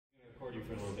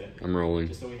for a little bit. I'm rolling.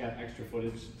 Just so we have extra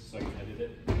footage so I can edit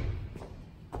it.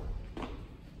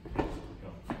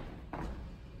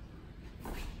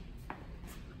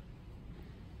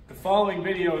 The following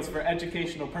video is for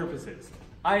educational purposes.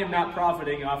 I am not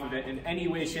profiting off of it in any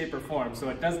way, shape, or form, so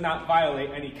it does not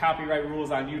violate any copyright rules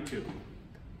on YouTube.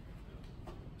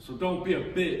 So don't be a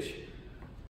bitch.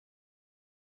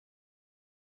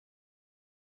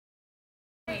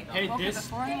 Hey, this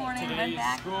today's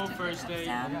school first day.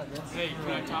 Hey,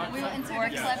 can I talk? We'll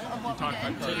insert a clip of what we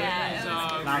did.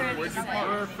 Today's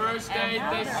our first day.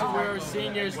 We're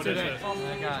seniors today.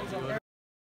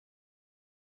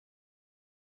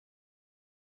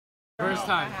 First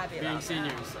time being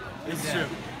seniors. It's true.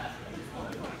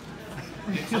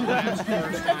 It's the last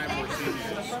first time we're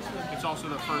seniors. It's also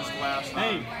the first last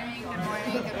time. Hey, Good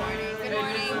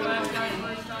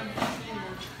morning.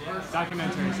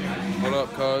 documentary series. What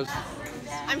up, cuz?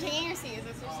 I'm taking your seat. Is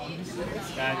this your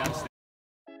seat? Bad, I'm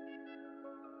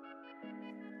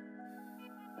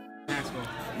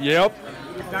Yep.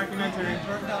 documentary.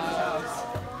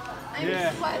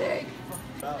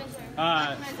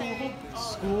 I'm sweating.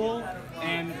 School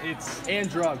and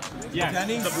drugs. Yes.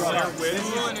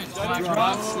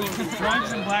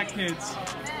 Drugs and black kids.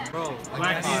 Bro,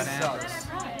 black kids.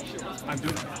 I'm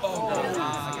doing it.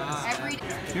 Every day.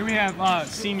 Here we have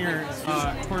senior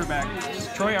quarterback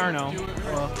Troy Arno.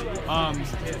 How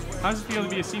does it feel to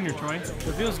be a senior, Troy?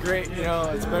 It feels great. You know,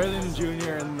 it's better than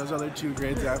junior and those other two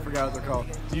grades that I forgot what they're called.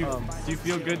 Do you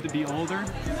feel good to be older?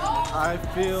 I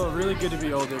feel really good to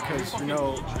be older because, you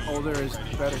know, older is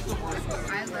better.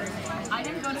 I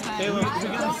didn't go to bed. Caleb,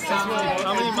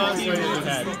 how many monsters have you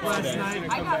had today?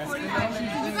 I got 45. Did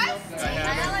you guys see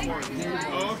that?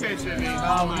 Oh, okay, Jimmy.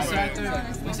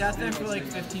 We sat there for like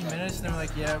 15 minutes and they were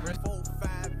like, yeah, we're...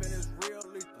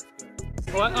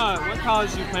 What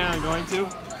college do you plan on going to?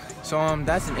 So,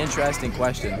 that's an interesting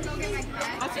question.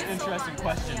 That's an interesting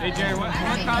question. Hey, Jerry, what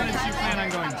college do you plan on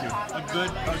going to? A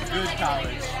good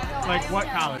college. Like what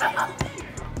college?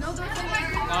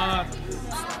 How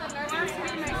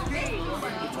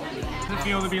does it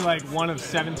feel to be like one of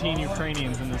 17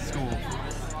 Ukrainians in this school?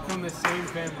 From the same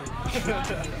family.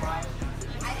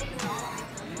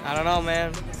 I don't know,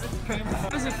 man. How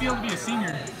does it feel to be a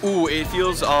senior? Ooh, it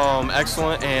feels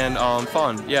excellent and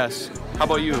fun. Yes. How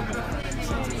about you?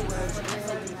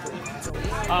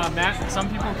 Matt, some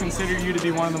people consider you to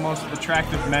be one of the most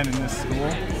attractive men in this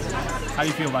school. How do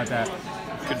you feel about that?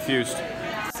 Confused.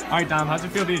 All right, Dom, how's it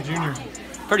feel to be a junior?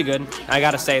 Pretty good. I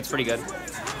gotta say, it's pretty good.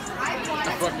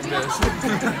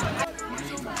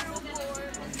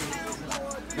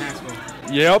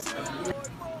 Yep.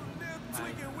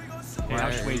 Hey, how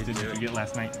wasted did you get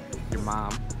last night? Your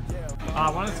mom.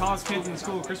 One of the tallest kids in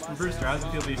school, Christopher Brewster. How does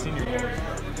it feel to be a senior?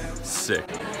 Sick.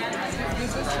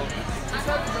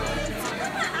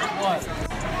 What?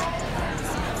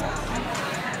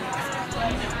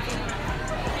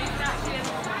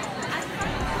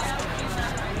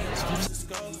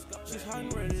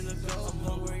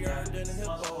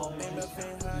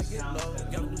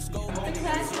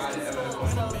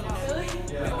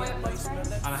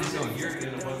 Anna, how's it going?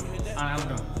 Anna, how's it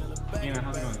going? Nina,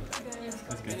 how's it going?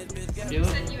 That's good.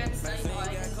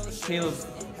 Caleb,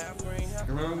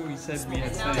 remember when we said we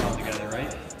had study all together,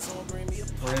 right?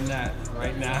 We're in that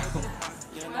right now.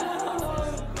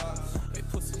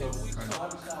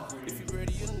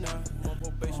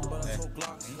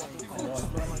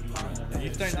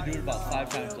 You're starting to do it about 5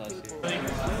 times last year.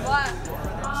 What?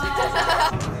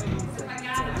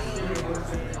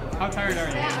 How tired are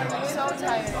you? I'm so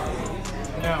tired.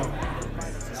 No.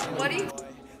 What do you...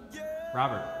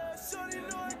 Robert.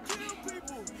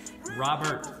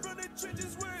 Robert.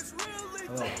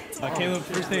 Hello. Caleb,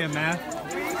 first day of math.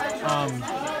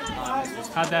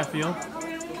 How'd that feel?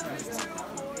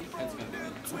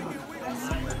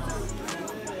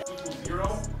 Zero?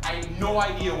 I have no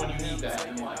idea when you need that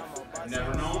in life.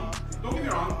 Never known. Don't get me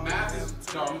wrong, math is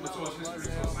dumb, but so is history,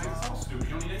 so is science. It's all stupid.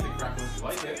 You don't need anything crap unless you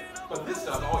like it. But this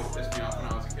stuff always pissed me off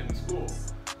when I was a kid in school.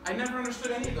 I never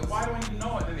understood any of it. Why do I need to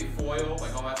know it? Then they FOIL,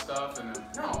 like all that stuff, and then,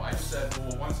 no, I just said,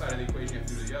 well, one side of the equation you have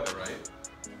to do the other, right?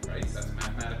 Right? That's a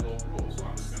mathematical rule. So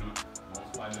I'm just gonna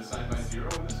multiply this side by 0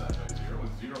 and this side by 0,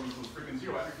 and 0 equals freaking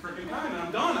 0 every freaking time, and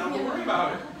I'm done. I don't have to worry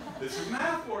about it. This is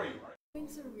math for you.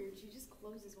 It's so weird. She just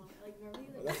closes one. Like normally,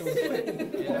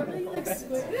 normally like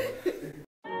squid.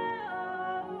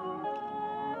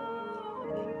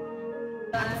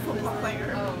 I'm a football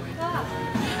player. Oh my god.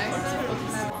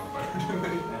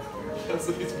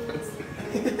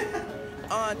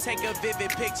 I take a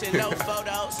vivid picture, no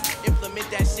photos. Implement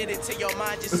that shit into your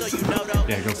mind just so you know though.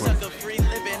 Yeah, go for it. Sucker free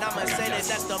living, I'ma say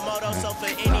that's the motto. So for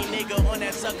any nigga on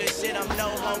that sucker shit, I'm no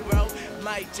homo, bro.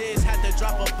 Might just have to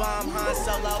drop a bomb, Han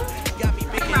Solo. Got me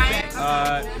big and back.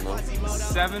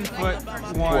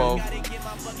 7'1". 12.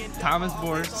 Thomas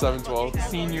Board. 7'12".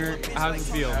 Senior. How's it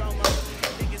feel?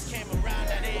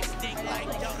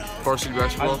 Varsity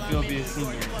How's basketball. it feel to be a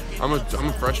senior? I'm a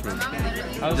freshman.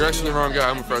 You're actually the wrong guy.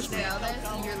 I'm a freshman.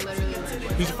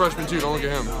 He's a freshman too. Don't look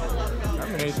at him.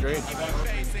 I'm in 8th grade.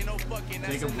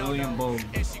 Jacob William Bohm.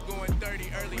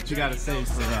 What you gotta say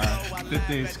for 5th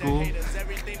day of school,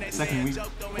 2nd week?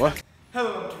 What?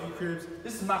 Hello, MTV Cribs.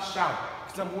 This is my shout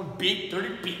because I'm one big,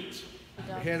 dirty bitch.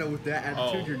 Hannah, with that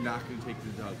attitude, you're not gonna take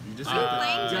the dub. You just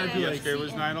gotta be like, yesterday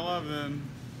was 9/11.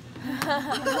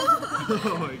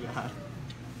 Oh my god.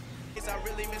 I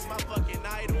really miss my fucking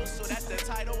idols, so that's the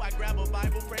title. I grab a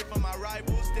Bible, pray for my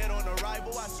rivals, dead on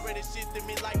arrival. I swear this shit to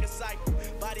me like a cycle.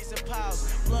 Bodies and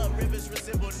piles, blood rivers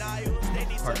resemble Niles. They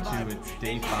need Part survival. 2, it's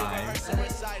day 5. I just sit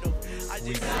back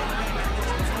and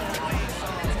listen to Wayne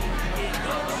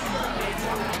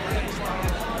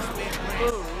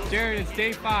songs. Jared, it's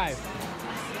day 5.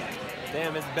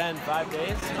 Damn, it's been 5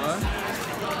 days.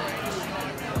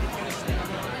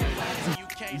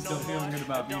 You still feeling good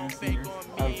about being a senior?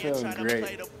 I'm feeling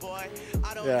great.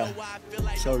 Yeah,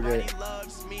 so great.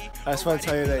 I just want to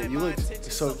tell you that you look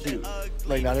so cute.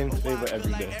 Like, not even today, but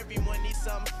every day.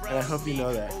 And I hope you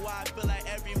know that.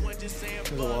 There's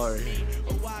a wall right here.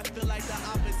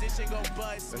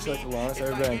 It's like the longest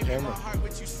I've ever been on camera.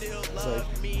 It's like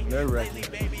nerve-wracking.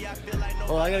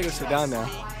 Oh, I gotta go sit down now.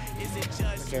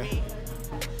 Okay.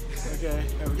 Okay,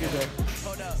 have a good day.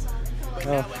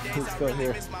 Oh, he's still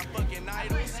here.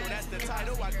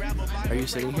 Are you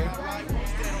sitting here?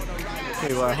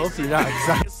 Okay, well, I hope you're not.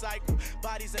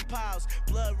 Bodies and piles,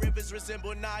 blood rivers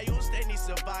resemble Niles. They need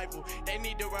survival. They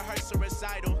need to rehearse a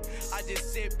recital. I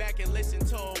just sit back and listen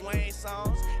to a Wayne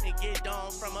songs and get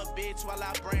down from a bitch while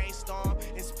I brainstorm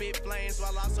and spit flames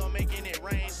while also making it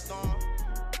rainstorm.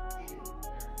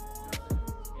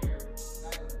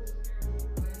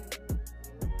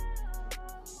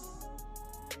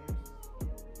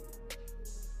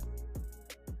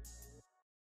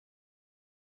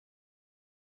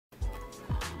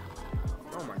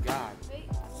 Oh my god. Wait,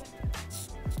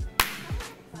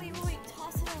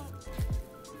 toss it up.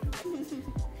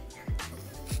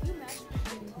 You match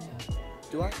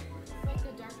Do I? like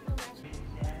the dark blue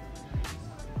match.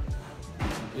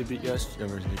 It'd be us,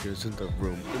 Jammers niggas in the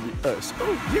room. It'd be us.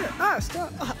 Oh, yeah,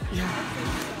 stop. Yeah.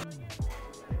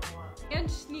 And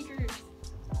sneakers.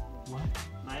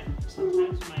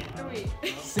 Sometimes my Oh, wait.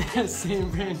 Same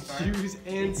brand shoes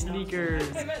and sneakers.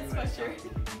 I meant sweatshirt.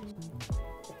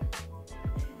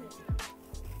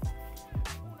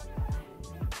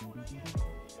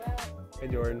 Hey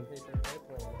Jordan.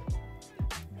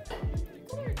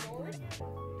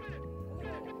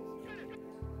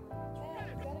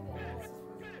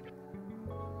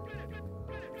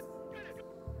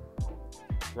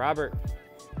 Robert,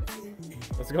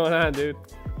 what's going on, dude?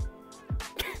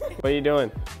 What are you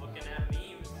doing? Looking at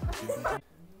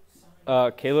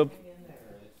memes. Caleb,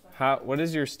 what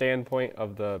is your standpoint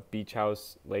of the beach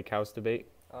house, lake house debate?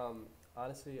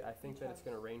 Honestly, I think that it's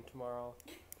gonna rain tomorrow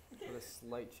with a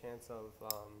slight chance of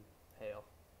hail.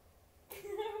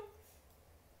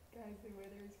 Guys, the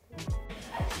weather is cool.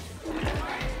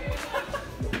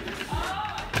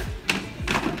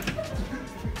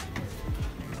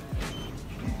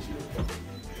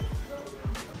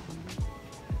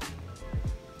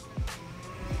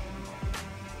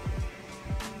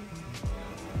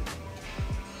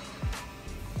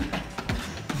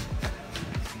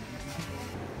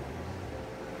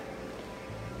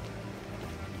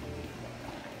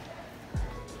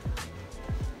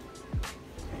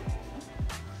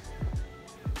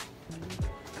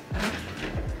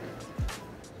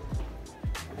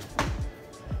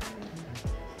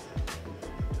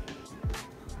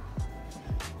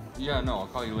 Yeah, no, I'll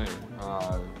call you later.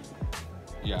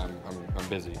 Yeah, I'm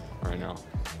busy right now.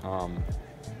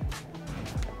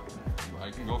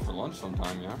 I can go for lunch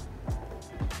sometime, yeah?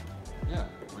 Yeah,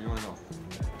 where do you want to go?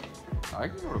 I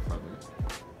can go to Friendly.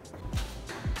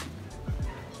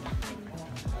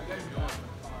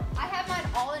 I have mine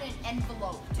all in an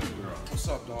envelope. What's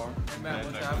up, dog? Hey, Matt,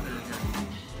 what's happening?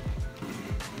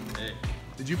 Hey.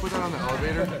 Did you put that on the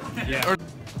elevator? Yeah.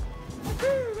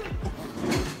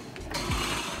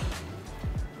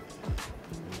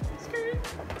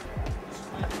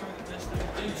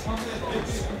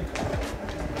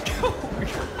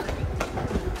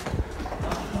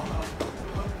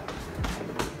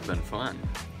 Been fun.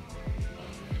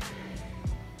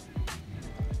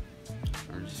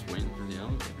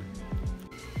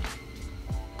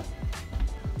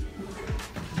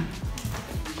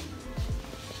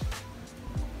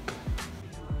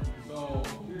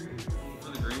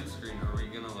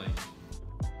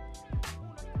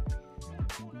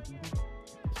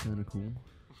 cool.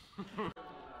 Is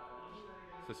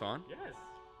this on? Yes.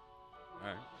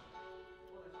 Alright.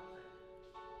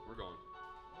 We're going.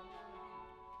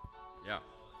 Yeah.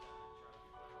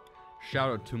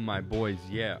 Shout out to my boys,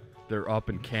 yeah. They're up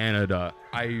in Canada.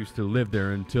 I used to live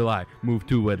there until I moved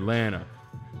to Atlanta.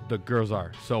 The girls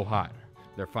are so hot.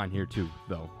 They're fine here too,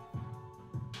 though.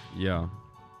 Yeah.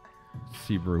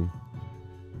 See, brew.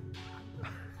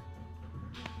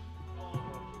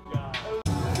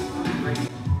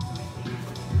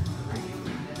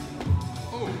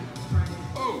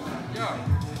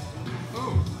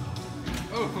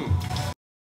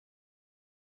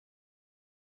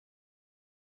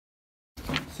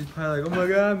 She's probably like, oh my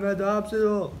god, I'm at the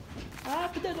hospital.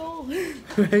 Hospital.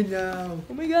 Right now.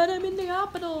 Oh my god, I'm in the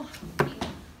hospital.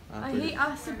 I hate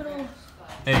hospital.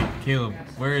 Hey, Caleb,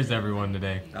 where is everyone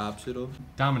today? Hospital.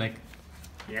 Dominic.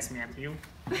 Yes, Matthew.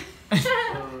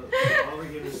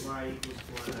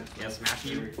 Yes,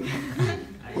 Matthew.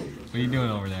 What are you doing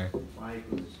over there? I'm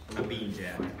being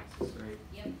Jack.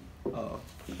 Oh,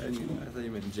 I thought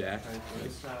you meant Jack.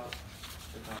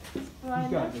 Right,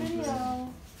 that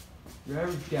video. Your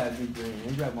average guy's been green.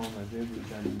 You got one of my favorites.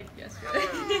 Yes.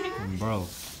 Bro.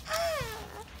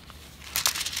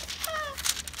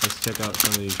 Let's check out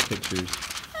some of these pictures.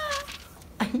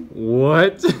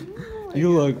 What?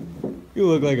 You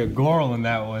look like a girl in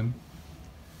that one.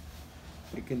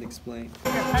 I can explain.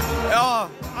 Oh,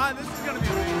 this is gonna be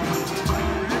amazing.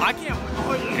 I can't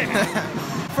wait.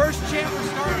 First champ for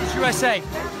starters, USA.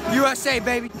 USA,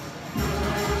 baby.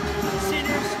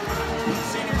 Seniors.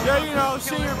 Yeah, you know,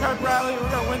 senior pep rally. We're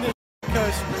gonna win this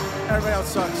because everybody else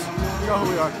sucks. You know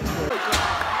who we are.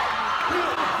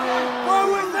 What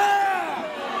was that?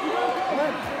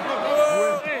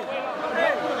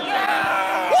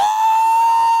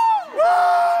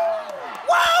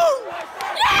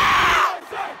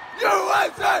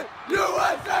 USA!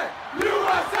 USA!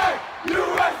 USA!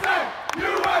 USA!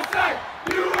 USA!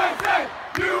 USA!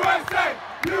 USA!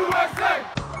 USA!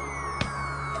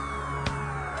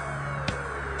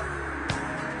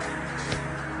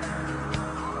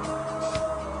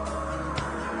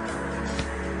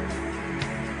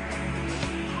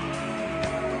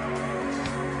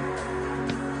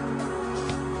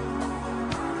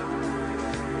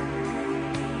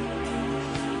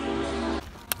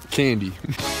 Candy.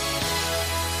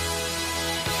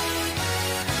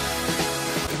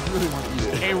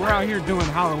 Hey, we're out here doing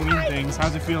Halloween things.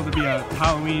 How's it feel to be a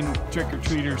Halloween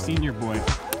trick-or-treater senior boy?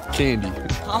 Candy.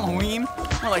 Halloween?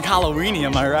 More like Halloweeny,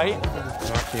 am I right?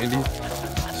 Not candy.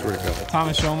 I swear to God.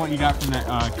 Thomas, show them what you got from that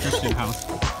Christian house.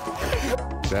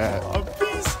 That. A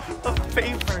piece of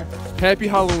paper. Happy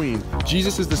Halloween.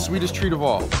 Jesus is the sweetest treat of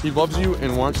all. He loves you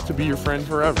and wants to be your friend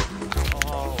forever.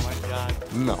 Oh my God.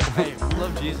 No. Hey, we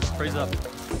love Jesus. Praise up.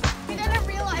 I didn't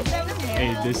realize that was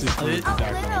him. Hey, this is for the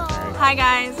documentary. Hi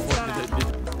guys.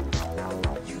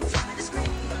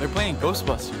 They're playing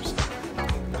Ghostbusters.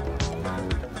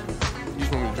 You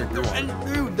just want me to drink your water.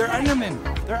 Dude, they're Endermen.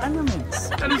 They're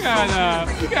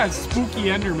Endermans. You got spooky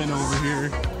Enderman over here.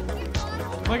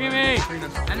 Look at me.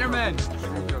 Enderman.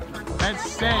 That's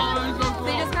sick.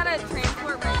 They just gotta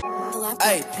transport right.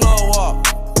 Hey, blow up.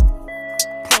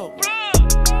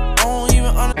 We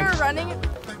were running.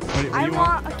 What I do you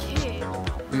want a kid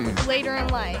later in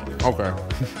life. Okay.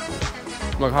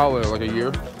 Like how late? Like a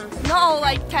year? No,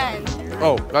 like 10.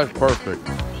 Oh, that's perfect.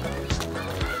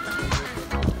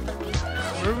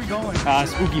 Where are we going?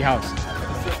 Spooky house.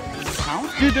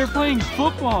 Dude, they're playing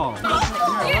football.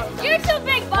 You're too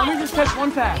big, bud. Let me just catch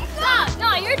one pass.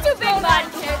 No, you're too big, bud.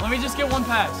 Let me just get one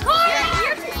pass. Corey,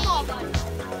 you're too small, bud.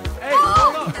 Hey,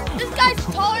 hold up. This guy's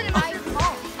taller than I am.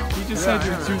 You just said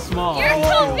you're too small. You're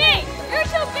too big. You're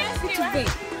too big. You're too big.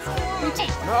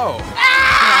 No.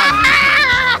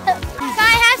 Can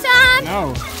I have some? No.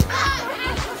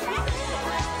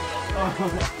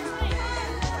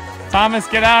 Thomas,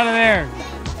 get out of there.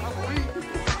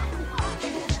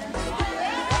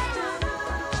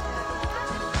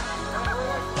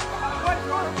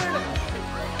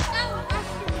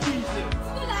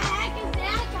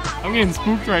 I'm getting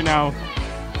spooked right now.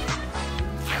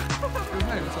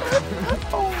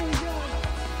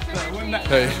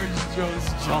 Hey. Joe's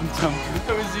jumped him.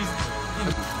 It was these.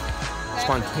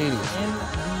 Spontaneous.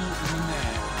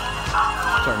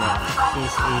 Sorry, man.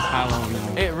 This is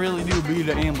Halloween. It really do be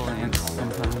the ambulance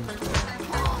sometimes.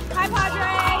 Hi,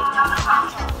 Padre.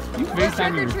 You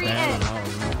FaceTime your dad on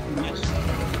Halloween.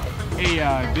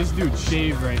 Hey, this dude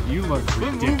shaved right. You look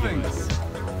ridiculous.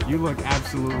 You look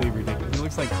absolutely ridiculous. He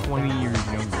looks like 20 years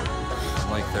younger. I'm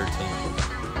like 13.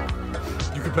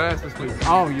 You can pass this, please.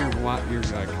 Oh, you're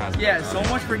cosplay. Yeah, so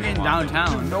much for getting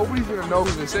downtown. Dude, nobody's gonna know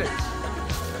who this is.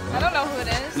 I don't know who it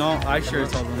is. No, I sure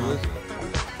told them who it is.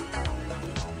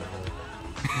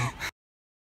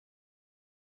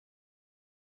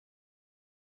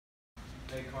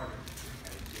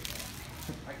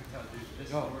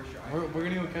 Yo, we're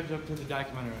gonna go catch up to the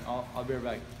documentary. I'll be right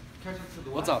back. Catch up to the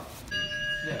What's up?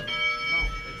 Yeah. No,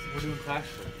 We're doing class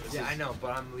trip. Yeah, I know,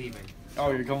 but I'm leaving.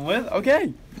 Oh, you're coming with?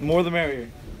 Okay. More the merrier.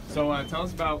 So tell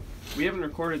us about. We haven't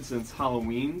recorded since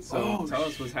Halloween, so tell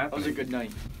us what's happening. That was a good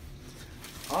night.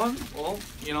 Well,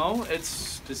 you know,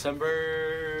 it's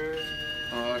December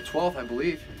 12th, I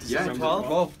believe. Yeah,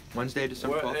 12th. Wednesday,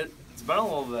 December 12th. It's been a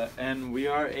little bit, and we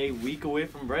are a week away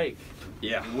from break.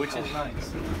 Yeah. Which is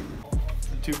nice.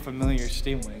 Two familiar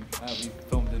steaming we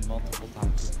filmed in multiple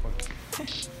times before.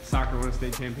 Soccer won a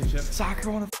state championship.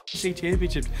 Soccer won a state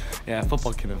championship. Yeah,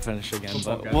 football couldn't finish again,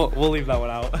 Football but we'll leave that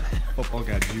one out. Football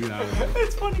got June out of it.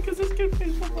 It's funny because this kid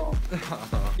plays football.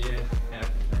 Yeah.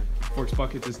 Forks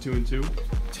Buckets is 2-2.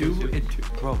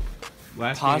 2-2, bro.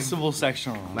 Possible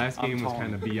sectional run. Last game was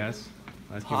kind of BS.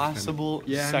 Possible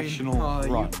sectional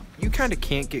run. You kind of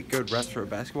can't get good rest for a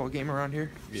basketball game around here.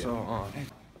 Yeah. So,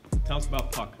 tell us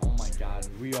about Puck. Oh my God,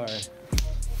 we are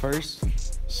first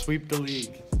sweep the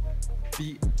league,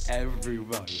 beat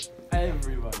everybody.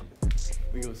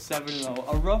 We go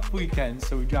 7-0. A rough weekend,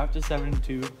 so we dropped to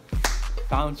 7-2,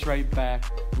 bounce right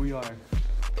back. We are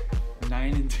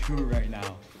 9-2 right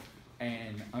now,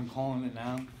 and I'm calling it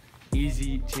now.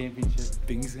 Easy championship.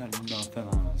 Things got nothing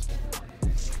on us.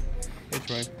 Hey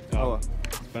Troy.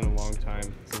 It's been a long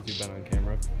time since you've been on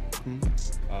camera.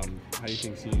 How do you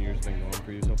think senior year's been going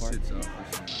for you so far?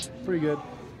 Pretty good.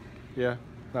 Yeah,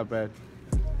 not bad.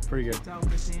 Pretty good.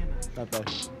 Not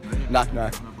bad. Knock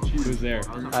knock. Who's there?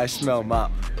 I smell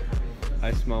mop.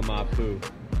 I smell mop poo.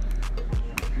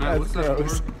 Matt, what's that? Oh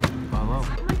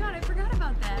my God, I forgot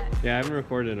about that. Yeah, I haven't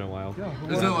recorded in a while.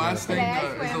 Is the last thing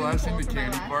the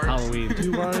candy part? Halloween. Do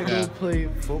you want to go play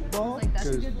football? That's a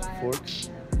Because good vibe. Forks.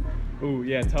 Ooh,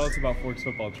 yeah. Tell us about Forks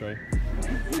football, Troy.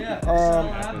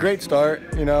 Great start.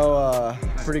 You know,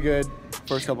 pretty good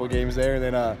first couple of games there, and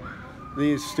then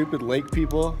these stupid lake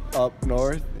people up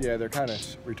north. Yeah, they're kind of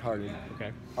retarded.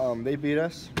 Okay. They beat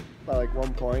us by like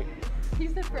 1 point.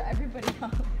 Use it for everybody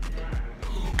else.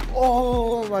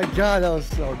 Oh my God, that was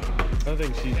so. I don't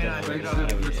think she's done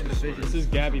it. This is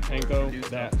Gabby Penko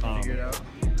that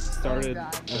started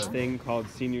a thing called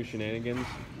Senior Shenanigans.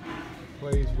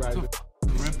 Plays right.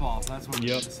 Rip off. That's what.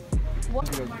 Yep.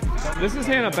 This is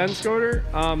Hannah Benscoter.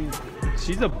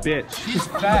 She's a bitch. She's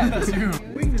fat too.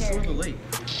 we can go to the lake.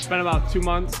 It's been about 2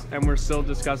 months, and we're still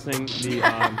discussing the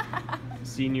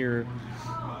senior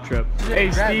trip.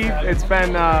 Hey Steve, it's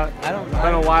been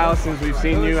a while since we've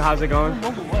seen you. How's it going?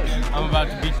 I'm about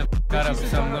to beat the out of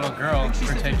some little girl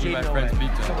for taking my friend's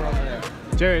pizza.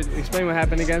 Jared, explain what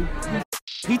happened again.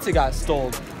 Pizza got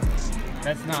stolen.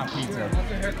 That's not pizza.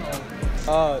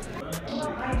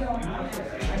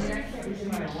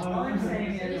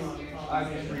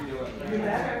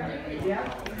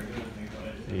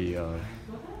 Hey,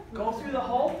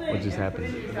 what just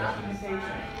happened?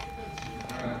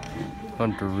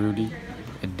 Hunter Rudy,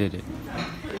 I did it.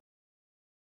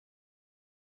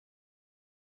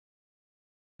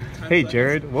 Hey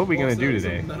Jared, what are we gonna do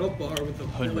today?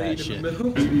 Hood rat shit.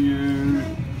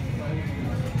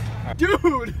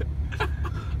 Dude!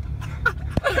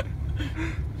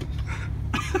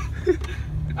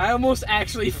 I almost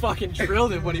actually fucking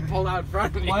drilled him when he pulled out in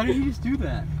front of me. Why did he just do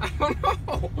that? I don't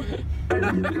know.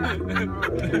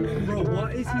 Bro,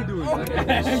 what is he doing?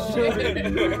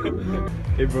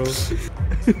 Hey bro.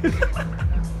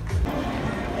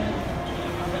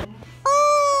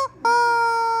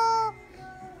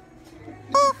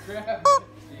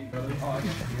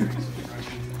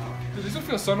 Dude, this will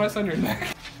feel so nice on your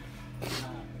neck.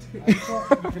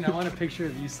 Ethan, I want a picture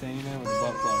of you standing there with a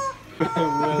butt plug.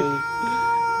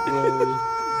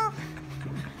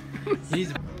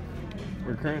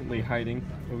 We're currently hiding.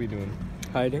 What are we doing?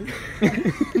 Hiding?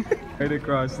 Right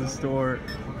across the store.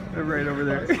 Right over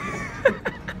there.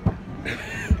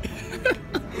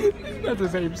 It's not the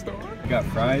same store. We got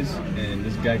fries, and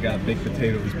this guy got baked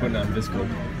potato. He's putting on Visco.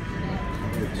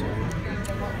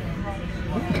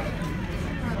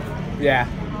 Yeah.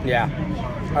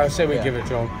 I would say we give it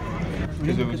to him.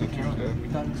 Because it was a Tuesday.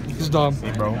 It's dumb.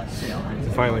 Hey bro, they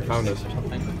finally found us.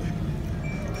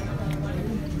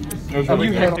 It was Hey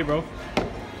really bro.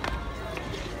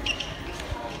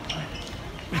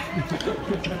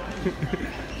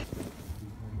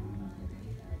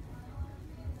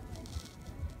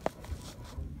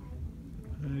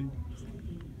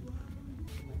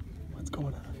 What's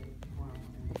going on?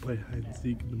 Play hide and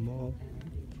seek in the mall.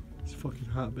 It's fucking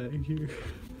hot back here.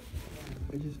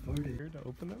 I just farted. Here to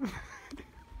open them?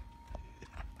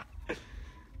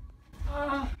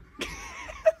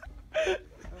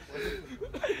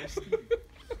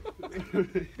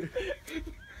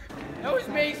 That was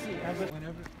Macy.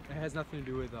 Whenever it has nothing to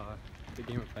do with the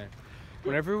game of playing.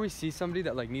 Whenever we see somebody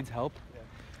that like needs help,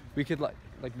 we could like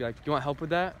be like, "You want help with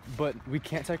that?" But we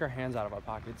can't take our hands out of our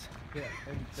pockets. Yeah.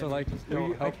 So like,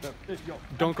 don't help them.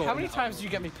 Don't go. How many times do you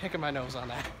get me picking my nose on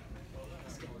that?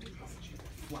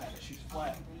 Flat. She's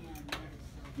flat.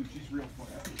 Dude, she's real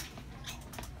flat.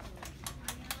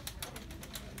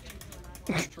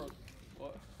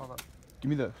 What? Hold on. Give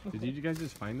me the. Did you guys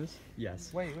just find this?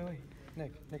 Yes. Wait.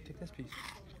 Nick, take this piece.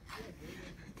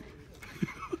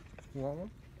 You want one?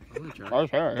 I'm gonna try. Oh,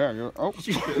 yeah. Oh.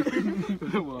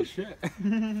 Well, shit.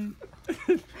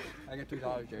 I get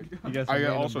 $3, Jared. I get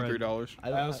also $3.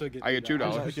 I also get. I get $2.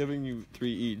 I'm giving you 3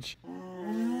 each.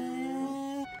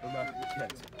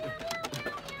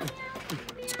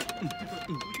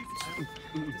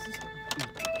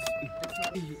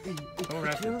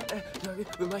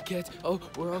 With my cats. Oh,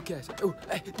 we're all cats. Oh,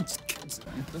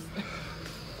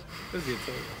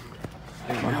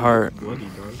 my heart.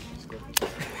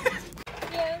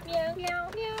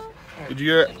 Did you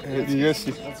get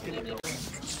see?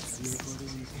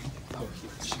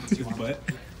 His butt.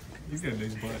 He's got a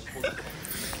nice butt.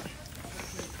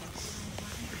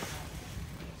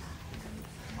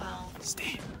 Wow.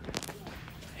 Steve.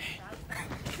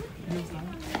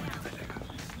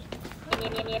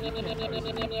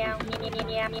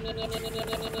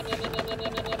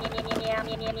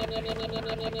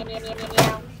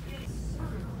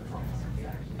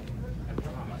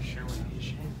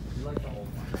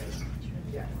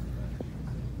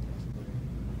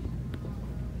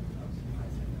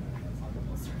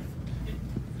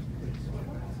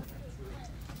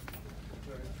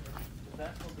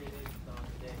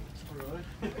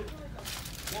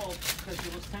 Well, because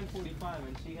it was 10:45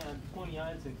 and she had 20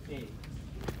 items and 8.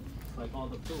 Like all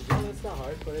the food. Well, it's not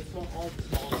hard, but it's all the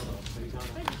small stuff. So you gotta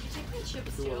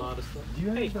do a lot of stuff. Do you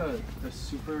have the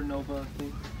supernova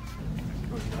thing?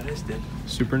 What is it?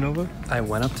 Supernova? I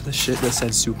went up to the shit that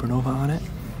said supernova on it.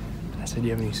 I said, "Do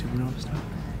you have any supernova stuff?"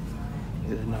 He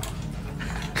said, "No."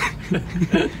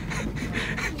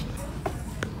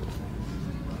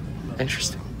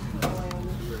 Interesting.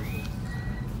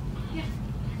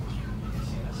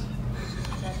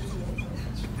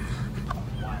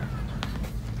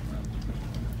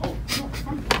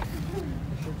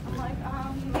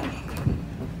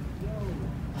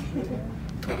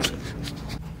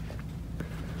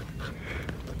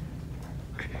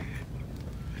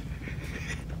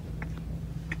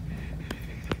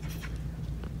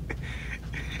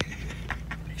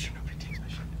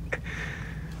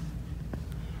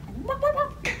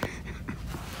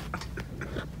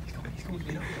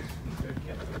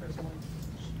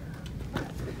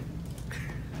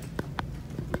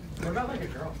 What about like a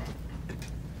girl?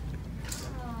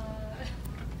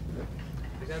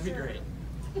 That'd be great.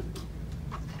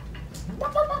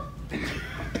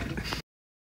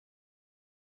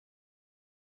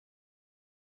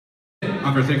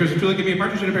 On first day, Christmas Chula, give me a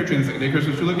partridge and a pear tree. On the second day,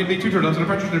 Christmas Chula, give me 2 turtles and a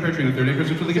partridge and a pear tree. On the third day,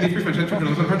 Christmas Chula, give me 3 French hens, 2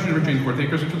 turtles and a partridge and a pear tree. Fourth day,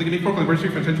 Christmas Chula, give me 4 climbers, 3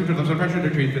 French hens, 2 turtles and a partridge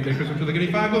and a tree. Fifth day, Christmas Chula, give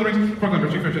me 5 gold rings, 4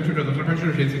 climbers, 3 French hens, 2 turtles and a partridge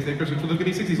and a tree. Sixth day, Christmas Chula, give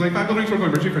me 6 like 5 gold rings, 4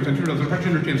 climbers, 3 French hens, 2 turtles and a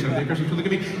partridge and a tree. Seventh day, Christmas Chula,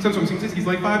 give me 7 songs, 6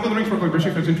 like 5 gold rings, 4 climbers,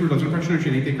 3 French hens, 2 turtles and a partridge and a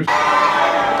tree. Eighth day, Christmas.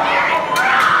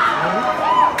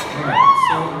 Alright,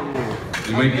 so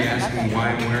you might be asking why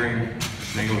I'm wearing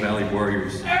Chenango Valley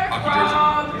Warriors hockey jersey.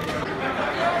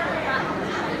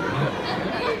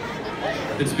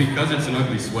 It's because it's an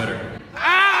ugly sweater. Oh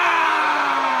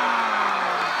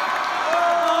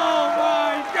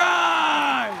my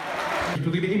God!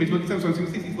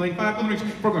 Like 5 gold rings,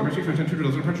 4 climbers, 3 French hens, 2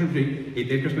 turtles and a partridge and a tree. Eighth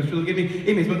day, Christmas Chula, give me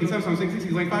 8 maize, milk and 7 songs,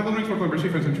 6 like 5 gold rings, 4 climbers, 3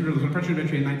 French hens, 2 turtles and a partridge and a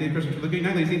tree. Ninth day, Christmas Chula, give me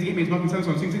 9 ladies, 8 maize, milk and 7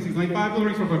 songs, 6 like 5 gold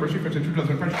rings, 4 climbers, 3 French hens, 2 turtles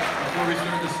and a partridge. Before we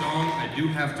start the song, I do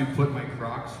have to put my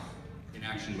Crocs in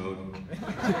action mode.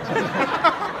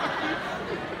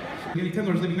 Give me 10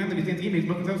 lords, leaving 9 ladies, 8 maize,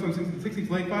 milk and 7 songs, 6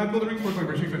 like 5 gold rings, 4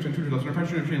 climbers, 3 French hens, 2 turtles and a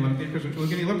partridge and a tree. 11th day, Christmas Chula,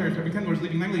 give me 11 pairs, having 10 lords,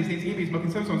 leaving 9 ladies, 8 maize, milk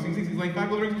and 7 songs, 6 like 5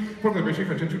 gold rings, 4 climbers, 3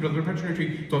 French hens, 2 turtles and a partridge and a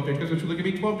tree. 12th day, Christmas Chula, give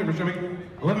me 12 drummers drumming,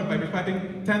 11 pipers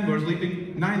piping, 10 lords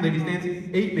leaping, 9 ladies dancing,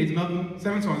 8 maids milking,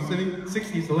 7 swans swimming,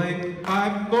 6 geese laying,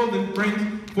 5 golden rings,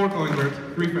 4 calling birds,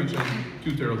 3 French hens,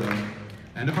 2 turtle doves,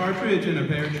 and a partridge in a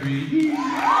pear tree.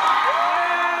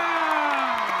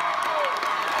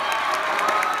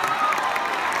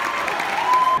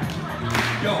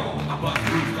 Yo, I bust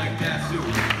moves like that, so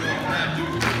that dude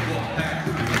walk back.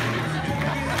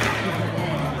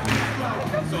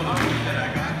 So the food that I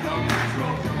got from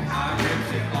natural, I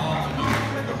rips it all along.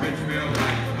 The rich real life.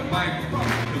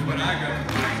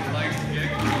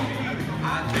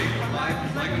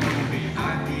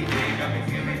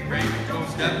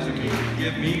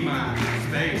 give me my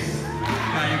space.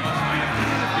 Now you must find a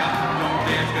piece of y'all don't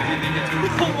dance because you think it's too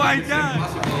Oh my God!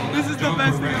 This is the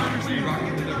best thing I've ever seen.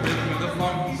 Rocking to the rhythm of the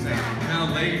funk sound.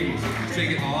 Now ladies,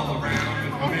 shake it all around.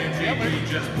 But my man JP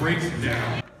just breaks it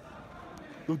down.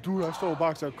 Yo, dude, I stole a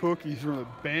box of cookies from the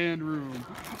band room.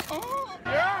 Oh,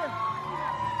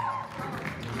 yeah!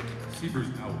 Seaver's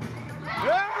out.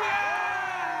 Yeah!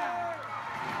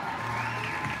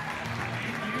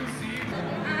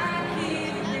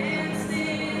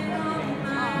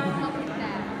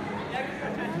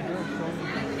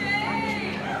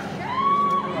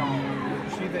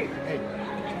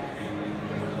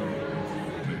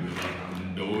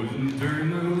 Doors and turn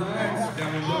the lights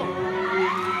down low.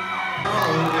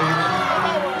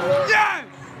 Yes!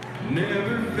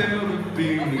 Never felt a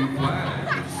feeling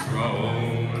quite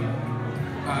strong.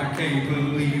 I can't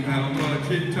believe how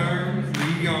much it turns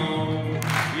me on.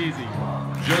 Easy.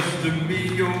 Just to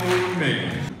be your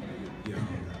man.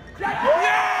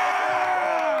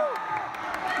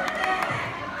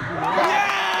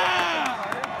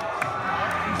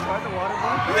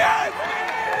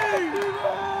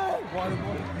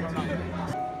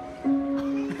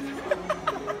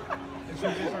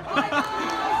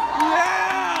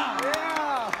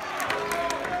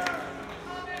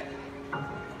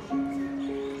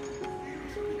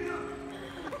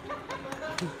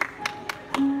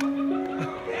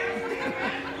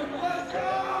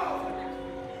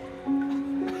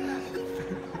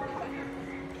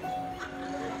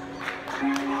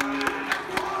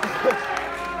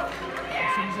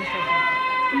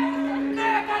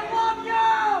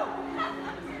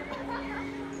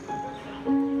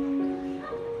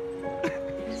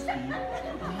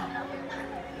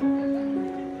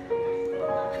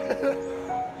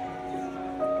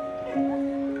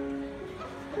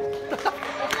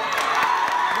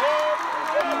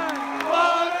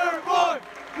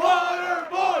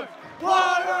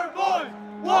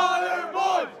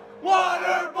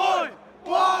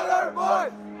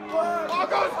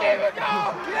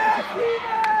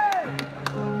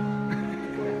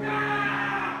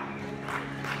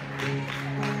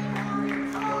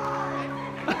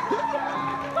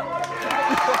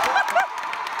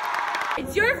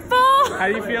 It's your fault. How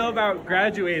do you feel about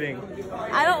graduating?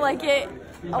 I don't like it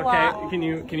a lot. Can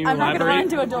you I'm not gonna run elaborate?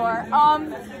 into a door.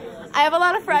 I have a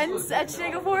lot of friends at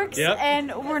Chenango Forks, Yep.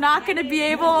 and we're not gonna be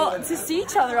able to see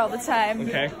each other all the time.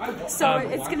 Okay. So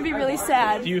it's gonna be really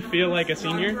sad. Do you feel like a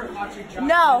senior?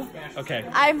 No. Okay.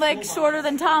 I'm like shorter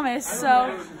than Thomas,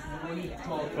 so.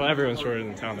 Well, everyone's shorter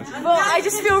than Thomas. Well, I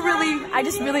just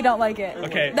really don't like it.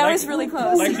 Okay. That was really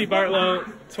close. Lexi Bartlow,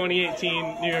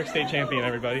 2018 New York State champion,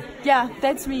 everybody. Yeah,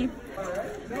 that's me.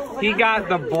 He got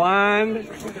the blonde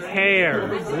hair.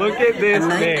 Look at this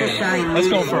man. Let's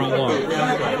go for a walk.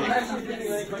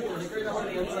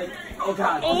 Oh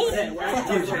God.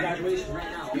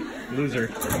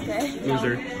 Loser. Okay.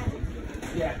 Loser.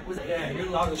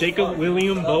 Jacob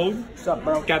William Bogue. What's up,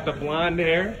 bro? Got the blonde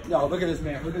hair. Yo, look at this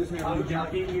man. Look at this man.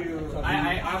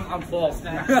 I'm full.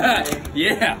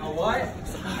 Yeah. What?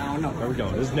 I don't know. Where we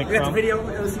going? This is Nick We got the Crumb. video.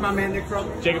 This is my man, Nick Crumb.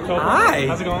 Jacob Topper. Hi.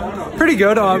 How's it going? Pretty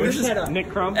good. This is Nick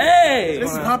Crumb. Hey.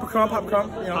 This is Papa Crumb. Papa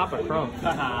Crumb. You know. Papa Crumb.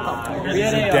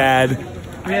 Dad.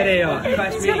 We had a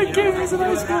class meeting.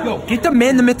 Yo, get the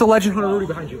man, the myth, the legend, Hunter Rudy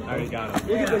behind you. I already got him.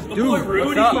 Look at this dude.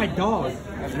 Rudy's my dog.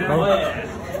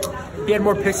 He had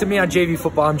more picks than me on JV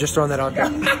football. I'm just throwing that out there.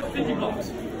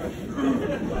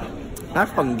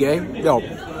 That's fucking gay. Yo,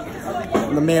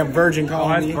 the man Virgin calling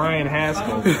that's me. Brian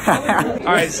Haskell.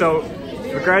 All right, so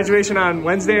for graduation on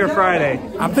Wednesday or Friday?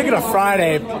 I'm thinking of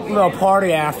Friday. Little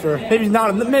party after. Maybe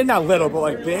not little, but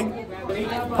like big.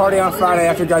 Party on Friday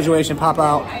after graduation. Pop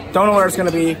out. Don't know where it's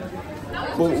gonna be.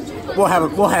 We'll have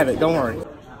it. We'll have it. Don't worry.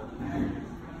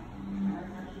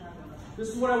 This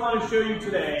is what I want to show you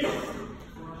today.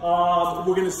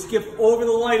 We're going to skip over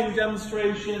the lighting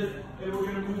demonstration, and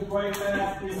we're going to move right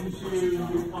back into film.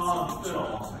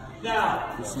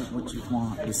 Now, this ain't what you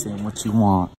want. This ain't what you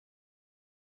want.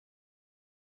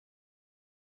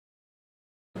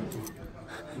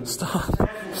 Stop.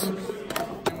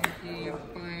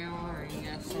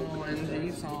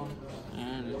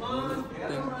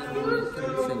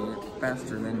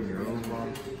 Faster than your own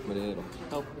one, but it'll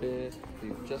help it.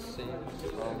 You just sing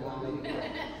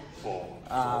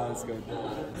That's good.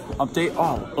 Update.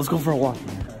 Oh, let's go for a walk.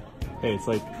 Hey, it's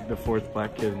like the fourth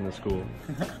black kid in the school.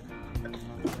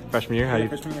 Freshman year?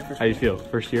 How you feel?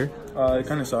 First year? It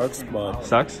kind of sucks, but...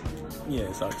 Sucks? Yeah,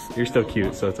 it sucks. You're still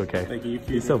cute, so it's okay. Thank you.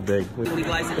 You're so big.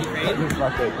 Legalized in Ukraine? No,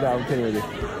 I'm kidding with you.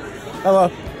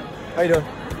 Hello. How you doing?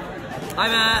 Hi,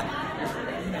 Matt.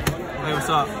 Hey, what's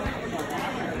up?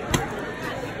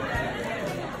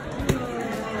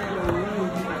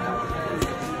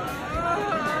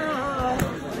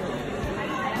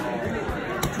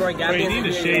 Sorry, Gabby. You need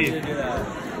to shave.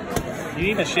 You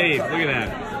need to shave. Look at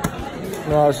that.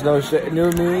 No, it's no shave.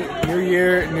 New me, new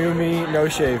year, new me, no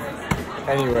shave.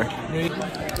 Anywhere.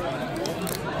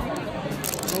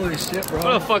 Holy shit, bro.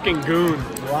 What a fucking goon.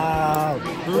 Wow.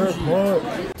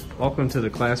 Welcome to the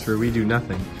class where we do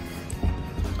nothing.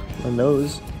 My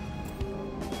nose.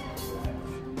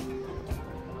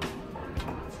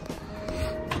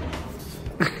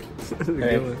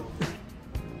 Hey.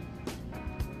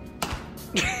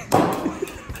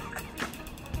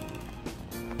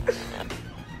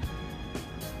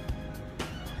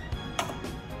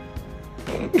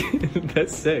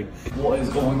 That's sick. What is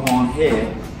going on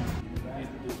here?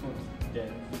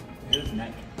 His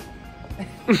neck.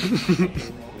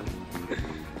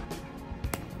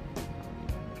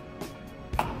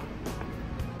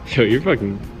 Yo, you're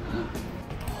fucking.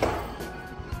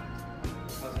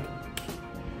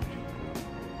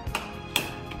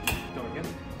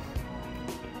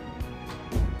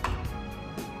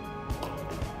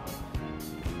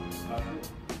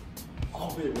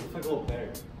 Oh, wait, what if I go up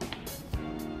there?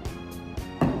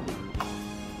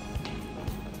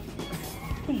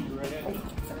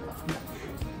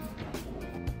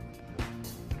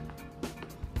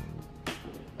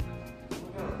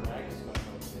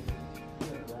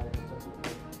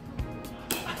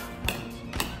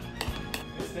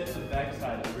 It's the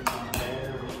backside of it on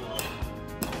there.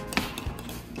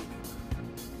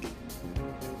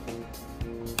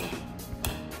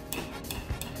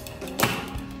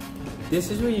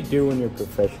 This is what you do when you're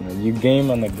professional. You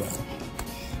game on the go.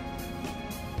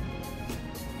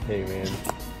 Hey, man.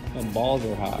 The balls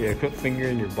are hot. Yeah, put finger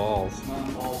in your balls.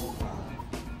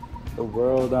 The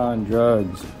world on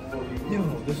drugs. Yo,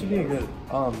 this would be a good,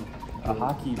 a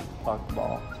hockey puck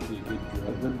ball. This would be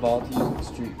a good ball to use in the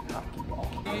street. Hockey ball.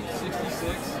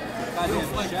 66.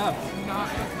 Goddamn chef. Not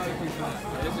athletically fit.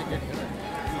 It is a good hitter.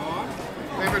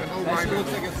 Favorite O That shit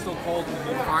looks like it's still cold in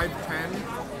here. 5'10".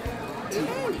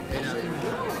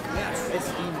 Yeah, it's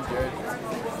steaming, dude.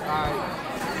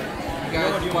 You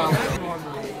guys do well.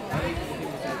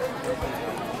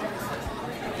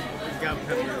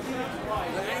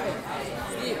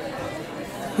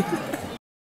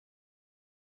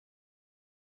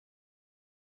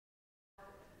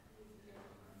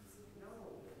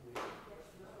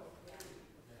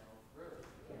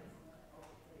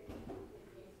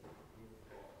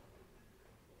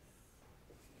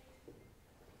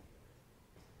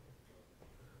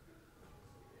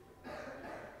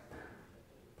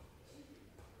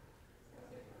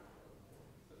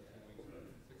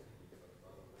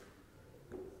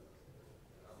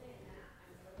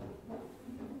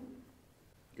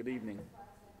 Good evening.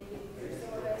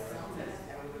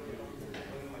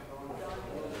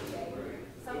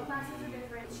 Some classes are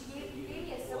different. He gave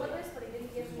me a syllabus, but he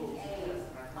didn't give me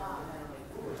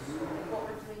what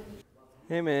we're doing.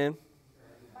 Hey, man.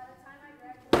 By the time I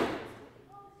graduate,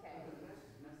 okay.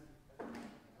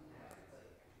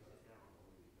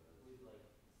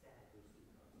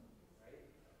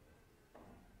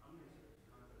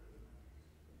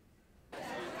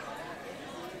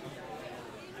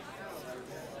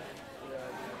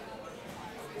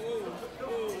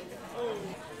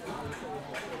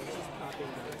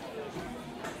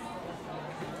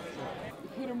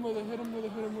 Hit him with it, hit him with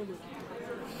it, hit him with it.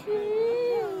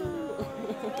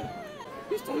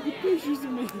 He's taking pictures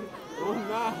of me. Oh,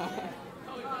 nah.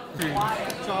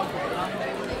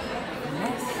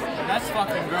 That's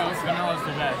fucking gross. Vanilla's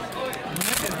the best.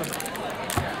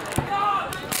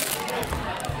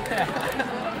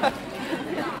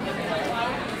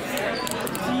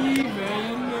 Gee,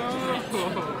 man, no.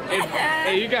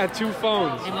 Hey, you got two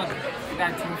phones. Hey, look, I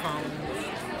got two phones.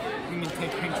 You can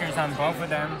take pictures on both of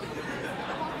them.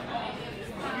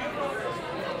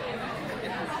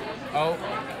 Oh.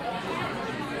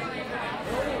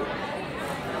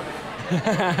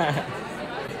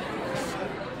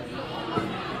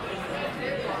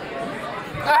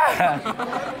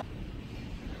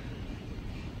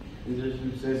 Is there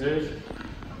some scissors?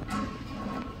 I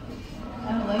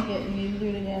don't like it. You need to do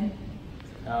it again.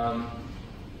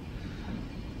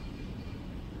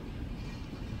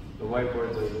 The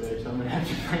whiteboard's over there, so I'm gonna have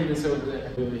to bring this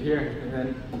over here, and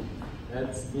then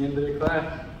that's the end of the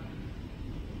class.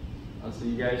 I'll see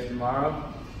you guys tomorrow.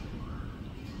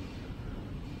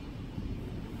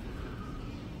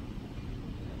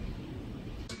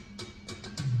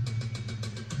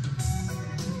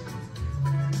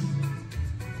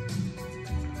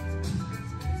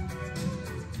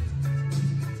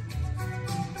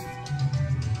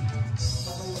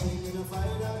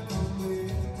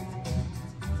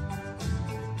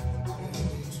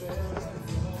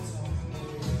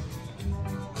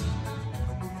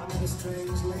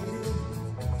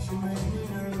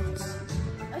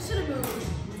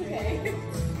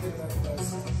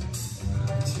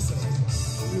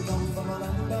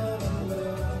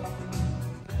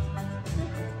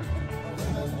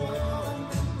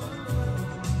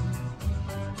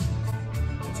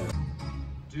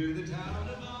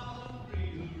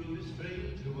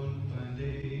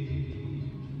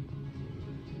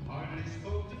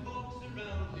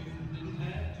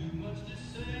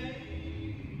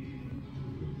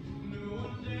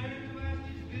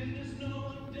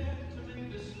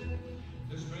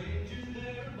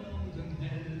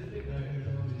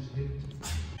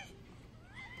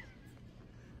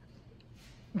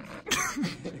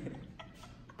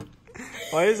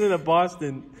 Why is it a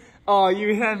Boston? Oh,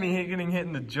 you had me getting hit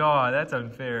in the jaw. That's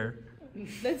unfair.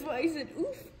 That's why I said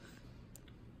oof.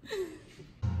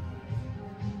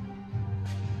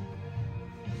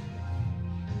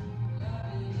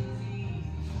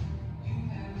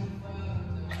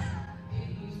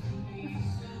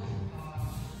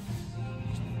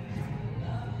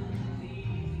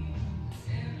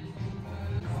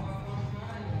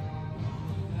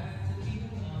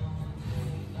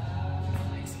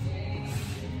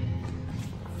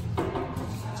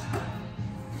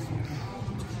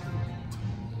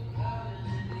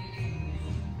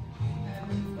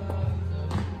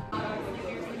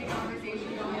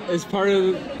 As part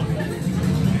of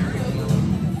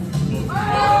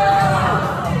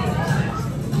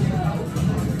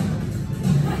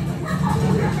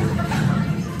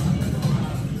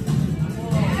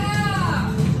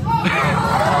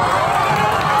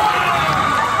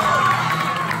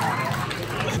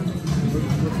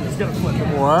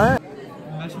what?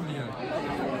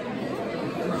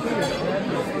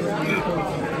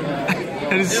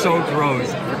 That is so gross.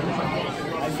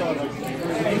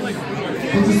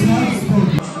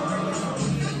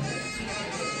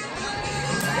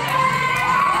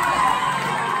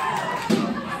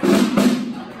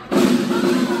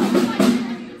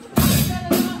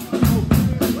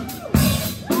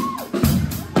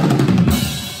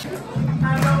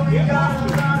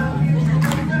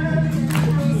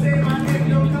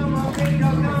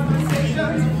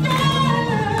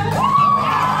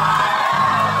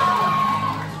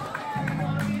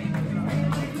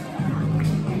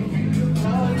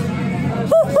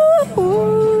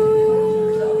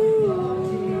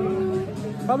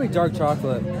 Probably dark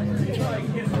chocolate.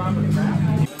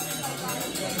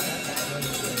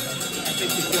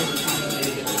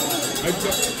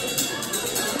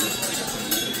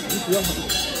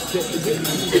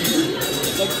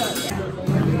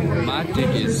 My dick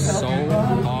is so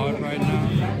hard right now.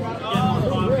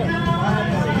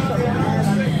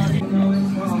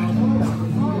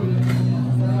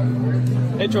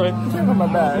 Hey Troy.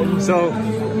 So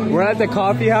we're at the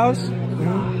coffee house.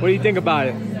 What do you think about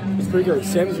it? It's pretty good.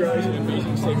 Sam's Rose is an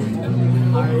amazing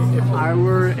singer. If I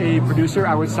were a producer,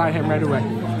 I would sign him right away.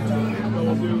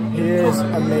 He is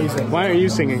amazing. Why are you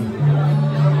singing?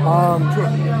 Lauren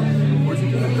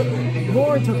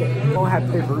took it. I don't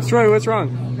have papers. Troy, what's wrong?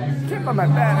 Can't find my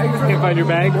bag. Can't find your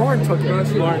bag? Lauren took it.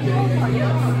 Lauren.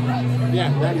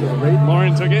 Yeah, that girl, right?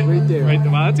 Lauren took it? Right there. Right,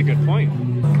 wow, that's a good point.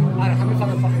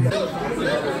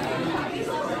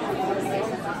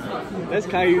 That's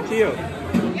Caillou to you.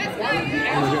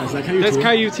 That's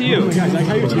Caillou to you. Oh my God, is that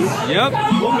Caillou to you? Yep.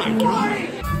 Oh my God.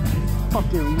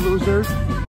 Fuck you, losers.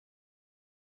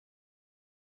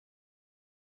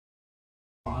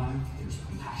 There's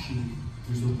compassion,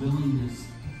 there's a willingness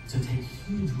to take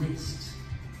huge risks.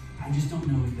 I just don't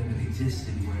know that it exists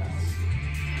anywhere else.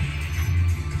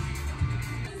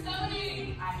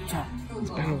 It's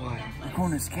been a while. We're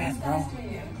going to Scab, bro.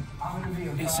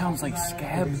 It sounds like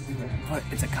Scab, but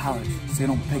it's a college, so they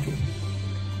don't pick it.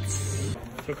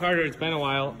 So Carter, it's been a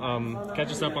while.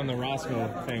 Catch us up on the Roscoe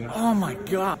thing. Oh my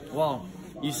God. Well,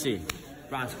 you see,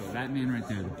 Roscoe, that man right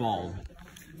there, the bald.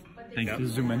 Thank you,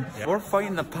 zoom in. We're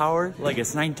fighting the power like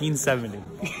it's 1970.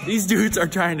 These dudes are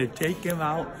trying to take him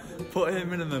out, put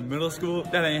him into the middle school.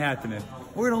 That ain't happening.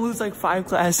 We're gonna lose like 5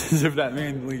 classes if that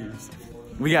man leaves.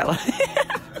 We got like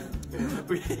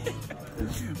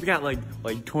we got like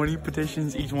 20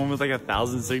 petitions, each one with like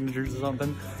 1,000 signatures or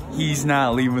something. He's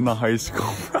not leaving the high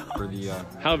school, bro.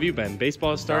 How have you been?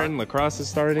 Baseball is starting, lacrosse is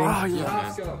starting. Oh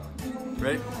yeah.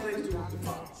 Right?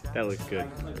 That looks good.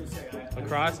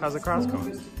 Lacrosse? How's lacrosse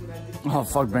going? Oh,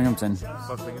 fuck Binghamton.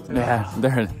 Fuck Binghamton? Yeah,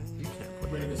 they're...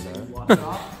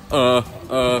 Oh.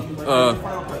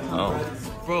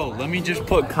 Bro, let me just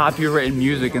put copyrighted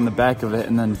music in the back of it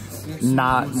and then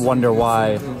not wonder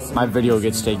why my video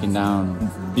gets taken down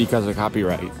because of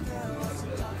copyright.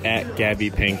 At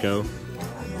Gabby Panko.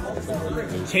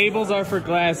 Tables are for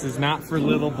glasses, not for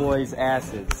little boys'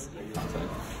 asses.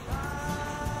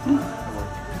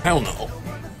 Hell no.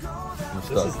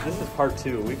 This is part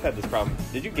 2. We've had this problem.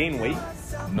 Did you gain weight?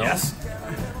 No. Yes.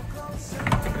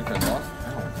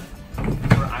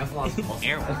 I've lost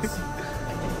arrows.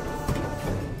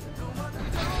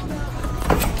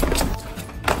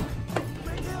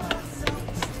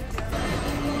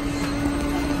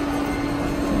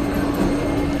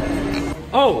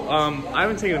 Oh, I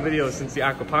haven't taken a video since the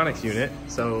aquaponics unit,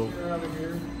 so...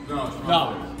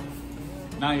 No.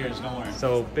 Not yours, don't worry.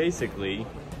 So basically,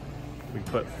 we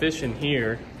put fish in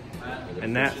here,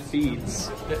 and that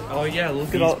feeds. Oh yeah,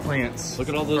 look at all plants. Look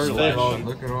at all those fish.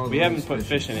 We haven't put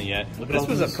fish in it yet. This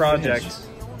was a project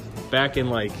back in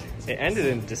like, it ended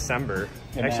in December,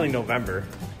 Hey, actually man. November.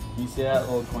 You see that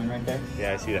little coin right there?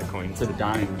 Yeah, I see that coin. It's a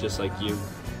dime, just like you.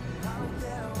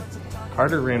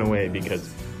 Carter ran away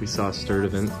because we saw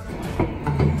Sturdivant.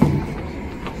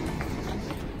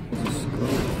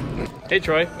 Hey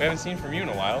Troy, we haven't seen from you in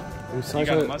a while. You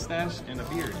got a mustache and a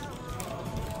beard.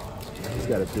 He's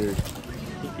got a beard.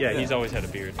 Yeah, he's always had a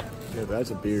beard. Yeah, but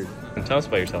that's a beard. And tell us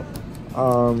about yourself.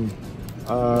 I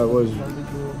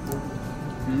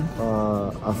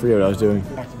forget what I was doing.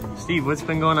 Steve, what's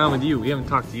been going on with you? We haven't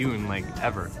talked to you in like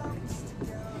ever.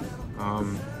 I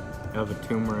have a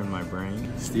tumor in my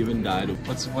brain. Steven died.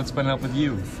 What's been up with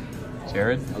you,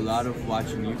 Jared? A lot of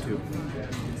watching YouTube.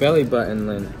 Belly button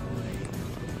lint.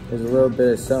 There's a little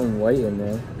bit of something white in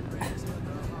there.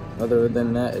 Other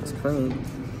than that, it's clean.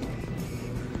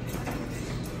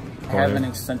 I have an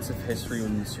extensive history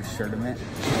with Mr. Sturdivant,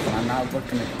 and I'm not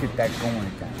looking to get that going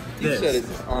again. You said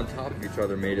it's on top of each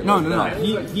other, made it No, like no, that.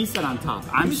 no. He said on top.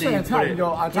 I'm saying on top, put you it,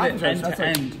 go on top put of it each end other. to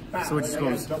end, so it just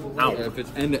goes out. Yeah, if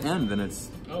it's end to end, then it's.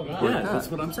 Oh, God. Yeah,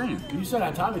 that's what I'm saying. You said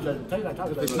on top of each other. Take that top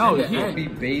of each other. No, it can't be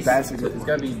base. It's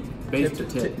got to be base to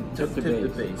tip. Tip to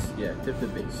base. Yeah, tip to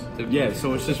base. Yeah,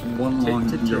 so it's just one long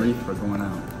urethra going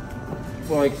out.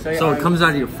 Well, like, say So it comes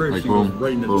out of your first, Like you go boom,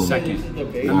 right into boom. the second,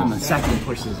 and then the second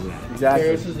pushes it. Exactly.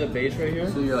 This is the base right here.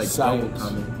 So you're like Science. double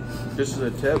coming. This is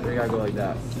the tip. We gotta go like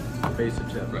that. Base to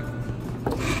tip. Right.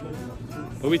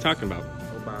 What are we talking about?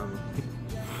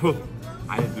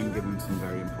 I have been given some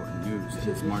very important news.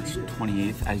 It's March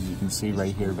 28th, as you can see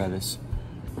right here by this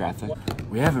graphic.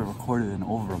 We haven't recorded in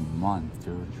over a month,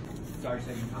 dude.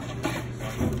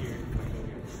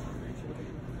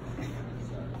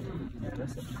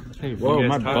 Hey, Whoa,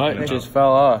 my butt just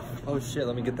fell off. Oh shit,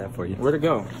 let me get that for you. Where'd it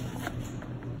go?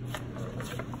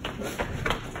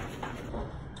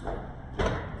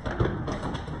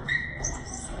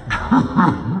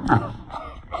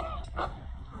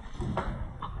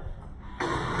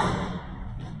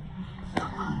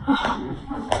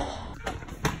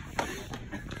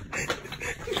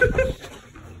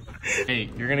 Hey,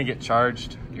 you're gonna get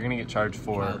charged. You're gonna get charged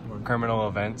for criminal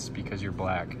events because you're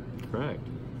black. Correct.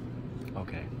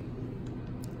 Okay.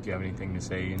 Do you have anything to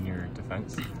say in your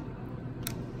defense?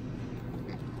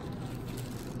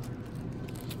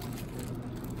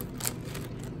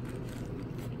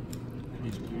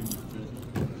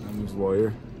 I'm his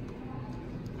lawyer.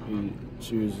 He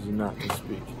chooses not to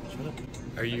speak. Shut up.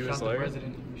 Are you his lawyer?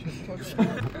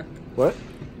 What?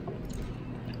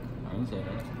 I didn't say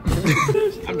that.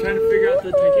 I'm trying to figure out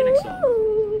the Titanic song.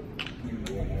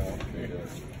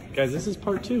 Guys, this is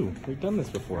part 2. We've done this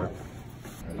before.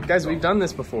 Guys, we've done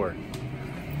this before.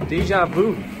 Deja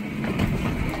vu.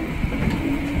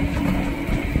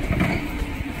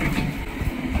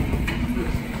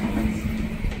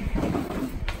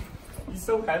 He's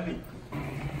so heavy.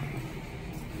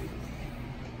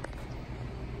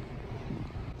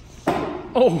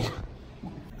 Oh!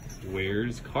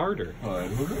 Where's Carter?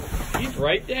 He's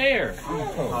right there.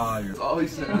 All he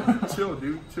said, chill,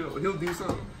 dude, chill. He'll do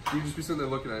something. You just be sitting there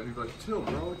looking at him. He's like, chill,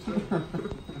 bro, chill.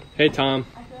 Hey, Tom.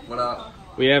 What up?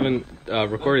 We haven't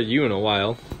recorded you in a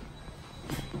while.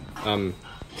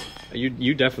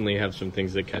 You definitely have some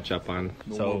things to catch up on.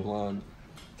 No so more blonde.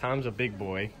 Tom's a big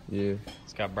boy. Yeah.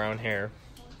 He's got brown hair.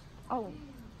 Oh.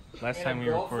 Last time we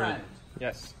recorded.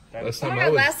 Yes. Last Oh time my I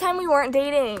god, was. last time we weren't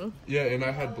dating. Yeah, and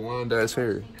I had blonde ass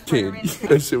hair. Kid,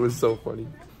 that shit was so funny.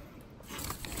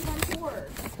 No,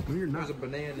 you're not. There's a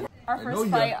banana. Our first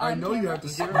fight on I know you camera. have to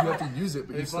sit, you have to use it,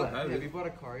 but you still have it. Have you bought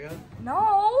a car yet?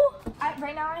 No.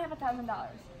 Right now I have $1,000.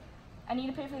 I need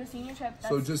to pay for the senior trip. That's,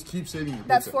 So just keep saving your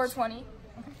That's paychecks. $420.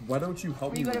 Why don't you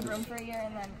help We me go to with room this? for a year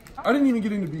and then. I didn't even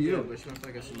get into BU. Yeah, but she wants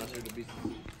like a semester to be.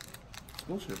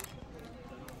 Bullshit.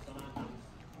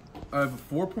 I have a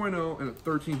 4.0 and a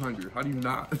 1300. How do you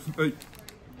not? Like,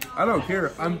 I don't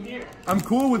care. I'm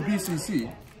cool with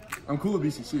BCC. I'm cool with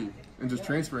BCC and just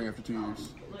transferring after 2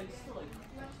 years.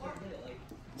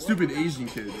 Stupid Asian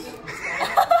kids.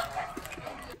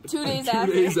 2 days 2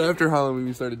 after. days after Halloween,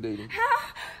 we started dating.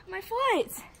 My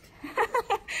flights.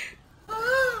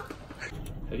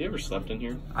 Have you ever slept in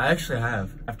here? I actually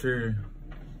have. After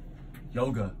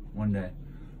yoga one day,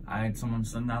 I had someone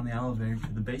send down the elevator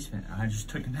to the basement. I just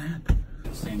took a nap.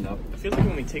 Stand up. I feel like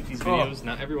when we take these videos,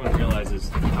 not everyone realizes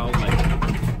how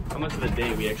much of the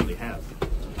day we actually have.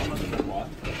 How much of what?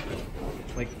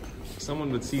 Like,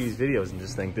 someone would see these videos and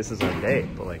just think this is our day,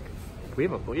 but like, we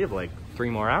have like 3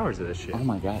 more hours of this shit. Oh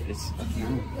my god,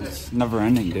 it's never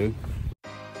ending, dude.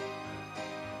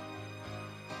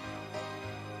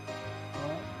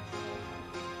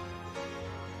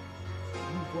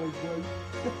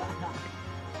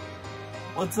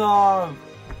 What's up?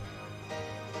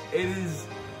 It is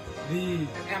the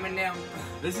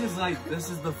This is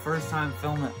the first time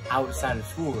filming outside of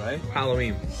school, right?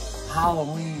 Halloween.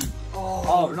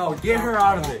 Oh no, get her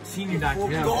out of it. Senior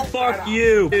documentary. Fuck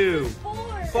you.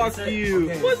 Fuck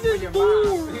you. Okay. What's this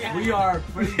for? We are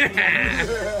putting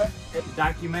a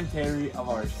documentary of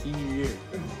our senior year.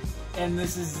 And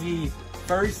this is the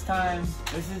first time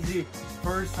we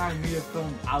have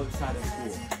filmed outside of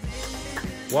school.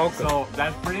 Welcome. So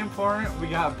that's pretty important. We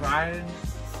got Brian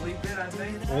sleeping, I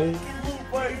think.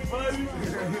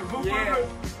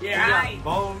 Yeah.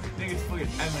 Bo, niggas fucking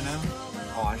Eminem.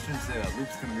 Oh, I shouldn't say that.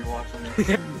 Luke's gonna be watching this.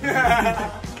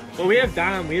 Well, we have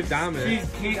Dom. We have Dom in it.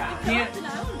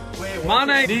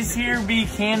 Wait, this here be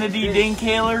Kennedy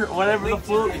Dinkaler, whatever the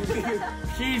fuck.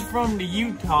 She's from the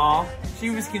Utah. She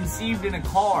was conceived in a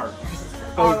car.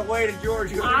 On the way to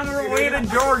Georgia. On her way to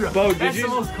Georgia. Bo, did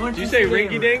you say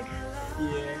Rinky Dink?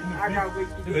 Yeah. I got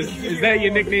Is that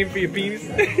your nickname for your penis?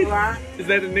 Is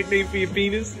that a nickname for your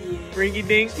penis? Rinky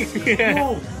Dink?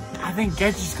 No, I think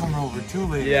Getchy's coming over too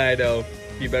later. Yeah, I know.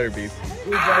 You better be.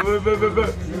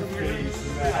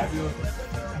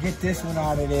 Get this one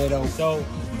out of there, though. So,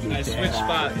 I switched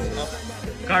spots.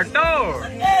 Cartor!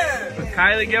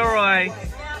 Kylie Gilroy.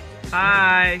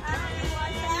 Hi.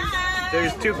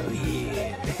 There's two.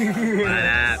 What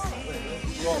up?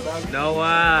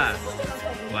 Noah.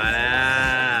 What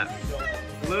up?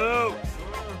 Luke.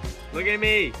 Look at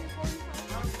me.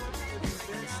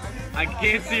 I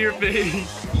can't see your face.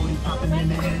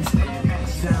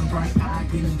 Shine bright eye,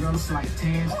 getting girls like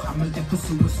tans. I make that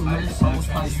pussy whistle like it's all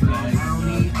spicy. I don't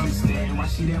even understand why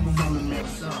she never wanna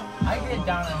mix up. I get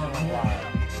down on her a lot.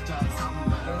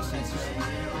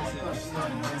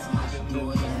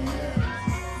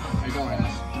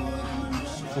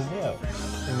 What's that?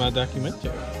 In my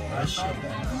documentary.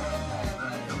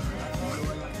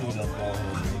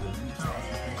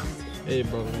 Hey,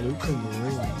 bro, Luke in the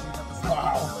ring.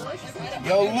 Wow.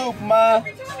 Yo, Luke, ma.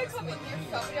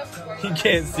 You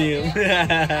can't see him.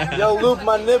 Yo, Luke,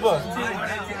 my nibba.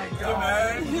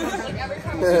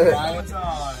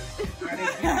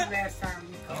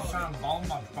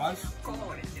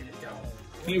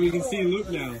 Hey, we can see Luke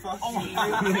now.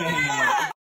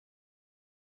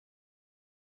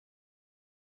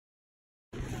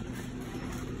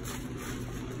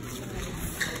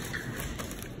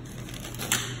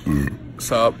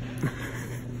 What's up?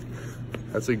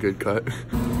 That's a good cut.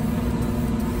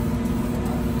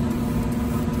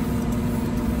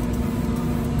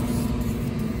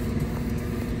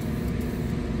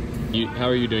 How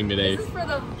are you doing today? This is for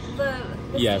the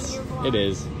Yes, it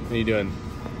is. What are you doing?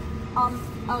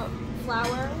 a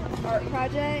flower art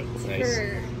project Nice.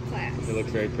 for class. It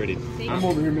looks very pretty. I'm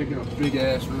over here making a big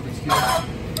ass Rubik's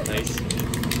Cube. Nice.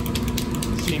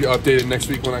 Keep you updated next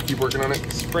week when I keep working on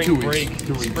it. Spring 2 break. weeks.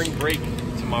 2 weeks. Spring break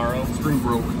tomorrow. Spring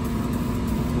broke.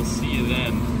 We'll see you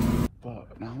then.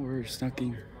 But now we're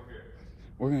snucking.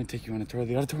 We're gonna take you on a tour of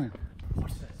the auditorium.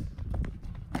 What's this?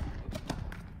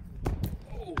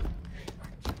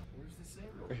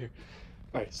 Right here.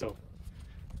 Alright, so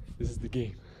this is the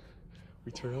game.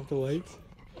 We turn off the lights,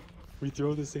 we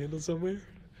throw the sandal somewhere,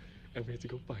 and we have to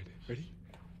go find it. Ready?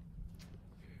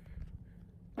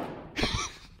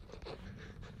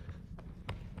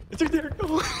 It's right there.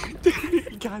 Oh,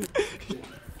 you got it.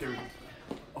 Dude.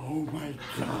 Oh my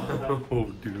god.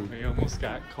 Oh, dude. I almost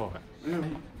got caught.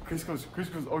 Chris goes,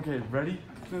 okay, ready?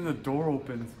 Then the door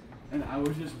opens, and I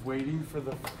was just waiting for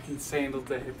the fucking sandal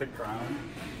to hit the ground.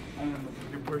 And then the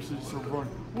fucking person just run.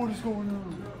 What is going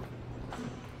on?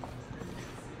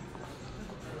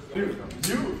 Dude,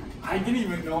 I didn't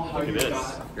even know how Look at you this.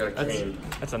 got.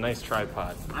 That's a nice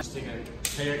tripod.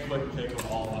 Take a quick pic of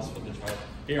all of us with the tripod.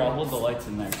 Here, I'll hold the lights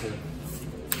in there too.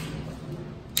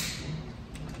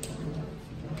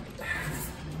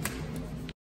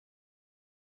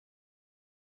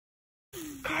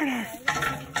 Carter!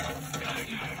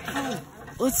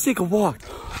 Let's take a walk.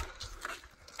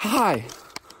 Hi.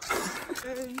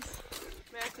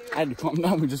 I had to calm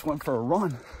down. We just went for a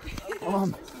run.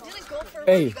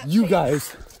 Hey, you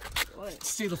guys.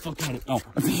 Stay the fuck out of it. Oh,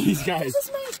 these guys.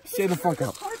 Stay the fuck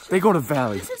out. They go to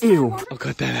Valley. Ew. I'll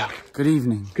cut that out. Good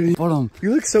evening. But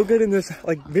you look so good in this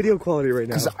like video quality right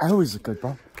now. Cause I always look good,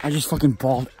 bro. I just fucking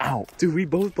balled out. Dude, we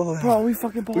both balled out. Bro, we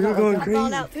fucking balled out. We were going crazy.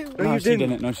 No, she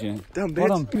didn't. No, she didn't. Dumb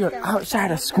bitch. We are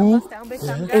outside of school.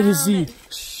 It is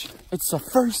it's the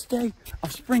first day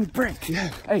of spring break.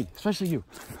 Yeah. Hey, especially you.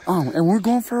 And we're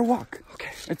going for a walk.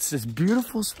 Okay. It's this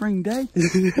beautiful spring day.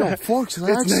 Yo, folks,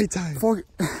 it's nighttime.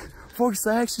 Folks,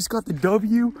 I actually got the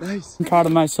W. Nice. I'm proud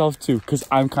of myself too, because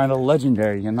I'm kind of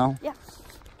legendary, you know? Yeah.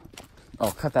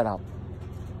 Oh, cut that out.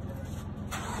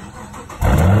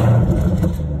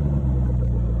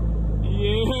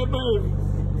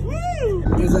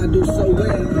 cause I do so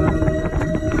well.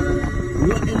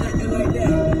 Wasn't nothing like that.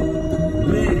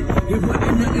 Man, it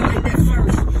wasn't nothing like that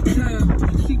first time.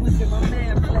 She was in my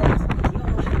man class.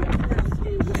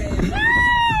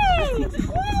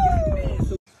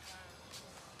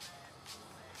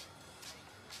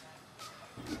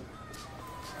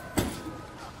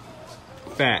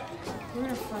 Fat. We're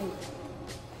gonna fight.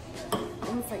 I'm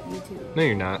gonna fight you too. No,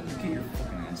 you're not. Get your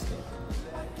fucking ass up.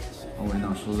 Oh wait,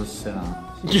 no, she'll just sit on.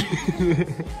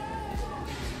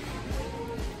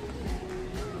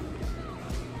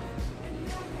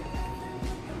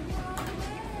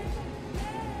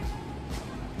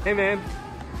 Hey, man.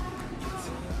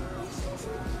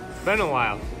 It's been a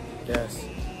while. Yes.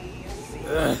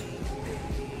 Ugh.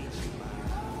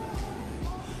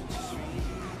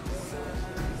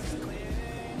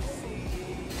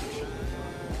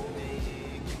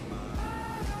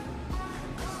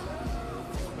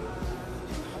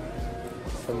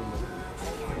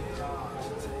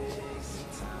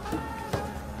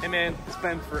 Hey, man. It's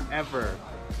been forever.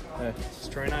 Is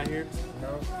Troy not here? No.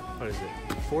 What is it?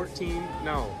 14?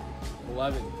 No.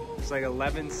 11. It's like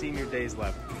 11 senior days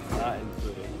left. Not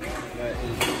included. That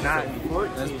is not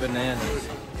 14. That's bananas.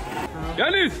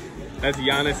 Giannis! That's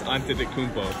Giannis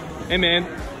Antetokounmpo. Hey, man.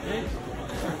 Hey.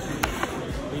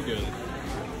 What are you doing?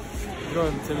 You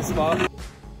going to the spot?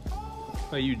 What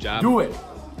about you, Job? Do it.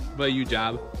 What about you,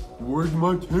 Job? Where's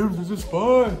my Tim's? Is this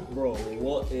fun? Bro,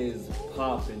 what is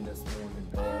popping this morning,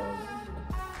 dog?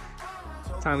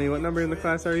 Tommy, what number in the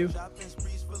class are you?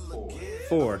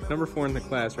 4. Number 4 in the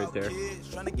class right there.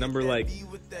 Number like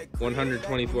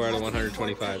 124 out of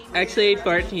 125. Actually,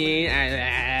 14.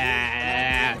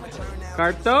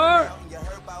 Carter!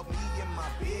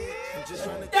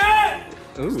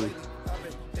 Ooh.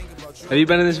 Have you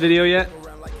been in this video yet?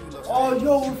 Oh,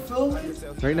 yo, we're filming?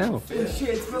 Right now. Oh, shit,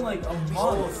 it's been like a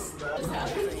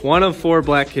month. One of 4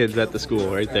 black kids at the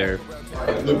school right there.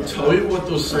 Look, tell me what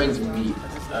those signs mean.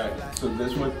 Alright, so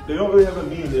this one, they don't really have a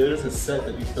meaning. There's a set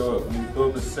that you throw up. When you throw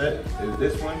up a set, there's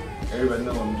this one, everybody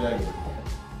knows I'm Jaguar.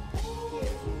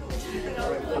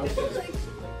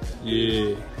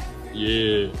 Yeah.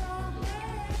 Yeah.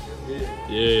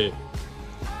 Yeah.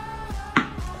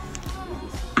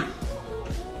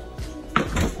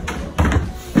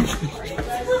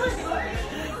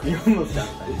 You almost got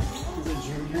that. He's a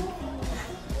junior.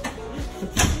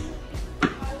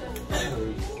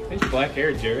 Nice black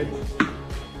hair, Jared.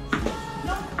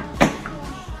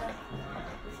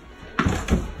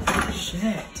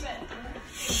 Shit.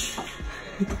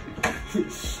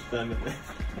 Done it.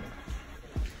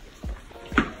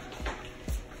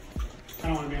 I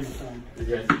don't want to be in the film. You're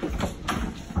good.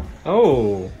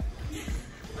 Oh.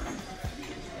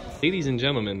 Ladies and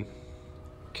gentlemen,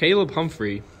 Caleb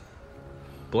Humphrey,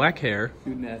 black hair,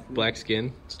 black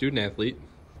skin, student athlete.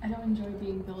 I don't enjoy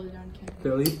being billed on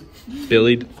camera.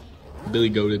 Billy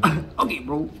goated. Okay,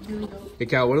 bro. Hey,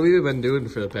 Cal, what have we been doing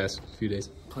for the past few days?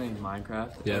 Playing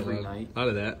Minecraft every night. Out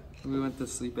of that. We went to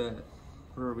sleep at,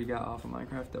 or we got off of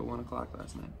Minecraft at 1 o'clock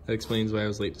last night. That explains why I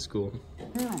was late to school.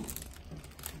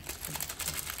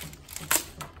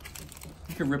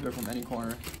 You can rip it from any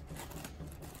corner.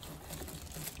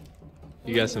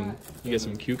 You got some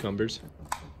cucumbers.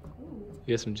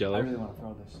 You got some Jello. I really want to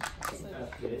throw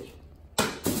this.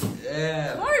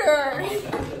 Yeah. Harder!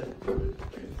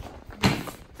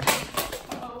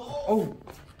 Oh.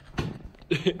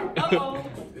 Uh-oh.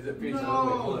 Is it face down?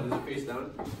 Wait, hold on. Is it face down?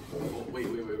 Oh, wait.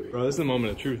 Bro, this is the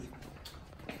moment of truth.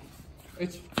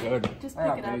 It's good. Just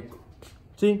pick it up.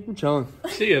 See, I'm chilling.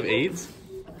 See, you have AIDS?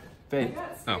 Fake.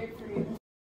 Oh.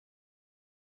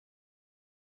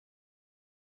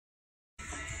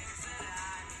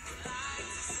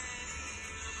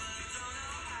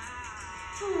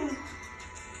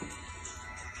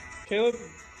 Caleb?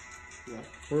 Yeah.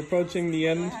 We're approaching the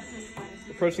end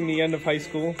of high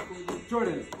school.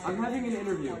 Jordan, I'm having an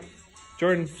interview.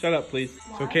 Jordan, shut up, please.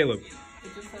 So Caleb.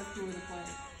 It just says who are the players.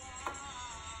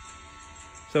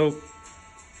 So,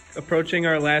 approaching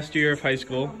our last year of high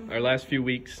school, our last few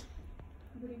weeks,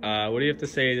 what do you have to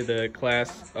say to the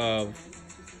class of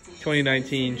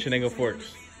 2019 Chenango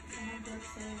Forks?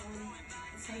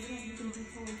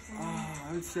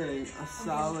 I would say a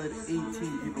solid 18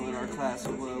 people in our class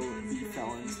will be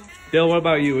felons. Dill, what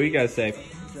about you? What do you guys say?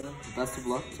 Best of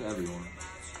luck to everyone.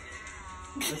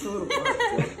 That's a little blunt.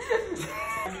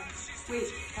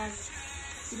 Wait, guys.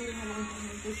 We didn't have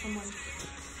anything. There's someone.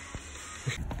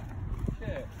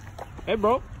 Shit. Hey,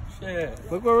 bro.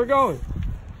 Shit. Look where we're going.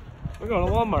 We're going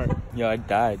to Walmart. Yo, I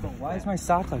died. Why is my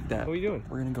sock like that? What are you doing?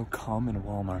 We're gonna go cum in a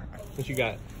Walmart. What you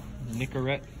got?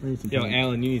 Nicorette? Yo,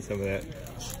 Alan, you need some of that.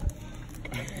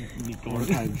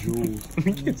 Jewels.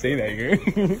 You can say that here.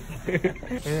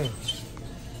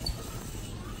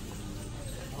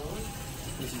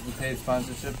 This is the paid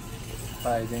sponsorship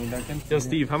by Danny Duncan. Yo,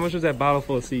 Steve, how much was that bottle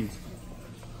full of seeds?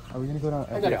 Are we gonna go down?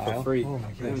 I got it for free. Oh my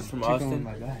It goodness. was from Chicken Austin. on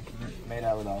my back. Made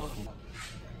out with Austin.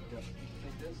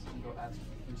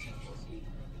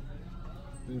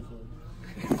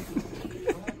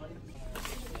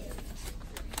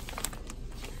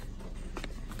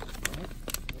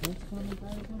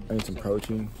 I need some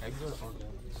protein.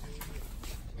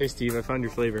 Hey, Steve, I found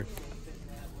your flavor.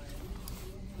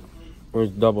 Where's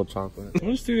double chocolate? What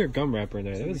just threw their gum wrapper in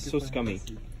there? That was so scummy.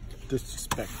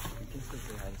 Disrespect.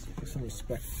 Give some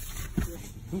respect.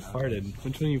 Who farted?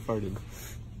 Which one of you farted?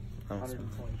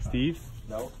 Steve?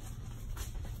 No.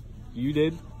 You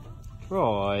did?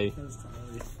 Troy.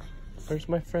 Where's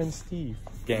my friend Steve?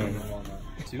 Gang.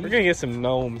 We're gonna get some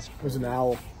gnomes. There's an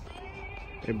owl.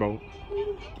 Hey, bro.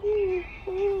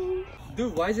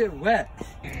 Dude, why is it wet?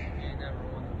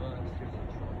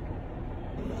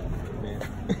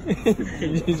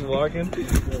 He's walking.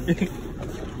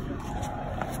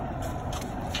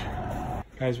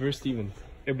 Guys, where's Steven?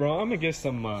 Hey, bro, I'm gonna get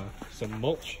some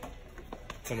mulch.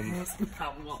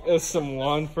 Some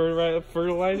lawn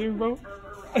fertilizer, bro.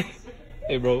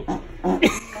 Hey, bro.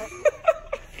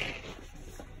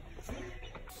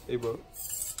 Hey, bro.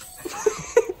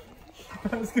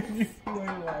 I was gonna be way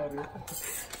louder.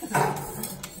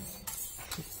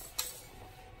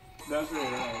 That's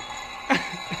really loud.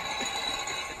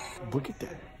 Look at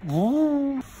that.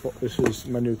 Well, this is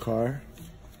my new car.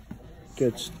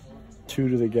 Gets 2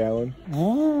 to the gallon.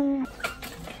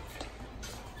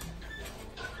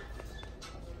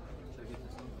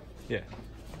 Yeah.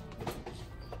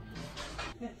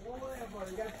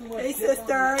 Hey,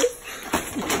 sisters.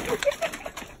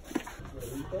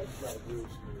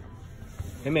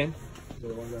 Hey, man.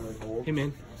 Hey,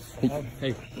 man.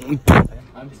 Hey.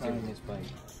 I'm selling this bike.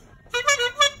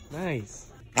 Nice.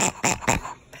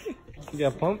 You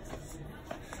got a pump?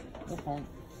 No pump.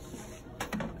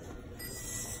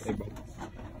 Hey, bro.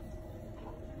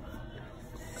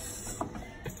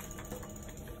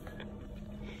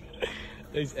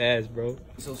 Nice ass, bro.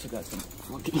 He's also got some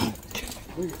fucking...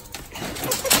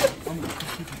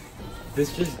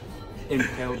 This just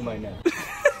impaled my neck.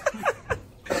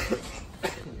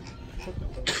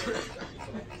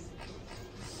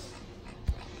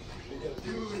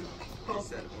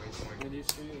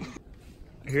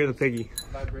 I hear the piggy.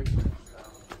 Vibration.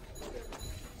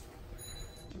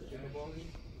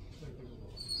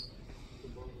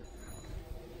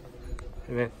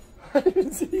 Hey, man.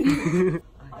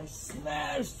 I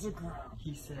smashed the ground.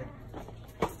 He said,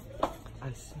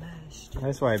 I smashed it.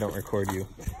 That's why I don't record you.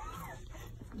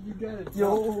 You gotta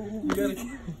yo. You gotta.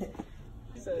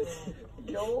 He said,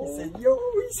 yo. He said, yo.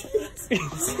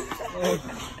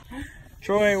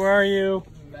 Troy, where are you?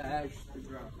 Smashed the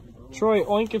ground. Troy,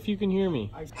 oink if you can hear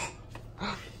me.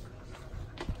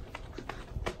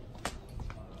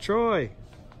 Troy.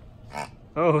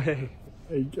 Oh, hey.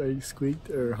 I squeaked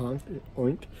or honked,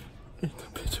 oink, and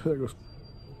the picture that goes.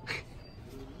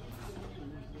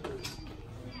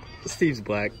 Steve's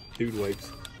black. Dude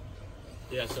wipes.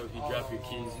 Yeah, so if you drop your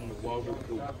keys in the water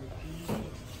pool.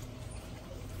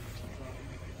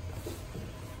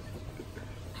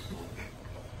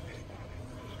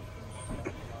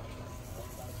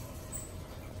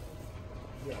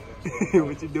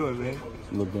 What you doing, man?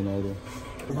 Looking at it.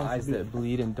 Eyes that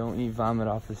bleed and don't eat vomit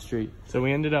off the street. So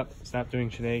we ended up stop doing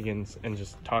shenanigans and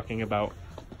just talking about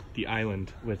the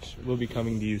island, which will be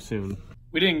coming to you soon.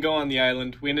 We didn't go on the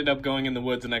island. We ended up going in the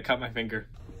woods and I cut my finger.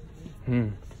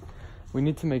 We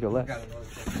need to make a list.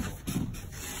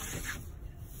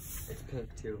 It's pink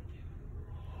too.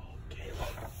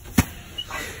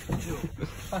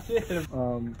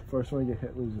 First one to get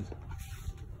hit loses.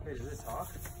 Wait, does it talk?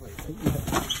 Wait.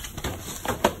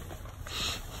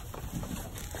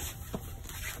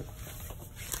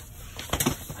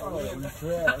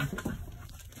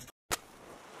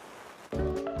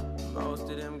 Most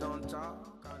of them gon' talk.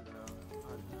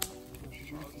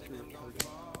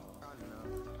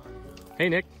 Hey,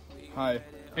 Nick. Hi.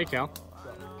 Hey, Cal.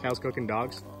 Cal's cooking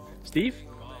dogs. Steve?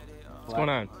 What's going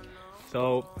on?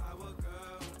 So,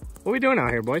 what are we doing out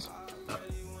here, boys?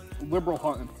 Liberal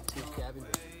hunting.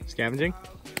 Scavenging?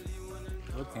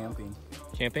 Or camping.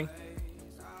 Camping?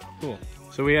 Cool.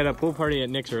 So we had a pool party at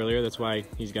Nick's earlier. That's why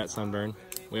he's got sunburn.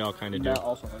 We all kind of do. Matt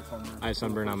also has sunburn. I have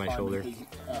sunburn on my shoulder.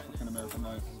 African American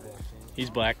life. He's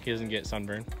black. He doesn't get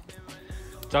sunburn.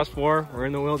 It's us four. We're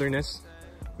in the wilderness.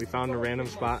 We found a random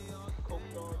spot.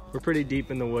 We're pretty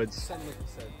deep in the woods.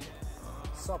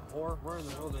 up, whore? We're in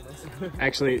the wilderness.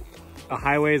 Actually, a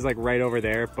highway is like right over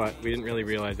there, but we didn't really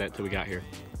realize that till we got here.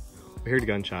 We heard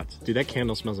gunshots. Dude, that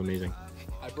candle smells amazing.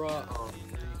 I brought 3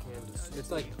 candles.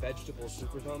 It's like vegetable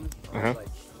soup or something. Like,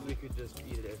 we could just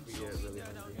eat it if we get really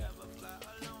hungry.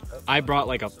 I brought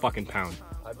like a fucking pound.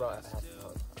 I brought half a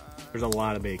pound. There's a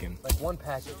lot of bacon. Like 1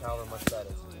 package, however much that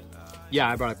is. Yeah,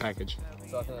 I brought a package.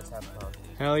 So I think that's half a pound.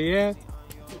 Hell yeah.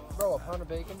 Bro, a pound of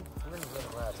bacon? We're gonna live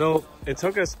in that. So it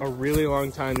took us a really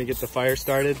long time to get the fire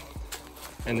started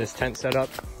and this tent set up,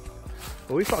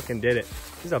 but we fucking did it.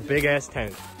 This is a big ass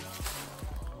tent.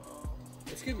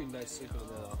 It's gonna be nice sleeping in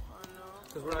there though.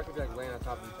 Because we're not gonna be like laying on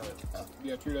top of each other.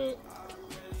 Yeah, true to.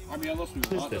 I mean, unless we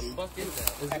What want is to. this? Fuck is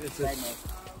that? It's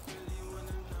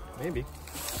Maybe.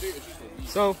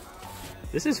 So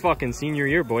this is fucking senior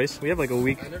year, boys. We have like a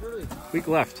week left. I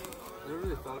never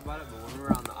really thought about it, but when we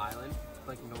were on the island,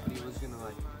 like nobody was gonna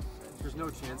like. There's no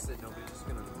chance that nobody's just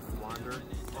gonna wander and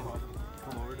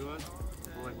come over to us.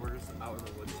 We're just out in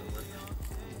the woods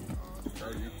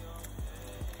somewhere.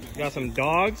 Got some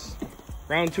dogs.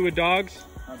 Round 2 of dogs.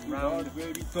 Round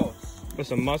baby toast. Put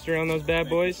some mustard on those bad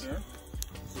boys.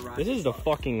 This is the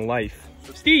fucking life.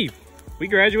 Steve, we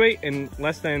graduate in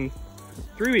less than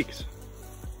 3 weeks.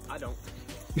 I don't.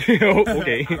 Oh,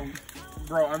 okay.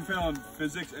 Bro, I'm failing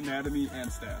physics, anatomy, and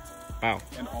stats. Wow.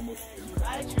 And almost.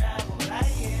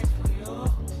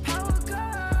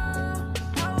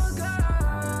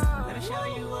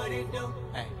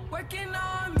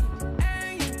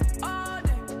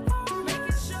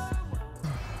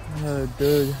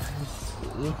 Dude, it's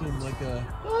looking like a.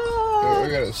 I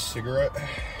got a cigarette.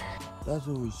 That's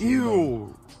what we should.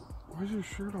 Ew! Why's your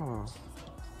shirt off?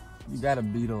 You got a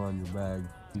beetle on your bag.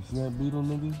 You see that beetle,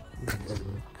 nigga?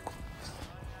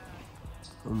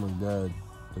 Oh my god.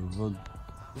 The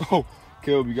fuck? Oh,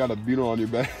 Caleb, you got a beetle on your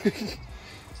back. Did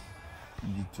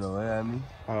you throw it at me?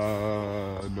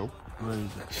 No. What is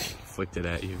it? Flicked it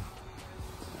at you.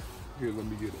 Here, let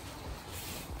me get it.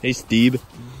 Hey, Steve.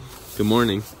 Good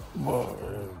morning.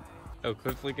 Morning. Oh,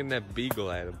 quit flicking that beagle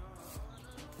at him.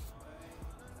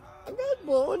 I got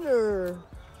boner.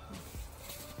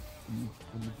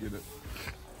 Let me get it.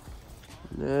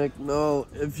 Nick, no.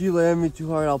 If you land me too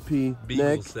hard, I'll pee. Beagle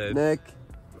Nick, said. Nick.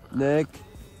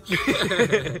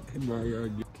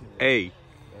 Hey,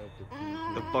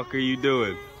 the fuck are you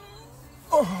doing?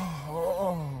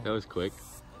 That was quick.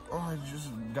 Oh, I just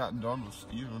got done with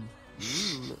Steven.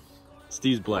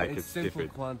 Steve's black. It's It's simple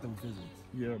different. quantum physics.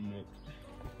 Yeah, Nick.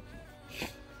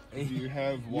 Do you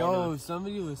have water? Yo,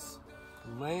 somebody was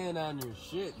laying on your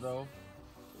shit, bro.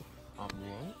 On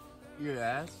what? Your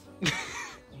ass.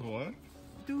 What?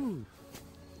 Dude,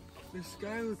 the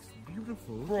sky looks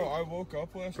beautiful. Bro, I woke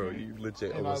up last Bro, night. you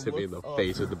legit and almost I hit me in the looked up.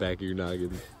 face with the back of your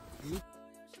noggin.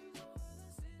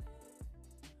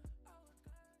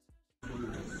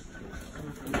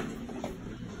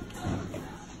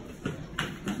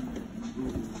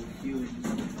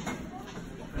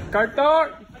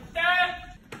 Cartor!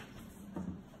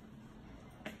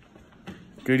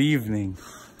 Good evening.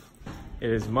 It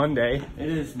is Monday. It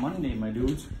is Monday, my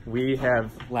dudes. We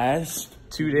have Last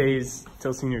 2 days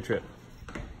till senior trip.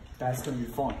 That's gonna be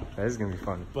fun. That is gonna be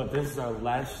fun. But this is our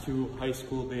last 2 high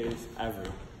school days ever.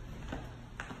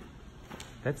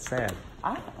 That's sad.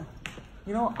 I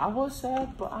was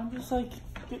sad, but I'm just like,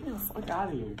 get me the fuck out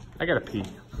of here. I gotta pee.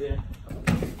 Yeah.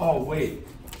 Oh, wait.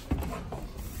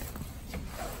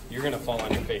 You're gonna fall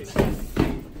on your face.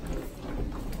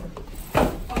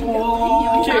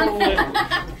 Oh,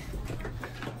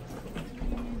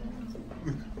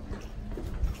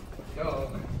 Go.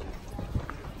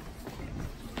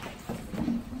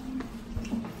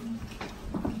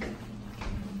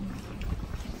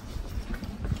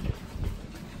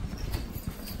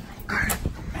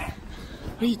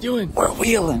 What are you doing? We're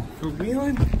wheeling. We're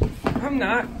wheeling? I'm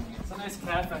not. It's a nice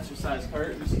calf exercise,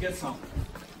 Kurt. We should get some.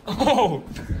 Oh!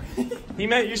 He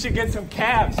meant you should get some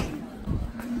calves.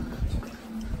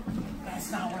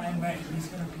 That's not what I meant. He's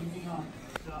gonna beat me on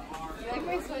the arm. You like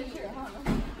my sweatshirt, huh?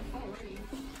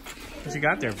 What you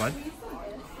got there, bud?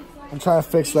 I'm trying to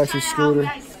fix Lexi's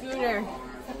scooter. Scooter.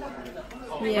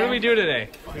 What do we do today?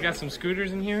 We got some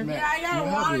scooters in here? Yeah, I got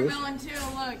a watermelon too,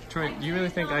 look. Troy, do you really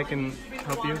think I can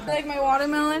help you? You like my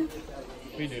watermelon?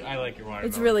 We do. I like your watermelon.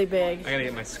 It's really big. I gotta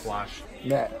get my squash.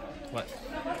 Matt, What?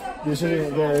 this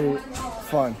isn't very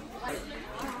fun.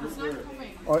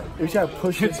 Or we gotta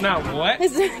push it. It's not what?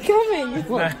 It's not coming. It's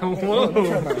not, whoa.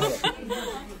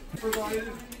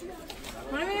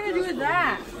 What am I gonna do with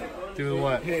that? Do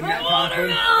what? Hey, Matt,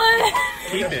 Watermelon!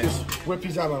 Keep it. whip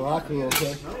these out of my locker real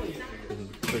quick.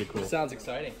 pretty cool. Sounds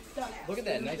exciting. Look at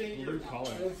that nice blue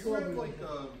color.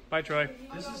 Bye, Troy.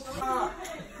 This is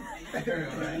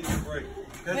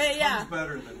Hey, yeah.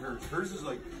 better than hers. Hers is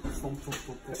like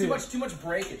Too much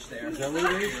breakage there. Is that what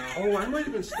it is? Oh, I might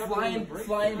have been stuck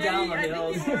flying down on the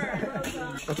hills.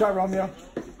 Watch out, Romeo.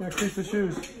 You're gonna crease the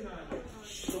shoes.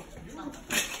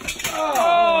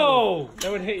 Oh!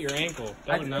 That would hit your ankle.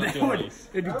 That would not feel nice.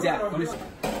 It'd be death.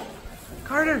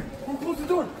 Carter, close the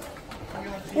door.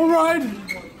 We're riding.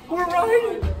 We're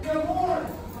riding.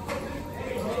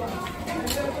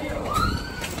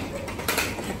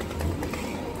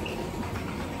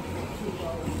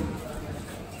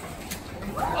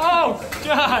 Oh,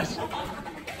 gosh!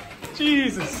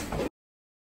 Jesus!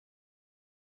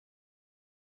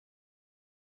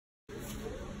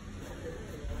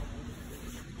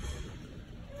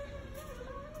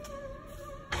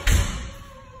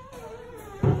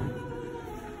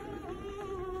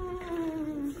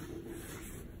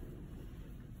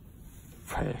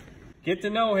 Get to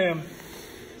know him.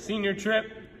 Senior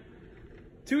trip.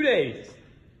 2 days.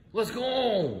 Let's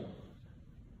go.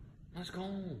 Let's go.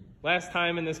 Last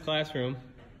time in this classroom.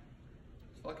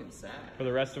 It's fucking sad. For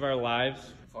the rest of our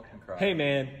lives. Fucking cry. Hey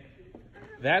man,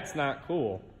 that's not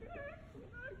cool.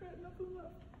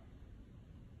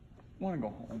 I want to go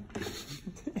home.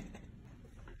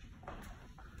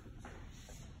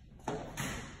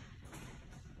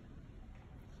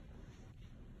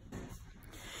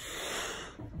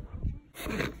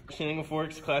 Chenango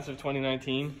Forks, class of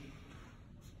 2019.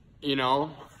 You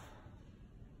know,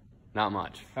 not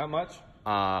much. Not much?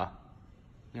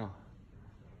 You know,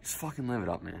 just fucking live it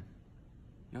up, man.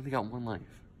 You only got one life.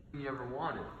 You ever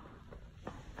wanted.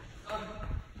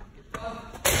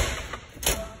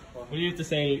 What do you have to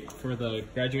say for the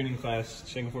graduating class,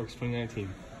 Chenango Forks 2019?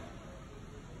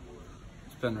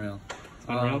 It's been real. It's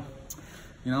been real?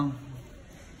 You know,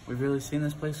 we've really seen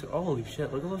this place. Holy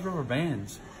shit, look at those rubber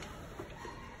bands.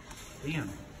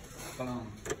 Damn.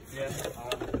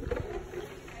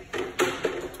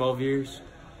 12 years,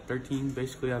 13,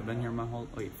 basically I've been here my whole,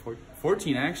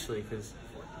 14 actually, because,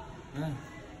 yeah,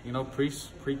 you know,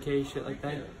 pre-K, shit like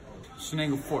that.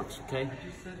 Chenango Forks, okay?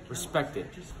 Respect it.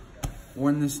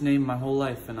 Worn this name my whole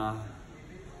life, and I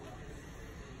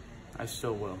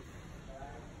still will.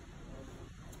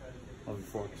 Love you,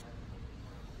 Forks.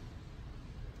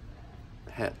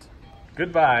 Pet.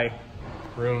 Goodbye,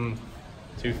 room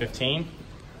 215.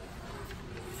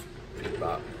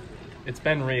 It's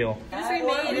been real. We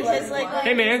made his like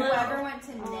hey man. whoever went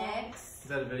to next. Is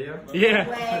that a video? Yeah.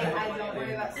 I don't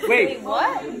worry about. Wait.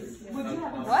 What?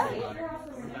 What?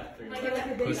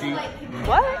 Pussy.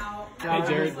 What? Hey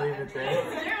Jared.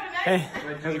 Hey,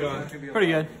 How's it going? pretty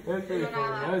good. I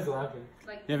was laughing.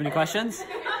 You have any questions?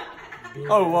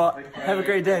 Oh, well, have a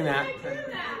great day, Matt.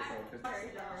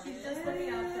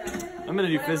 I'm gonna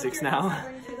do physics now.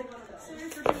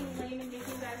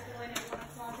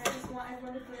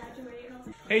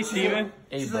 Hey Steven.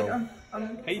 Hey bro. How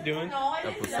you doing?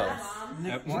 What's up?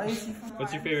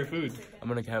 What's your favorite food? I'm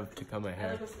gonna have to cut my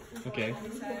hair. Okay.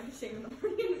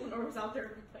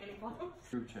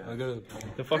 I'll go to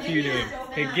The fuck are you doing?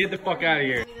 Hey, get the fuck out of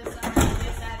here.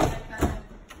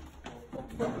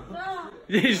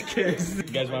 Just kidding. You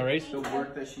guys want to race? The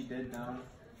work that she did down.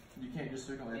 You can't just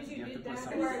circle it. You have to put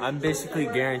something. I'm basically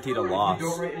guaranteed a loss.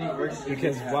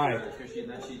 Because why?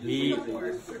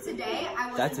 Today,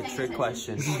 I That's a trick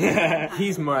question.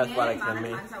 He's more athletic than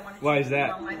me. Why is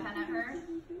that?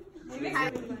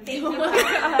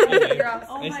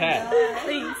 Nice hat.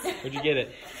 Please. Where'd you get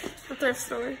it? The thrift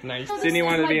store. Nice. Sydney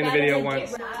wanted to be in the video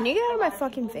once. Can you get out of my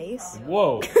fucking face?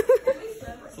 Whoa.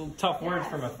 Some tough words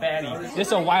from a fatty. This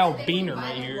is a wild beaner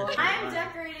right here. I'm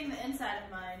decorating the inside of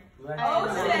mine. Oh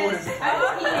shit!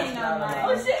 I'm eating on mine.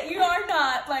 Oh shit! You are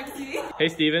not, Lexi. Hey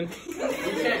Steven. We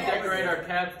can't decorate our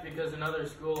caps because another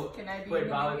school played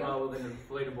volleyball with an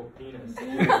inflatable penis.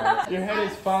 Your head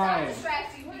is fine.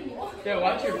 Yeah,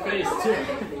 watch your face too.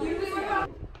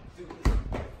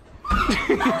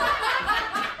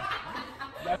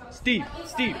 Steve.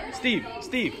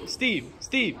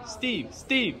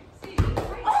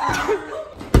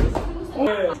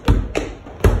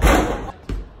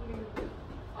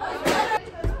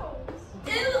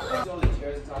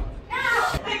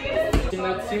 Do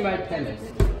not see my penis.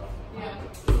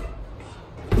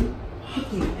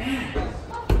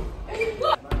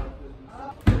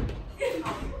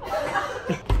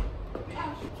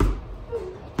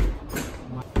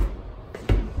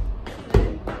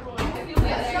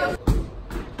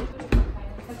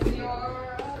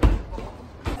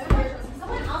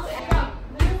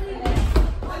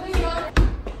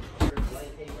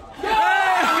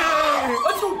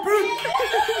 Let's go, bro.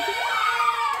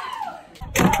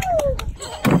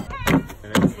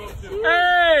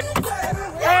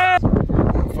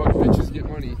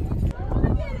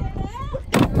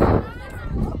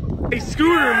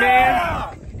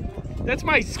 That's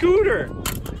my scooter.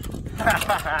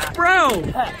 Bro.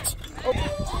 Let's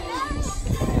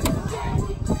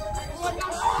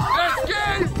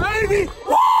get it, baby!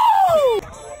 Woo!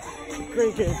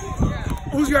 Great game.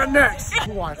 Who's got next?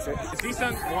 Who wants it? Is he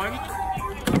son one?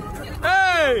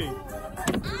 Hey!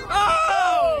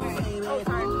 Oh!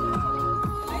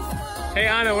 Hey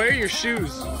Anna, where are your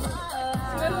shoes?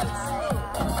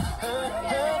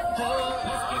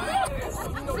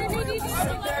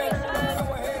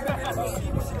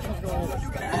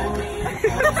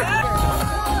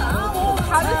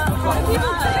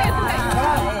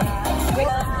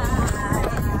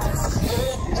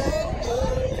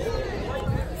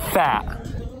 Fat.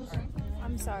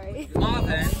 I'm sorry.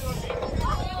 Marvin.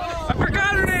 I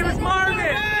forgot her name is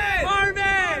Marvin.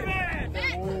 Marvin.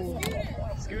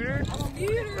 Scooter.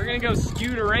 We're gonna go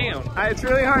scoot around. It's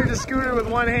really hard to scooter with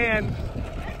one hand.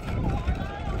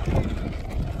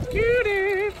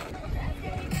 Scooter.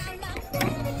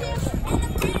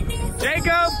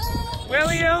 Jacob.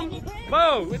 William.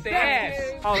 Mo with the ass.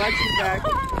 Oh, that's you back.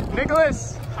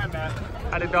 Nicholas. Hi, Matt.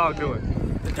 How the dog doing?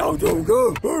 The dog doing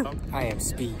good. I am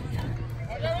Speed.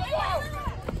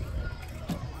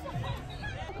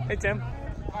 Hey, Tim.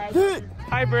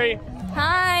 Hi, Bree.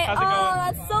 Hi. How's it going?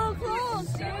 That's so cool,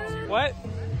 dude. What?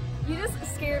 You just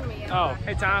scared me. Oh,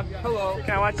 hey, Tom. Hello.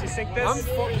 Can I watch you sink this? I'm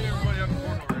fucking everybody up the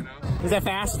corner right now. Is that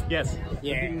fast? Yes.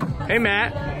 Yeah. Hey,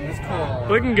 Matt. That's cool.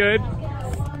 Looking good.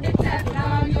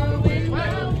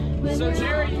 So,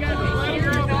 Jerry, you got me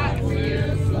here or not?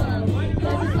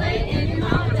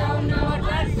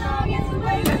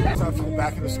 Time to go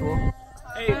back into school.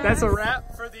 Hey, that's a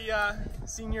wrap for the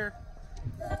senior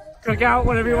cookout,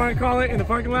 whatever you want to call it, in the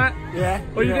parking lot. Yeah.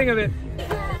 What do you think of it?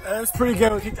 It was pretty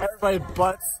good. We kicked everybody's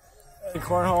butts in the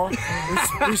cornhole.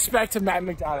 Respect to Matt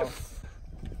McDonald.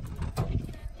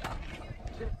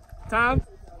 Tom?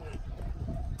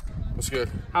 What's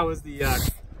good? How was the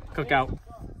cookout?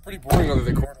 Pretty boring other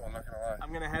than cornhole, I'm not gonna lie.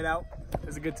 I'm gonna head out. It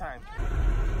was a good time.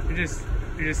 You're just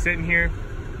sitting here,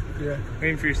 Yeah.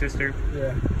 waiting for your sister.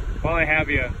 Yeah. While I have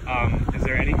you, is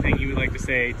there anything you would like to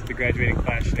say to the graduating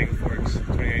class Chenango Forks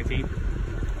 2019?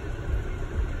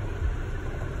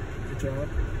 Good job.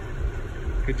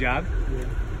 Good job. Yeah.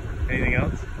 Anything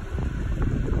else?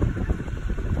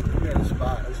 You got a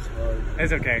spot. That's just hard.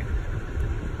 It's okay.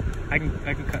 I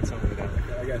can cut some of it out.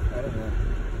 I don't know.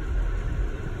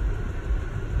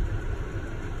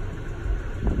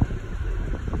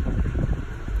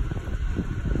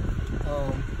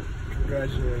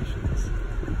 Congratulations.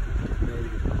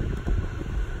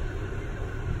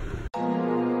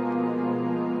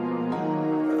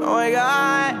 Oh my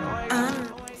God.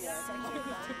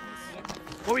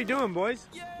 What we doing, boys?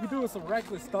 We doing some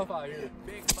reckless stuff out here.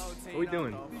 What we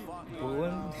doing?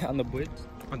 Pulling on the bridge.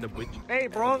 On the bridge. Hey,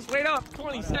 bros, wait up.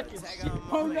 20 seconds.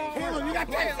 Oh no. Caleb, you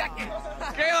got 10 seconds.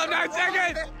 Caleb, 9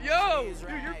 seconds. Yo,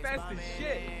 dude, you're fast as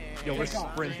shit. Yo, we're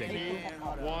sprinting.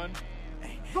 1.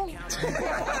 Go. Yo,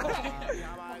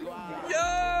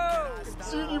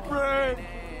 senior brand.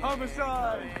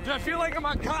 Homicide. Dude, I feel like I'm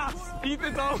on cops.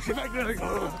 Ethan's always back there like,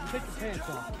 oh. Take your pants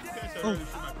off.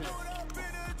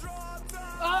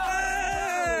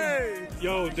 Hey!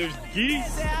 Yo, there's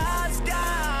geese.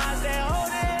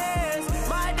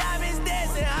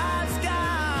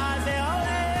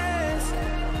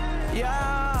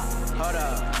 Yeah, hold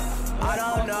up. I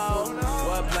don't know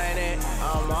what planet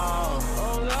I'm on.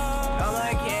 I'm a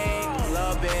king,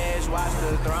 little bitch, watch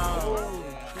the throne.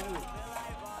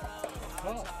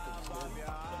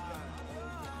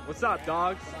 What's up,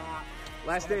 dogs?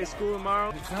 Last day of school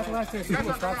tomorrow? It's not the last day of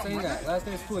school. Stop saying that. Last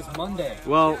day of school is Monday.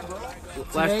 Well,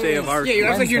 last day of our Yeah, you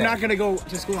act like you're not going to go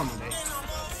to school on Monday.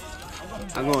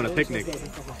 I'm going to picnic.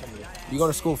 You go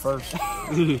to school first.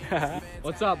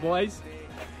 What's up, boys?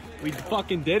 We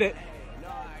fucking did it.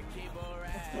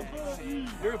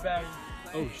 You're a bag.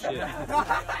 Oh, shit.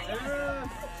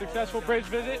 Successful bridge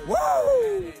visit?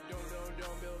 Woo!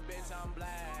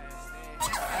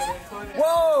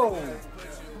 Whoa!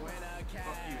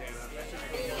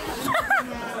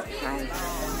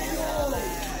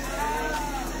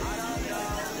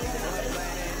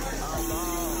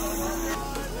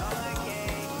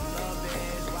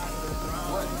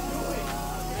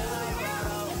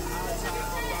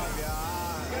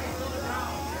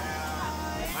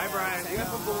 Hi, Brian. You got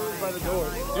some balloons by the door.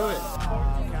 Do it.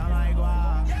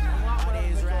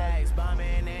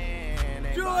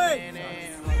 Do it!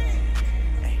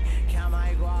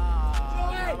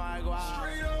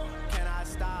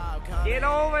 Get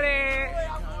over there.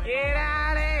 Get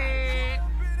out of here.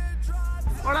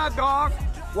 What up, dog?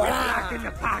 What We're up? back in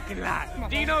the parking lot.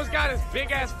 Dino's got his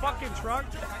big ass fucking truck.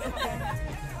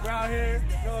 We're out here,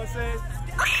 you know what I'm saying?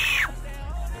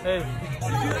 Hey.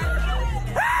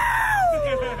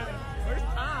 Where's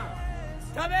Tom?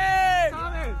 Coming!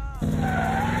 Coming!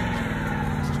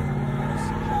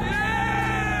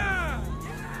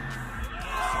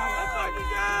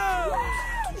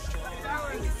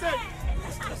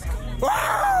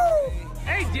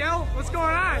 Hey, Jill, what's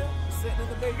going on?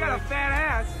 You got a fat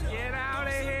ass. Get out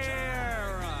of here.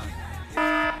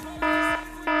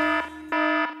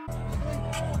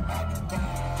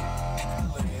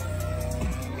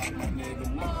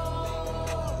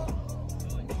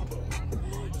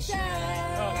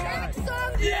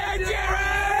 Yeah,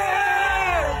 Jared!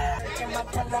 He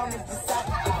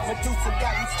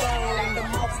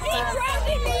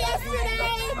drafted me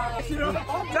yesterday!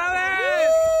 Tommy!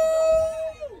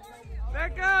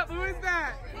 Back up! Who is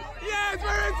that? Yeah, it's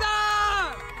Marissa!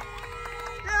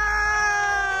 Yeah!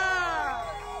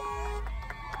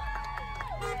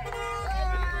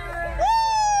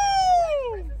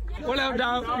 What up,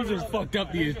 dog? We just fucked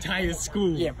up the entire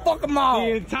school. Yeah, fuck them all.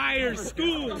 The entire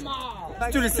school.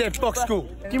 Students said fuck school.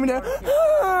 Give me that.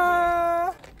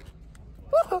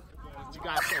 What you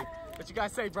guys say? What you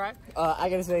guys say, Brad? I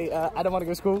gotta say, I don't want to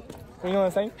go to school. You know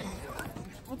what I'm saying?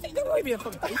 Don't be a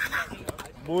fucking face.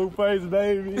 Blue face,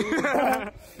 baby.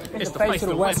 It's the face of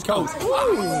the West Coast.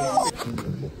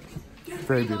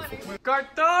 Very beautiful.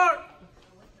 Carter!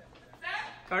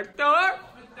 Carter!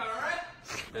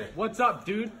 What's up,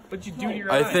 dude? What'd you do to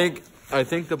your eye? I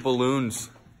think the balloons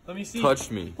Let me see.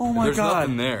 touched me. Oh my there's God.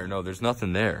 nothing there. No, there's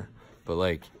nothing there. But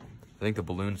like, I think the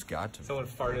balloons got to me. Someone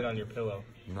farted on your pillow.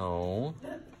 No.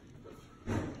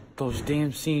 Those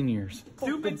damn seniors.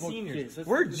 Stupid seniors.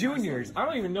 We're juniors. I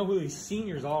don't even know who these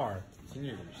seniors are.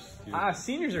 Seniors are stupid.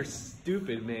 Seniors are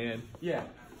stupid, man. Yeah.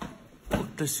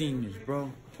 Fuck the seniors,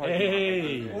 bro.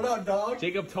 Hey. What up, dog?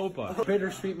 Jacob Topa.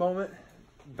 Bittersweet moment.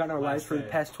 Been our lives for the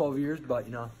past 12 years, but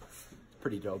you know,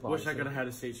 pretty dope. Wish I could have had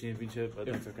a state championship, but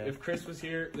that's okay. If Chris was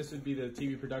here, this would be the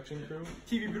TV production crew.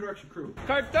 TV production crew.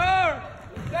 Carter!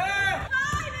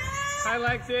 Hi,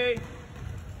 Lexi.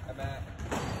 Hi, Matt.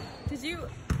 Did you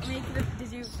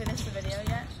finish the video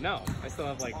yet? No, I still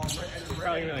have like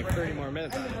probably like 30 more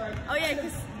minutes on it. Oh yeah,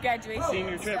 because graduation.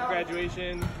 Senior trip,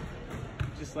 graduation,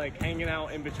 just like hanging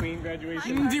out in between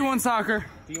graduation. D1 soccer.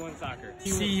 D1 soccer.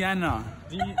 Sienna.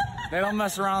 They don't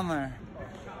mess around there.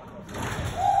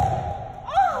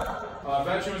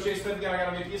 Veteran Chase Smith, again, I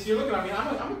gotta make you. So you're looking at me.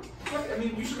 I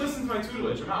mean, you should listen to my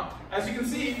tutelage. I'm out. As you can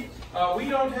see, we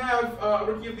don't have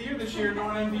Rookie of the Year this year,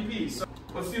 nor an MVP. So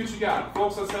let's see what you got,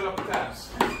 folks. Let's set up the taps.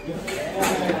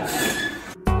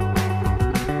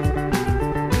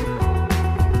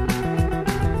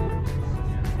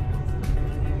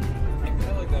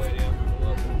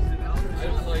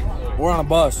 We're on a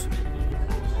bus.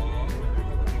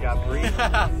 We got Bree.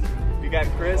 We got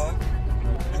Chris.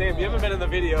 Sam, you haven't been in the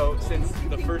video since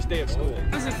the first day of school.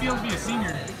 How does it feel to be a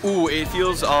senior? Ooh, it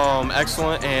feels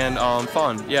excellent and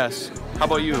fun. Yes. How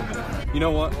about you? You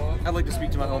know what? I'd like to speak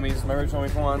to my homies, my Rich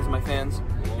Homie Fawns, my fans.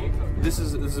 This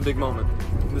is a big moment.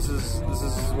 This is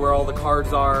where all the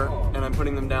cards are, and I'm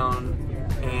putting them down.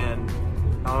 And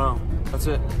I don't know. That's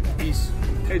it. Peace.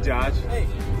 Hey, Josh. Hey.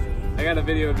 I got a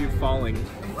video of you falling.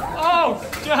 Oh,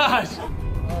 Josh!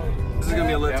 This is gonna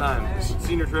be a lit time.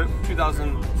 Senior trip,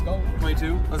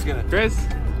 2022. Let's get it. Chris,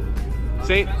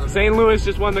 St. Louis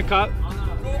just won the cup.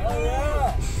 Oh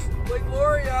yeah! Like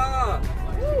Gloria!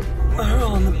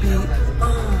 On the beat.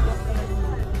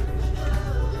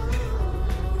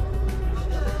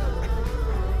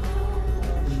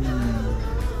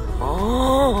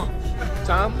 Oh.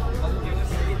 Tom?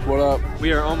 What up?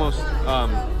 We are almost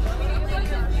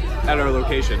at our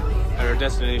location, at our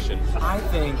destination. I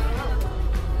think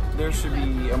there should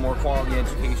be a more quality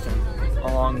education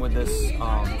along with this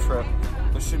trip.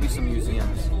 There should be some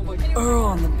museums. Earl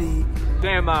on the beat.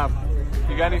 Damn,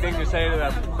 you got anything to say to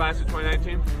the class of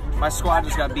 2019? My squad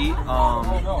just got beat.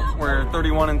 We're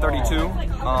 31 and 32.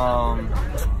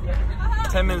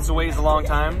 10 minutes away is a long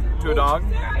time to a dog,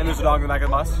 and there's a dog in the back of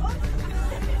the bus.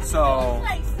 So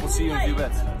we'll see you in a few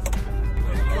bits.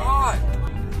 God.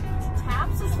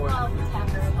 Taps as well.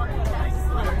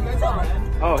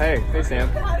 Oh, hey Sam.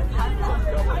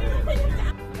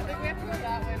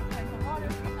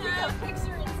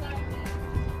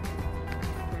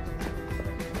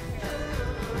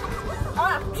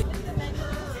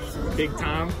 Big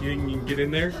Tom, you think you can get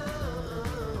in there?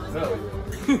 No.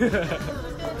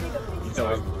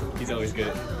 he's always good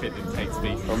at fitting in tight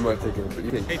spaces. I'm not taking it, but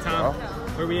you think. Hey Tom,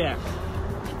 where we at?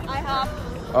 IHOP.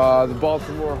 The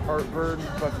Baltimore Heartburn.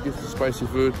 About to get some spicy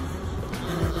food.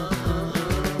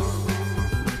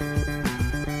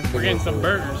 We're getting some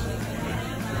burgers.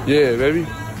 Yeah, baby.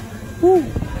 Woo.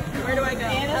 Where do I go?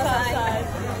 Anna's outside.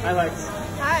 Hi, Lex.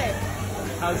 Hi.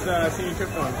 How's senior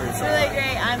trip going for you? It's really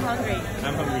great. I'm hungry.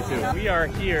 I'm hungry too. We are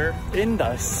here in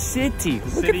the city.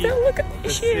 Look at the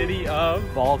city of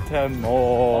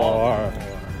Baltimore.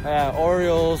 Yeah,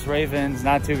 Orioles, Ravens,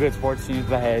 not too good sports teams,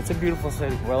 but hey, it's a beautiful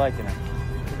city. We're liking it.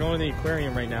 We're going to the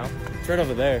aquarium right now. It's right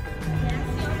over there.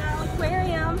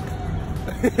 Aquarium.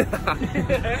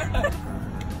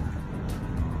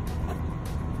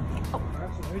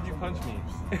 Why'd you punch me?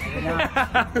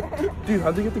 Dude,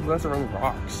 how'd they get the glass around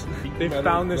rocks? They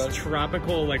found this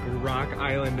tropical like rock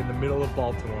island in the middle of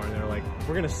Baltimore, and they're like,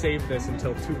 we're gonna save this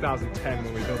until 2010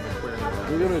 when we build the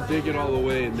aquarium. We're gonna dig it all the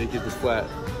way and make it this flat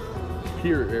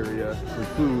pier area for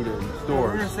food and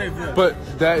stores. We're gonna save this. But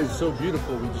that is so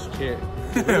beautiful, we just can't.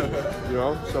 You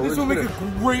know? So This will make a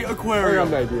great I aquarium.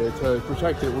 got an idea. To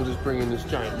protect it, we'll just bring in this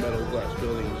giant metal glass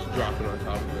building and just drop it on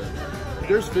top of it.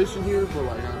 There's fish in here, but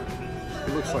like,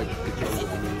 it looks like the jungle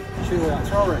to me.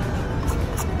 Throw it.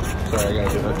 Sorry, I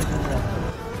gotta do that.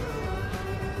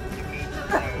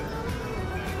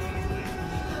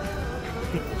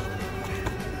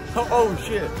 Oh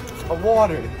shit, a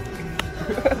water.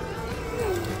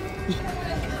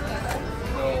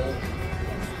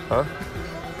 Huh?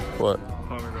 What?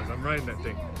 Palmer goes, I'm riding that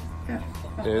thing.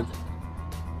 And?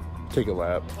 Take a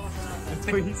lap. That's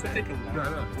what he said. Take a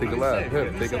lap. Take a lap. Yeah,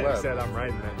 take a lap. He said, I'm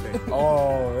riding that thing.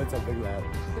 Oh, that's a big lap.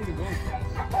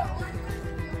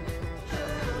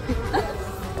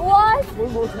 What?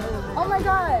 Oh my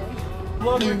god.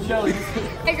 Blubber jelly.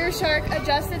 Tiger shark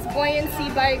adjusts its buoyancy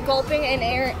by gulping in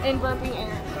air and burping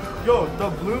air. Yo, the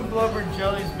blue blubber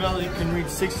jelly's belly can reach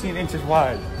 16 inches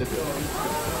wide.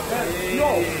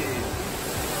 No.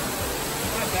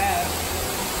 Not bad.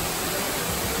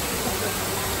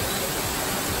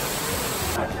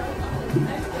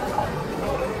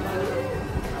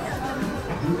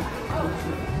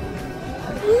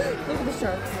 Look at the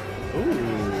sharks.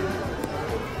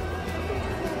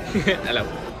 Hello.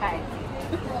 Hi.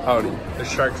 Howdy. The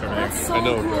sharks are nice. That's so I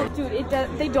know, cool. bro.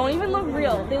 Dude, they don't even look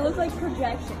real. They look like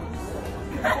projections.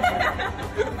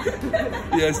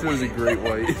 Yes, there was a great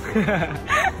white.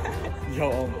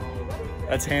 Yo,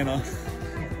 that's Hannah.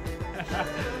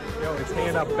 Yo, it's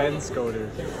Hannah Ben Scoter.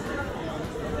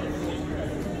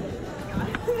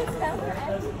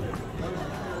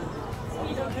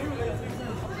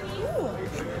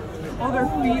 Oh, they're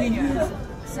feeding us.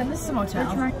 Send us some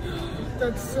motel.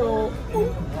 That's so...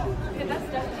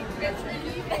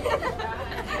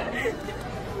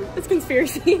 It's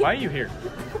conspiracy. Why are you here?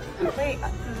 Wait.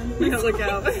 Yeah, look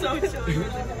out.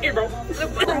 Here, bro.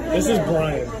 This is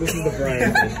Brian. This is the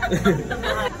Brian.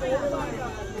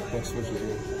 Next switch it.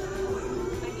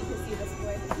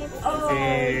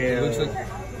 Damn. Looks like,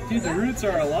 dude, the roots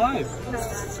are alive.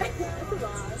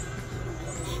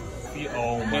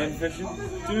 Oh my. Hand fishing?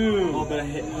 Dude. A little bit of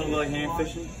hand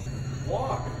fishing.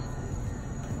 Walk.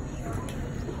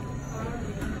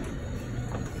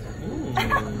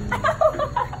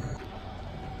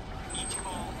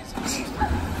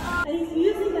 And he's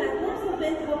using that little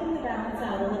bit, helping the balance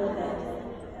out a little bit.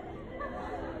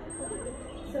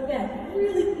 So again,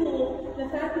 really cool. The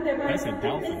fact that they're running That's a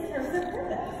dolphin. serves their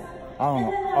purpose. I don't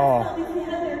know.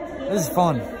 Oh, this is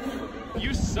fun.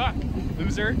 You suck,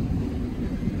 loser.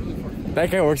 That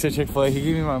guy works at Chick-fil-A. He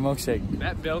gave me my milkshake.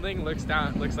 That building looks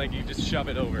like you just shove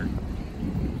it over.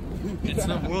 It's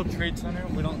the World Trade Center.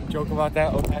 We don't joke about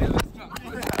that, okay?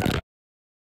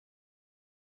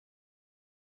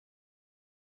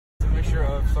 It's a mixture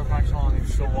of Suck My Song and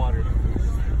still water.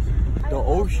 The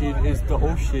ocean is the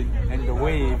ocean, and the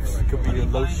waves could be the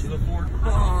lotion.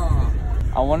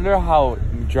 I wonder how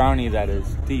drowny that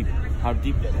is. Deep. How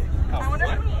deep that is.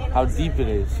 How deep it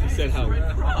is. You said how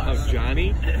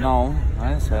Johnny? No, I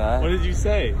didn't say that. What did you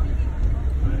say?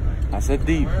 I said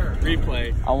deep.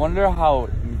 Replay. I wonder how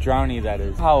drowny that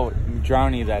is. How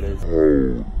drowny that is.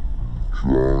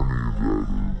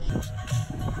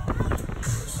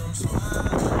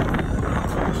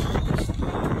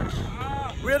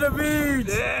 We're the beach!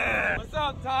 Yeah! What's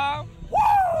up, Tom? Woo!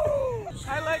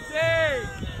 Hi,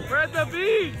 Lexi! We're at the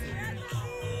beach!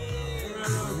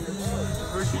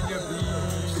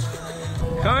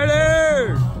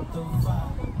 Carter!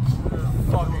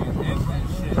 Fucking end that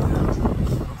shit.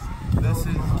 This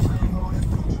is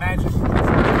magic.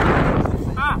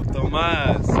 Ah!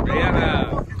 Tomas, Rihanna.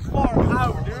 Far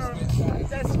out, dude.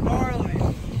 That's gnarly.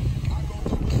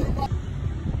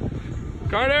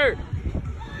 Carter!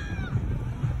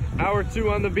 Hour 2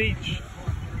 on the beach.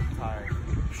 Tired.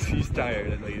 She's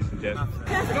tired, ladies and gentlemen.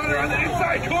 Carter on the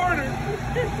inside corner!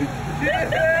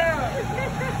 Yeah!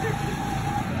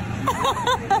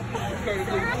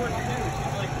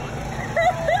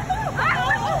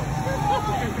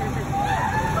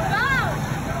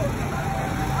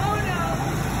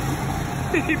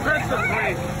 He pressed the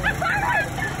brake.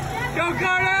 Go,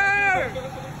 Carter!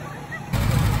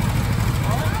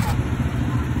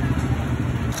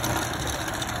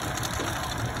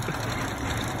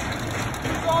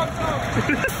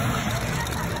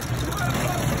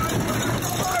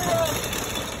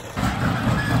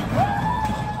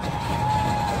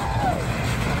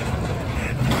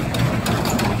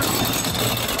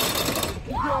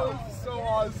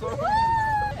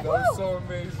 That was so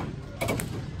amazing.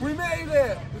 We made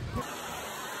it!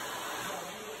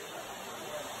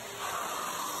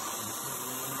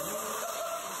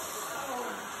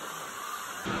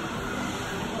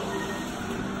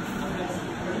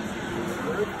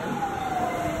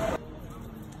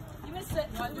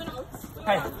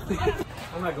 Hey,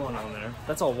 I'm not going on there.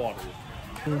 That's all water.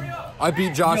 I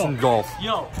beat Josh in golf.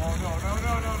 Yo.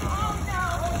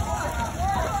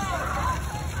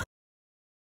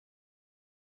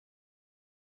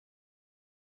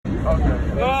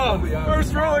 Oh,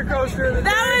 first roller coaster of the day.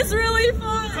 That was really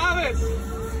fun. Thomas,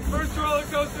 first roller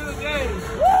coaster of the day.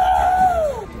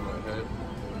 Woo!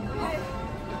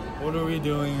 What are we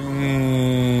doing?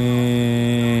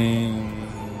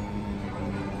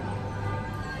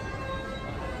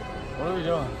 What are we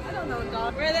doing? I don't know,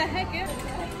 dog. Where the heck is it?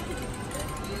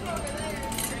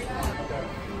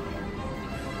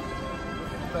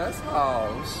 Best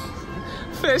house.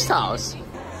 Fish house.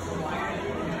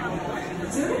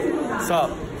 What's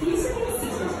up?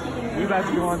 We about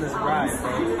to go on this ride,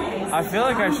 bro. I feel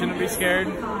like I shouldn't be scared,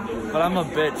 but I'm a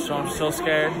bitch, so I'm still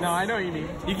scared. No, I know what you mean.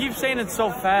 You keep saying it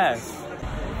so fast.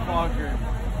 Fucker.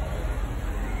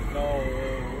 No.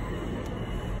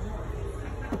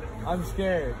 I'm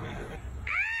scared.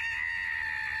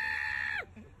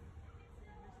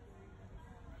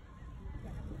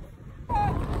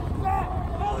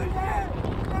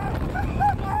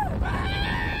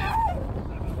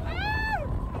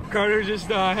 Carter just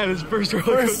had his first roller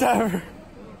coaster. First ever.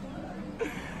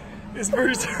 His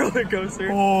first roller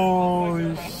coaster.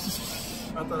 Holy shit.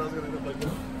 I thought I was gonna look like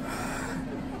that.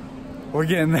 We're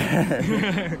getting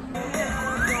there.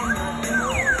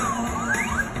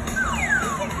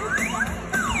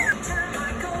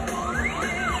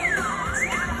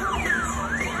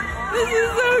 This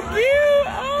is so cute!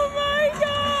 Oh my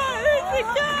god! It's a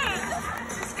cat!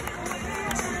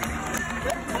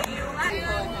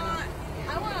 I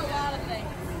want a lot of things.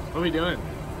 What are we doing?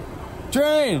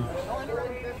 Train!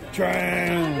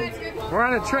 Train! We're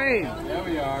on a train. Yeah,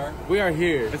 we are. We are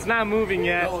here. It's not moving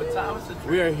yet.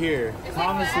 We are here.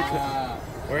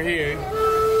 We're here.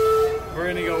 We're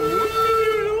gonna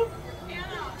go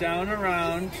down,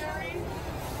 around,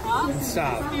 and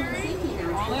stop.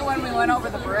 Only when we went over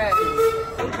the bridge.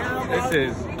 This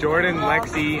is Jordan,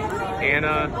 Lexi,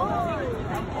 Anna,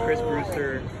 Chris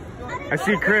Brewster. I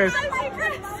see Chris.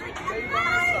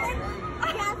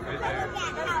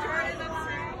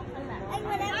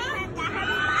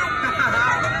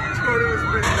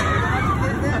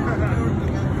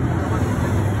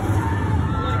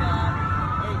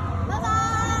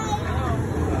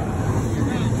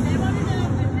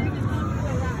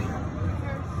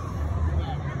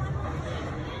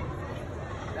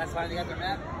 That's fine, you got the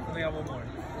map? We got one more.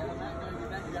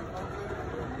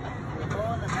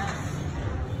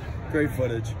 Great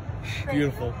footage.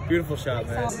 Beautiful. Beautiful shot,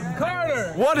 man.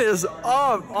 Carter! What is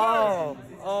up?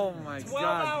 Oh my 12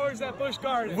 god. hours at Busch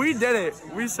Gardens. We did it.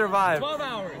 We survived. 12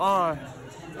 hours. Oh,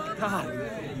 God.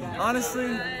 Honestly,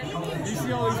 you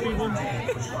see all these people?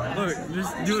 Look,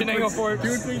 just do it. Chenango Forks.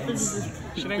 Do it quick.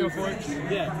 Shenango Forks.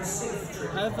 Yeah.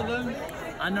 Half of them,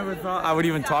 I never thought I would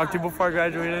even talk to before I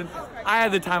graduated. I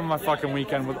had the time of my fucking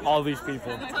weekend with all these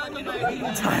people.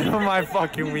 Time of my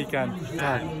fucking weekend.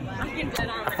 God.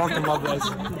 I fucking love this.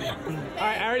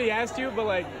 I already asked you, but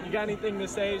like, you got anything to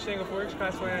say at Shenango Forks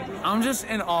past 2019? I'm just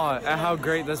in awe at how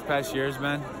great this past year has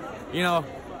been. You know,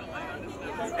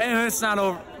 and it's not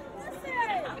over.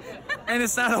 And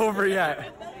it's not over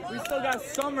yet. We still got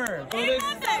summer. Well,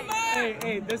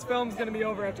 hey, this film's gonna be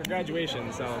over after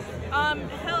graduation, so. Hell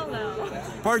no.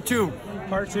 Part two.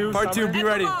 Part two. Part two. Be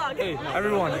ready. Vlog. Hey,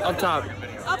 everyone, up top.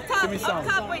 Up top. Give me some. Up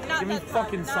top. Wait, not Give me that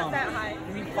fucking not some. that high.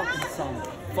 Give me fucking some.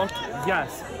 Fuck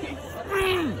yes.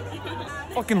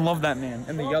 Fucking love that man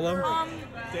in the yellow.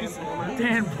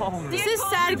 Dan Palmer. This is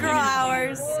sad girl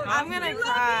hours. I'm gonna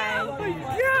cry.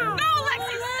 Yeah. No,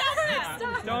 Lexi,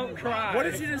 stop. Don't cry. What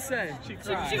did she just say? She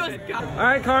cried. She goes, All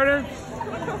right, Carter.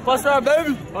 Bus ride,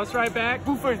 baby. Bus ride back.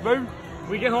 Boo face, baby.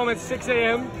 We get home at 6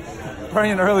 a.m.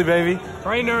 Praying early, baby.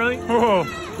 Praying early. Whoa.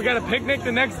 We got a picnic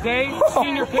the next day.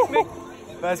 Senior picnic.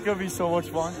 That's gonna be so much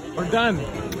fun. We're done.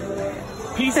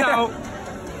 Peace out.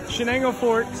 Shenango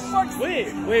Forks.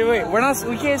 Wait.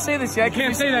 We can't say this yet.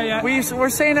 Can't say that yet. We're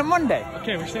saying it Monday.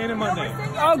 Okay, we're saying it Monday.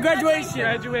 Oh, graduation.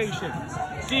 Graduation.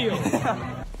 Deal.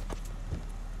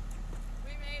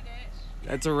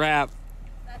 That's a wrap.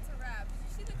 That's a wrap. Did you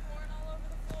see the corn all over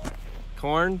the floor?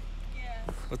 Corn? Yeah.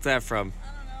 What's that from? I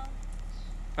don't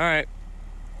know. All right.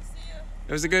 We'll see you.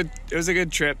 It was a good trip. Yeah, it was a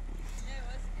good trip.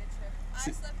 I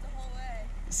slept the whole way.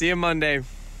 See you Monday.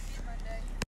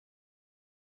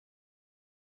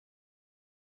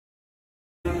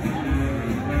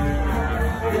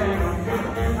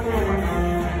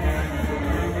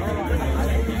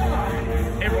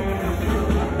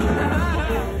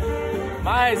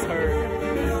 My eyes hurt.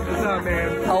 What's up,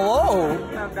 man? Hello.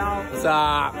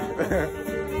 Stop.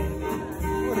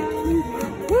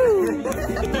 Woo.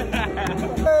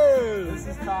 This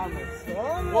is Thomas.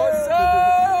 What's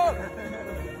up?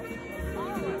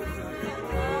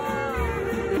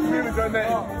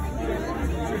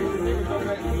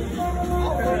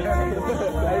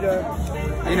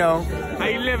 You know. How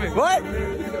you living? What?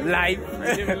 Life.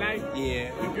 Living life?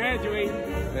 Yeah. You graduating?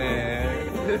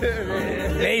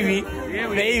 Maybe. Yeah,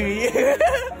 maybe.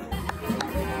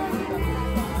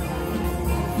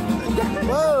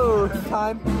 Whoa!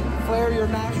 Time. Flare your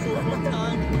nostrils one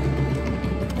time.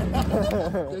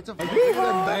 It's a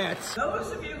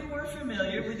Those of you who are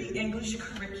familiar with the English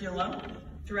curriculum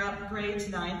throughout grades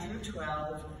 9 through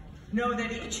 12 know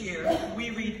that each year we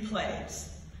read plays.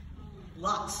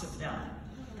 Lots of them.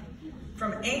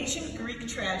 From ancient Greek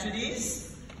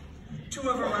tragedies to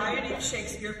a variety of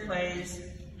Shakespeare plays,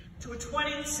 to a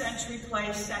 20th century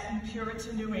play set in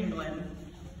Puritan New England,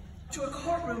 to a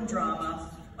courtroom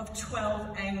drama of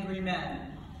 12 angry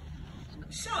men.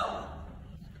 So,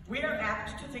 we are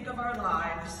apt to think of our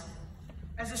lives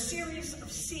as a series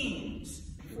of scenes.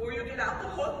 Before you get out the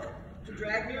hook to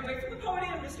drag me away from the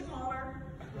podium, Mr. Palmer,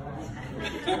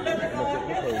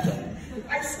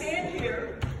 I stand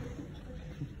here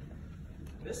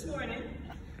this morning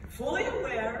fully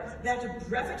aware that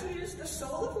brevity is the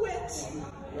soul of wit.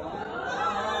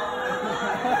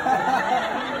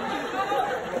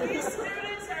 These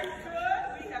students are good.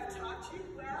 We have taught you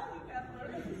well. You have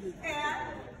learned. And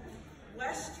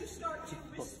lest you start to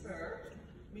whisper,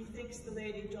 methinks the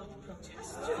lady doth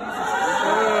protest.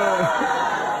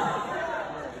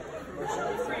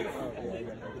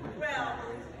 Well,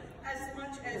 as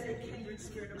much as a kindred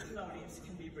spirit of Polonius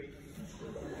can be brief.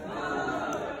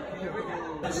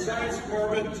 The science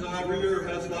department every year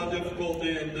has a lot of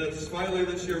difficulty, and finally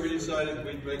this year we decided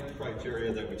we'd make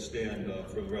criteria that would stand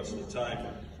for the rest of the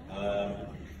time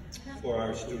for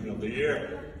our student of the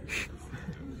year.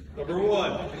 Number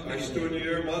one, our student of the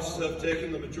year must have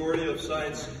taken the majority of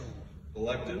science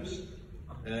electives,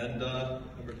 and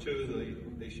number two,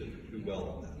 they should do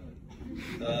well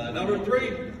on that. Number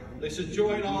three, they should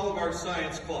join all of our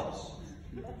science clubs.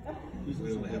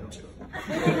 We only have two.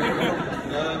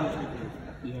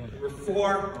 Number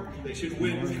four, they should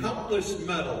win countless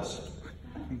medals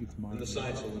in the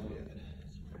Science Olympiad.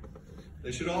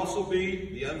 They should also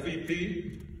be the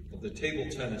MVP of the table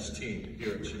tennis team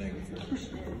here at Chenango Forks.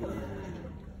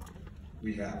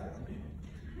 We have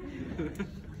one.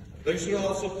 They should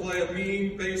also play a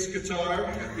mean bass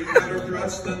guitar, be better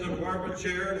dressed than the department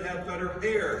chair, and have better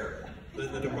hair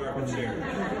than the department chair.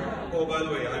 Oh, by the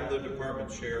way, I'm the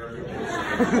department chair.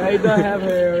 I don't have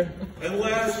hair. And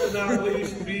last but not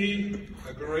least, be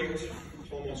a great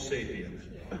Homo sapien.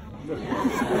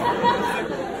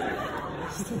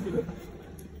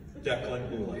 Declan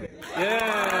Boulay.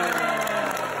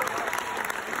 Yeah.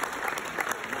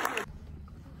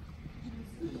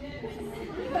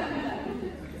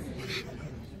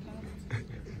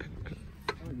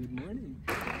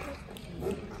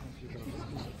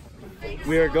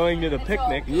 We are going to the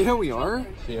picnic. Yeah, we are.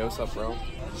 Yeah, what's up, bro?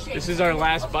 This is our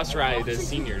last bus ride as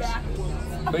seniors.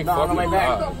 Big on the way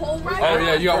back. Oh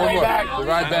yeah, you got one more. The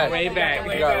ride back. Way back.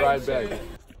 You got to ride back.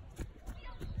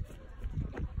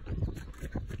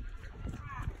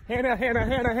 Hannah.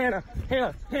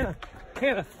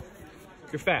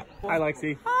 You're fat. Hi,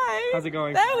 Lexi. Hi. How's it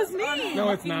going? That was me. No,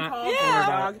 it's not.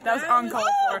 Yeah. That was uncalled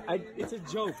for. It's a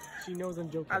joke. She knows I'm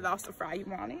joking. I lost a fry. You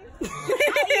want it?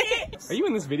 Are you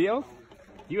in this video?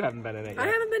 You haven't been in it yet. I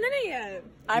haven't been in it yet.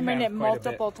 I'm in it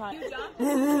multiple times.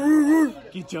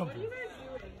 Keep jumping.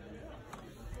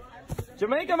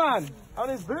 Jamaica man, on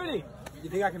his booty. You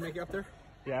think I can make it up there?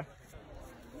 Yeah.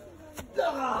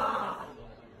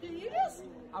 Did you just?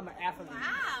 I'm an athlete.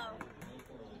 Wow.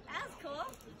 That's cool.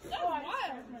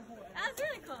 That's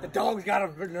really cool. The dog's got a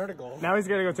vertical. Now he's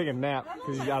gonna go take a nap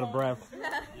because he's out of breath.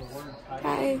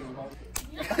 Hi.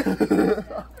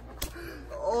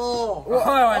 Oh, Oh,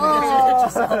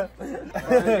 I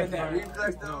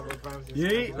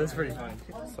Yeet, that's pretty fun.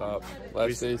 What's up?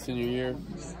 Last day of senior year.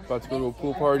 About to go to a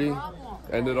pool party.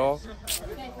 End it all.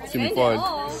 It's gonna be fun.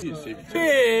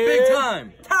 Big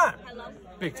time.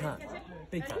 Big time.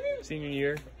 Big time. Senior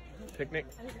year picnic.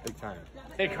 Big time.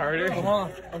 Hey Carter. Come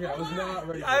on. Okay, I was not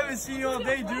ready. I haven't seen you all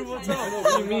day, dude. What's up?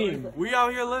 What do you mean? We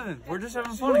out here living. We're just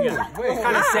having fun again. It's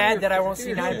kind of sad that I won't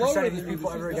see 90% of these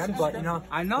people ever again, but you know,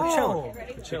 I know.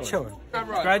 We're chilling.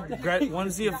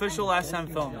 When's the official last time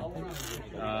filming?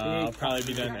 I'll probably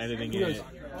be done editing it.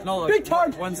 No, look, big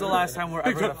time. When's the last time we're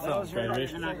ever gonna film?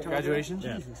 Graduation. Graduation?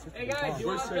 Yeah. Hey guys,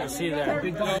 I'll see you there.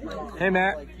 Hey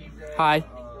Matt. Hi.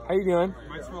 How you doing?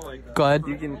 Good.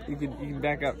 You can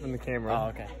back up from the camera. Oh,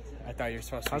 okay. I thought you were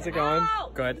supposed to. How's it going?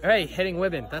 Good. Hey, hitting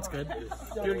women. That's good.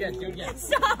 Do it again. Do it again.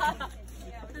 Stop.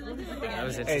 That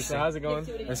was interesting. Hey, so how's it going?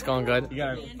 It's going good. You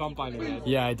got a bump on your head.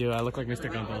 Yeah, I do. I look like Mr.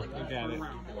 Gumbo. Look at it.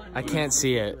 I can't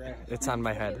see it. It's on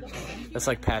my head. It's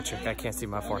like Patrick. I can't see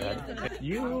my forehead.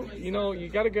 You know, you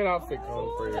got a good outfit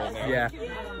going for you right now. Yeah.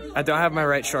 I don't have my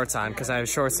right shorts on because I have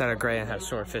shorts that are gray and have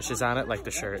short fishes on it, like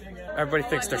the shirt. Everybody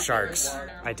thinks they're sharks.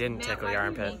 I didn't tickle your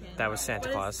armpit. That was Santa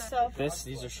Claus.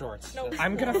 These are shorts. No.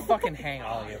 I'm gonna fucking hang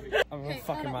all of you. I'm gonna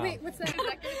fucking mom. Wait, what's that?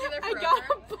 I got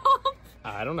a bump.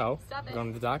 I don't know. I'm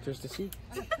going to the doctors to see.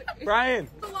 Brian!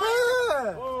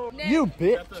 You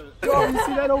bitch! Oh, you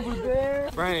see that over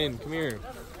there? Brian, come here.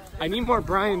 I need more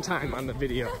Brian time on the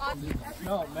video.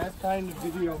 No, Matt's trying to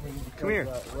video me. Come here.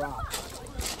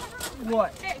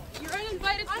 What? Hey, you're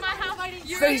uninvited to my house.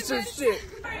 Say some shit.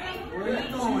 Where are you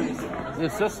going?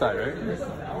 It's this side, right?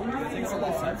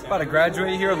 About to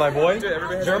graduate here with my boy.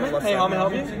 German? Hey, how may I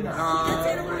help you?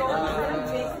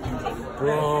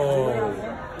 Bro.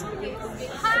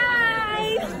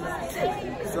 Hi!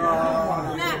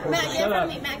 Matt, get from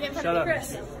me. Matt, get from me.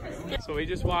 Chris. So we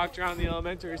just walked around the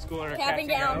elementary school in our Cap and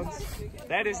gowns.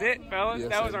 That is it, fellas. Yes,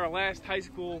 that was sir. our last high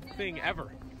school thing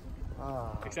ever.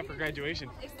 Except for graduation.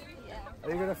 Are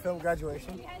you gonna film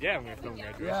graduation? Yeah, I'm gonna film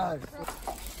graduation. Yeah.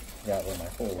 Got one of my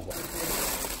whole.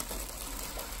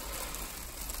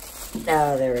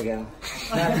 Oh, there we go.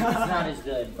 It's not as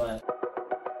good, but.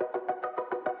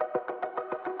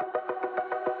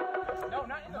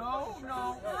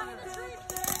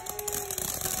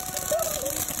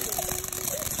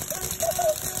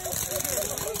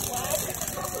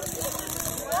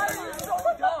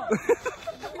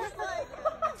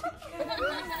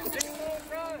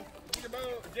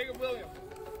 Jacob Williams.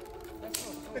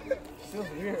 Still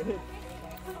weird.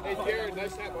 Hey Jared,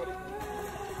 nice hat, buddy.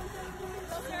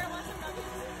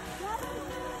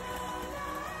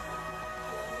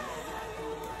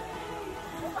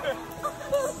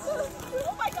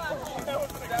 Oh my gosh.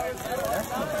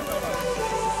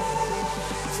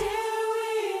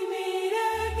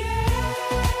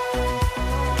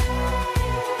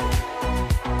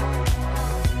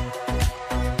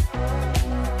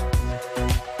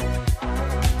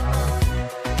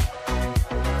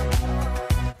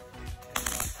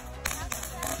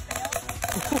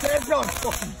 That sounds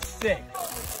fucking sick.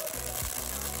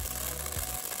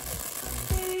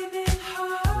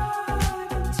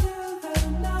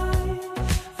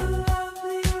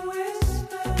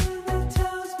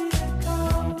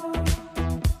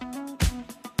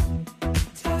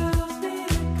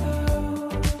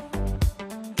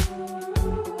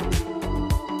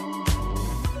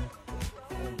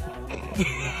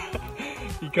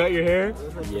 You cut your hair?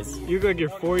 Yes. You look like you're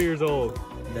 4 years old.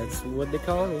 That's what they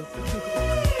call me.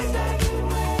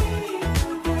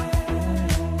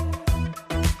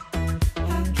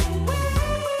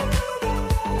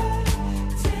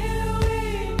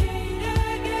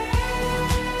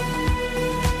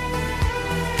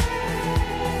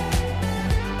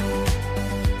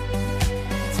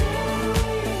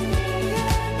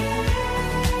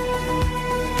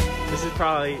 This is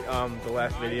probably the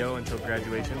last video until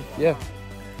graduation. Yeah.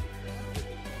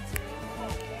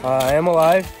 I am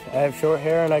alive. I have short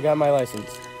hair and I got my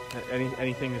license.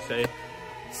 Anything to say?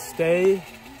 Stay.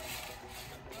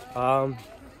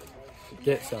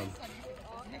 Get some.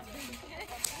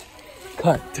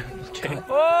 Cut. Okay. Cut.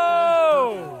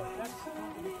 Oh!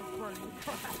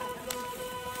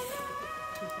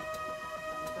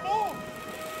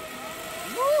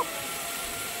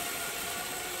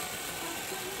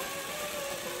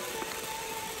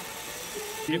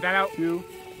 Get that out. You.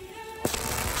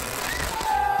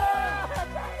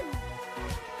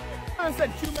 I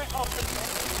said 2 men. Oh.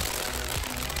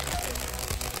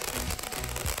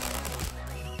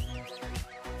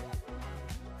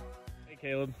 Hey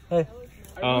Caleb. Hey.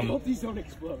 I hope these don't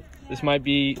explode. This might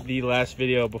be the last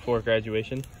video before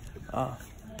graduation. Oh.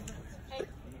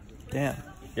 Damn.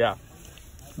 Yeah.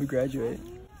 We graduate.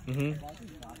 Mm-hmm.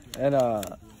 And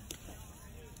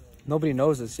nobody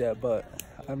knows this yet, but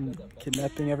I'm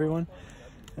kidnapping everyone,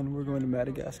 and we're going to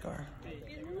Madagascar.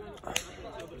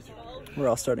 We're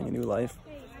all starting a new life.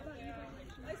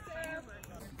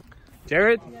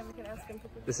 Jared,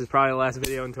 this is probably the last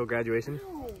video until graduation.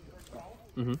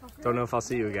 Mm-hmm. Don't know if I'll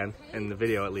see you again, in the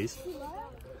video at least.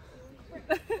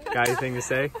 Got anything to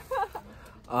say?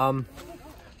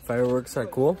 Fireworks are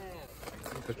cool.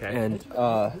 Okay. And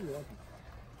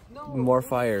more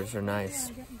fires are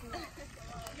nice.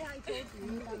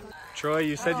 Troy,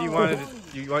 you said you wanted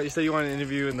you said you wanted an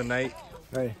interview in the night.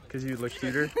 Right. Because you look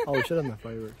cuter. Oh, we should have my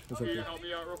fireworks. It's okay.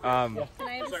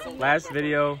 Last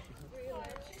video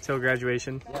till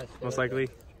graduation, most likely.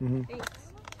 Mm-hmm.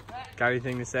 Got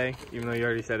anything to say? Even though you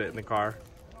already said it in the car.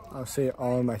 I'll say it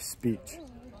all in my speech.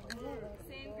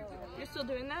 You're still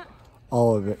doing that?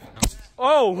 All of it.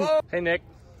 Oh! Hey, Nick.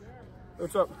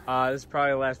 What's up? This is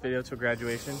probably the last video till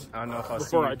graduation. I don't know if I'll see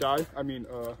Before you. I die? I mean,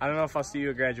 I don't know if I'll see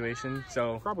you at graduation,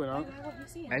 so. Probably not.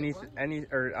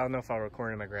 Or I don't know if I'll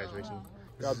record in my graduation.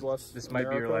 God bless This might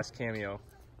be your America. last cameo.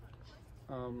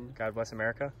 God bless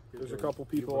America. There's a couple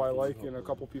people I like and a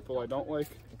couple people I don't like.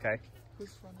 Okay.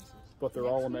 But they're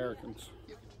all Americans.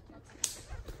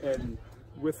 And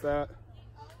with that,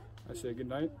 I say good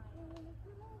night.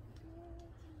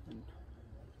 And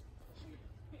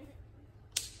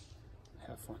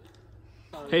have fun.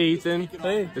 Hey Ethan,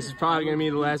 hey. This is probably gonna be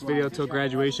the last video till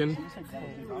graduation.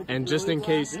 And just in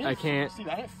case I can't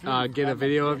get a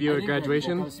video of you at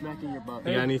graduation, you got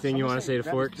anything you want to say to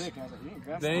Forks?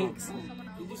 Thanks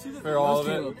for all of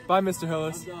it. Bye, Mr.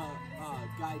 Hillis.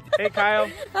 Hey Kyle.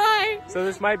 Hi. So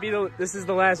this is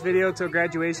the last video till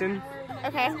graduation.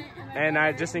 Okay. And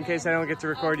just in case I don't get to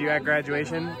record you at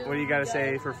graduation, what do you got to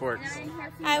say for Forks?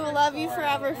 I will love you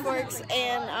forever, Forks,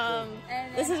 and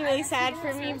this is really sad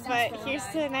for me, but here's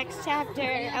to the next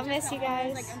chapter. I'll miss you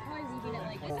guys.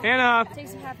 Hannah!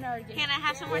 Hannah,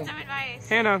 have some words of advice.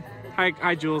 Hannah!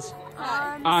 Hi Jules.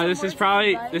 This is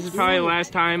probably the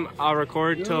last time I'll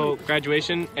record till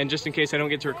graduation, and just in case I don't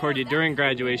get to record you during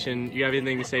graduation, you have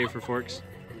anything to say for Forks?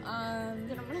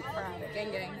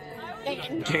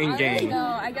 Gang. Gang. No,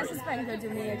 I guess it's been good to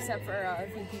me except for a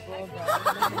few people.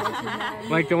 But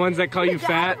Like the ones that call you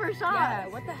fat? Yeah,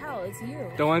 what the hell? It's you.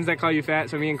 The ones that call you fat,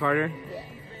 so me and Carter? Yeah.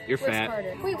 You're Where's fat.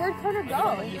 Carter? Wait, where'd Carter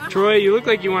go? Troy, you look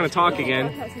like you want to talk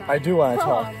again. I do want to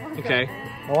talk. Okay.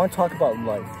 I want to talk about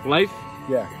life. Life?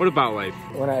 Yeah. What about life?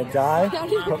 When I die,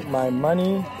 put my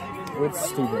money with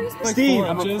Steven. Steve!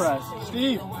 I'm impressed.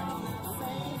 Steve!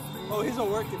 Oh, he's a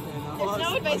working man. There's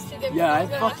no advice to give. Yeah, I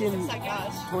fucking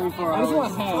 24 hours.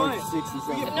 No. 60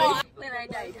 seconds. When I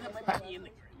die, come with me in the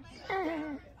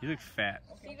You look fat.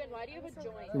 Steven, why do you have a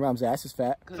joint? Your mom's ass is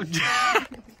fat.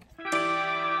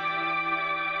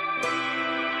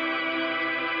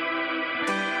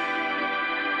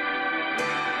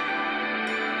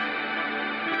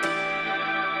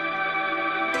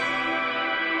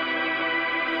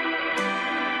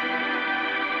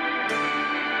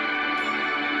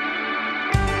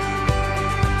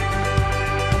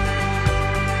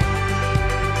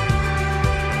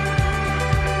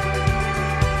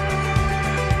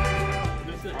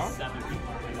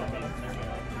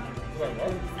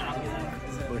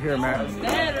 We're here, Matt.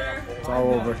 It's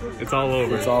all over. It's all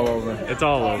over. It's all over. It's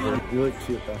all over. You look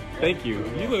cute, though. Thank you.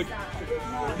 You look...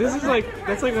 that's like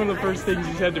one of the first things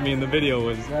you said to me in the video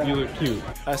was, you look cute.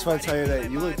 I just want to tell you that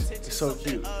you look so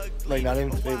cute. Like, not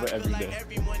even today, but every day.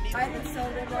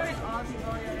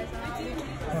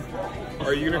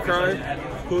 Are you gonna cry?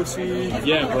 Pussy.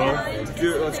 Yeah, bro.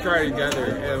 Dude, let's cry together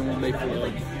and we'll make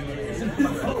love.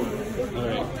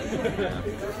 Alright.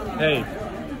 Hey.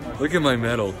 Look at my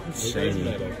medal. It's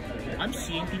shiny. I'm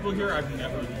seeing people here I've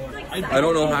never... I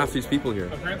don't know half these people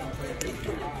here.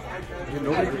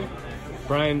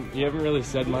 Brian, you haven't really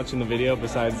said much in the video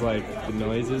besides like the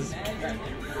noises.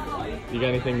 You got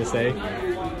anything to say?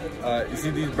 You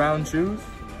see these brown shoes?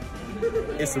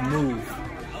 It's a move.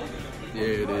 Yeah,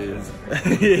 it is.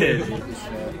 Yeah.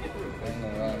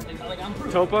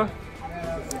 Topa?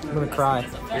 I'm gonna cry.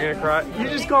 You're gonna cry? You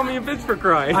just called me a bitch for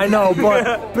crying. I know,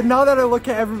 but now that I look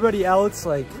at everybody else,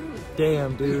 like,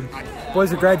 damn, dude.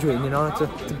 Boys are graduating, you know?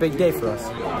 It's a big day for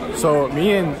us. So,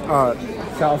 me and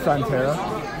Sal Santera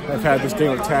have had this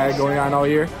game of tag going on all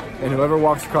year, and whoever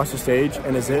walks across the stage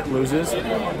and is it loses,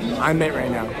 I'm it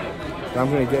right now. And I'm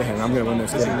gonna get him. I'm gonna win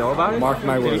this game. Does he know about it? Mark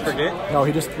my words. Did he forget? No,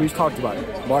 we just talked about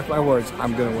it. Mark my words.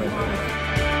 I'm gonna win.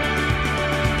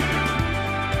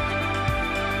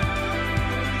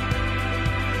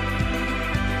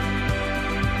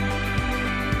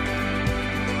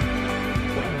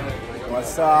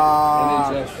 What's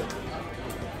up?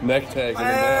 NHS. Neck tag in the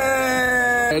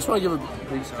back. I just want to give a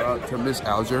big shout out to Miss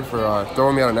Alger for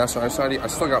throwing me on a National Honor Society. I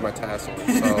still got my tassel. So.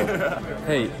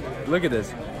 Hey, look at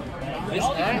this. This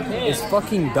act is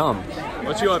fucking dumb.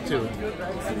 What you up to?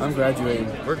 I'm graduating.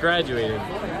 We're graduating.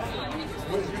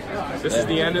 This is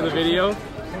the end of the video?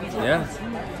 Yeah.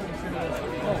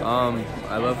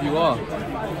 I love you all.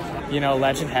 You know,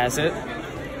 legend has it,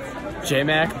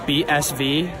 J-Mac beat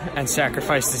SV and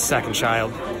sacrificed his second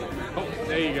child. Oh,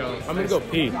 there you go. I'm gonna go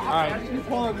pee. All right.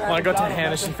 Want to go to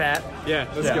Hannah? She fat? Yeah,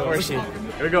 let's Yeah, go. where's she?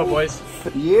 Here we go, boys.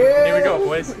 Yeah. Here we go,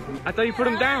 boys. I thought you put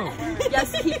him down.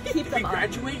 Yes, keep them up.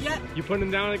 Graduate yet? You put him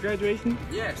down at graduation?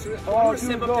 Yeah. So Oh,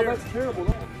 dude, no, that's terrible.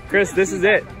 Chris, this is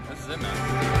it. This is it,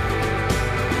 man.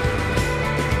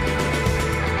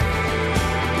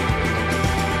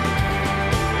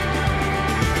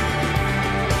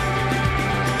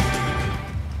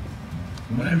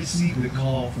 When I received the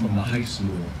call from the high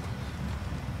school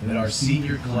that our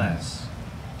senior class,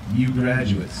 you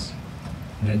graduates,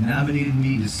 had nominated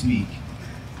me to speak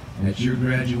at your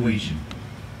graduation,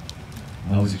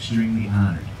 I was extremely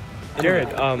honored. Jared,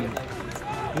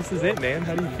 this is it, man.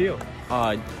 How do you feel?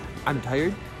 I'm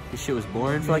tired. This shit was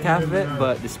boring for like half of it,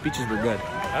 but the speeches were good. All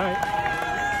right.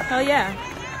 Hell yeah.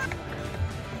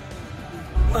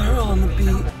 We're on the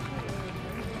beat.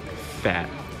 Fat.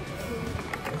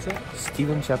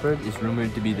 Steven Shepard is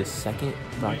rumored to be the second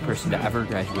black person to ever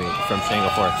graduate from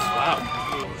Chenango Forest.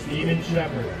 Wow. Steven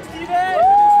Shepard.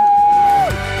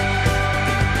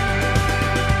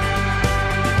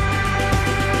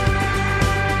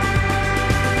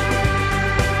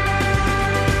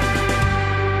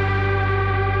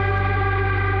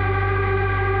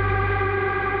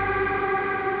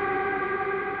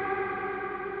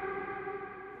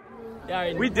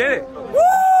 We did it. Woo!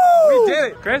 We did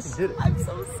it, Chris. We did it. I'm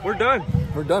so scared. We're done.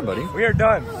 We're done, buddy. We are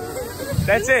done.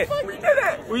 That's it. We did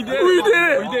it. We did it. We did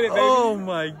it. We did it, baby. Oh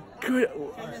my good.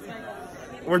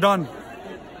 We're done.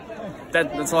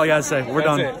 That's all I gotta say. We're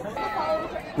done.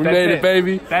 We made it,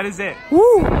 baby. That is it.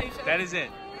 Woo! That is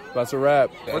it. That's a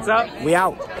wrap. What's up? We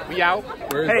out. We out?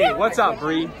 Hey, what's up,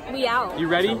 Bree? We out. You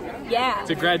ready? Yeah.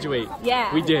 To graduate?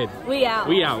 Yeah. We did. We out.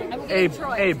 We out.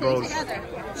 Hey, bros.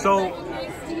 So,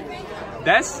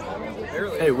 that's...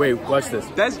 Hey, wait, watch this.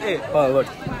 That's it. Oh, look.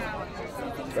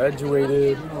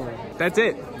 Graduated. That's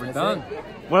it. We're done.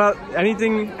 Well,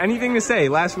 anything to say?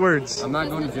 Last words. I'm not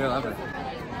going to jail ever.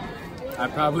 I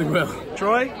probably will.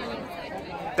 Troy?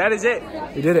 That is it.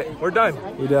 We did it. We're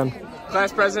done. We done.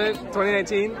 Class president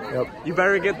 2019. Yep. You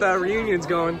better get the reunions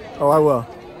going. Oh, I will.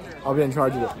 I'll be in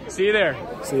charge of it. See you there.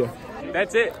 See ya.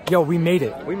 That's it. Yo, we made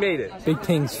it. We made it. Big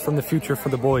things from the future for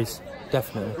the boys.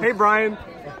 Definitely. Hey, Brian.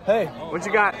 Hey. What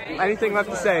you got? Anything left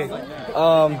to say?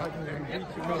 I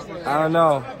don't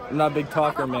know. I'm not a big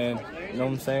talker, man. You know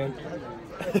what I'm saying?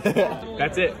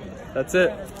 That's it. That's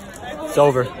it. It's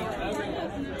over.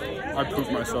 I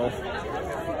pooped myself.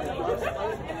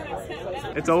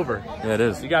 It's over. Yeah, it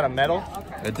is. You got a medal?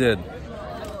 It did.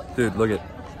 Dude, look it.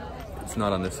 It's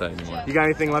not on this side anymore. You got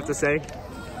anything left to say?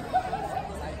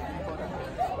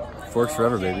 Forks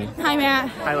forever, baby. Hi, Matt.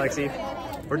 Hi, Lexi.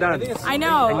 We're done. I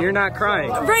know. And you're not crying.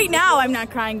 Right now, I'm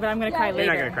not crying, but I'm gonna cry later.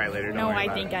 You're not gonna cry later. Don't No, worry I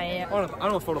about think it. I am. I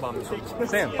don't know photobomb this week.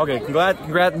 Sam. Okay,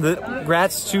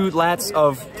 congrats to Lats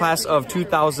of class of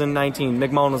 2019.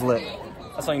 McMullen was lit.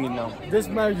 That's all you need to know. This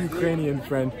is my Ukrainian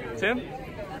friend. Tim?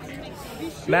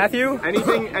 Matthew?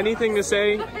 Anything to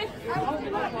say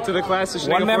to the class of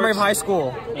Chenango One memory of Forks? high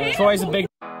school. Troy's a big.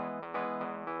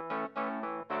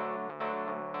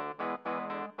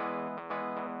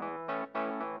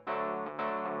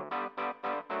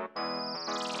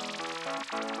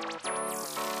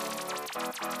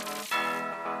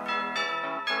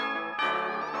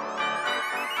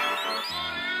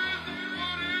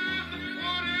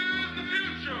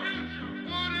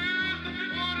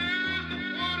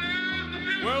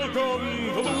 Welcome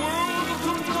to the world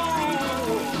of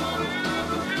tomorrow.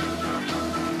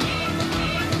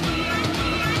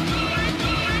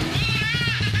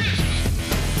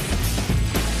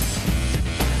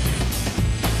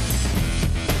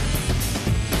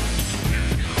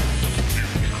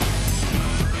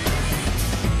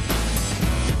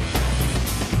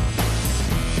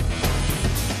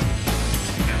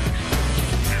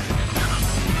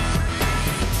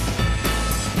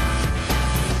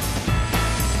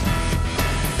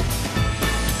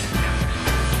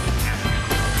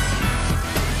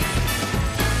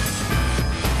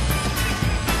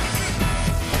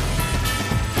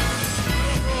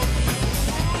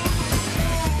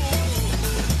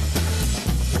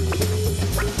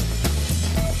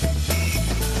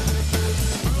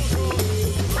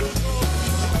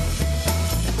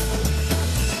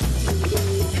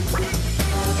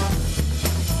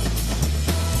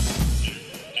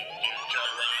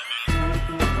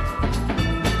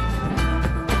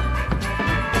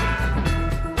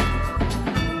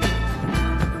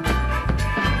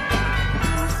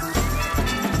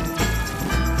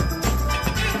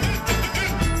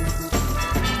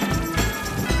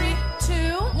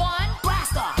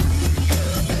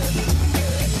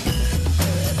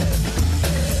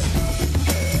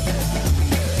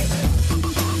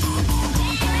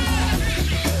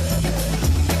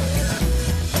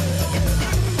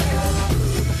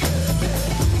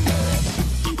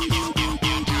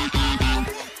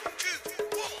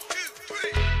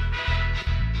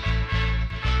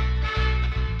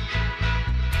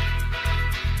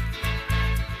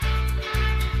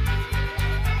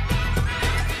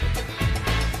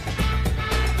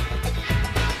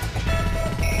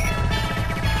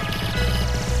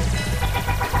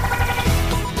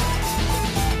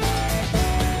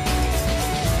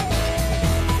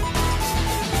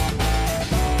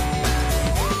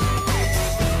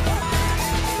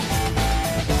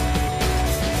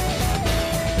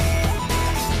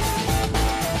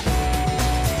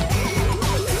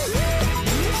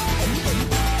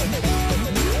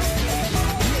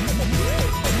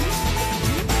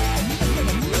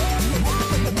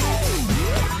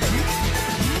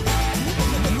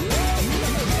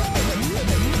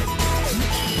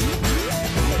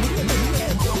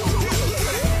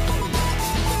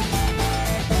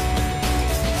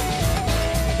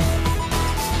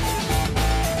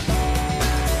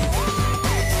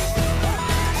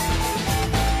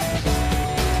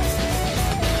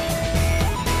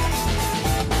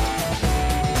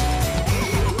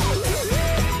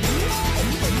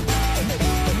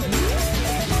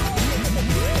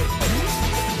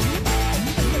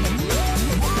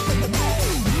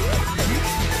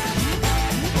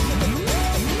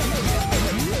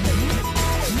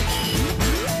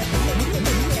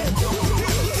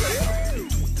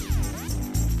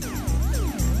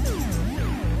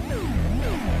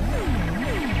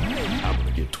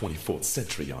 24th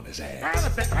century on his ass.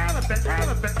 Alabender,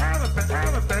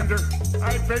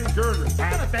 I've been girder.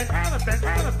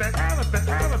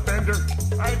 Alabender,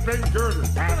 I've been girder.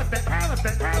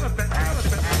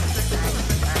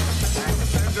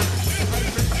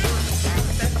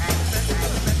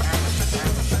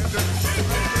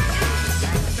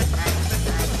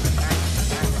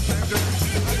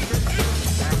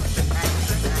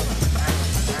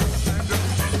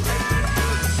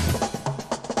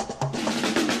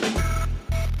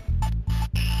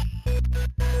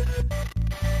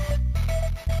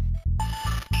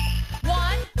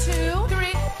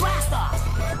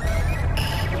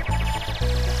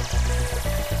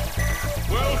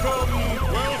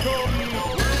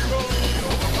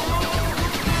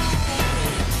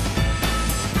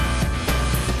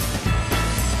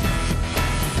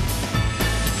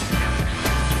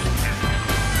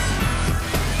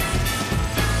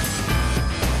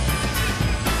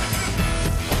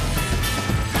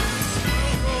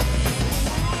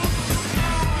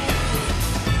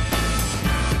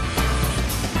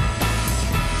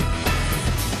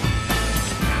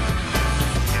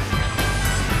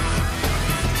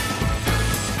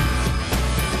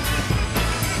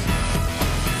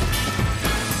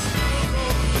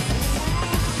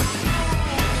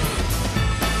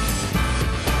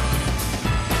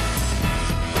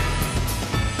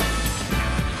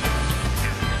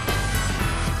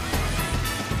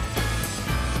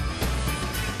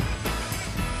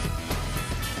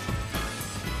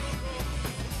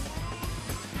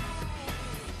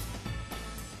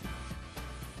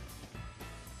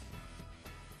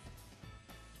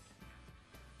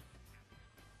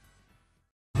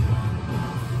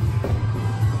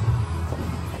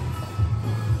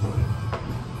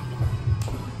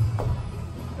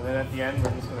 And then at the end,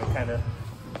 we're just going to kind of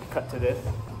cut to this.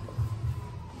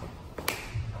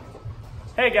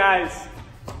 Hey guys,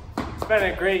 it's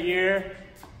been a great year.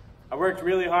 I worked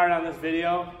really hard on this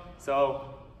video, so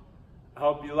I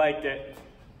hope you liked it.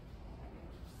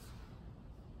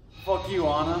 Fuck you,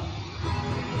 Anna.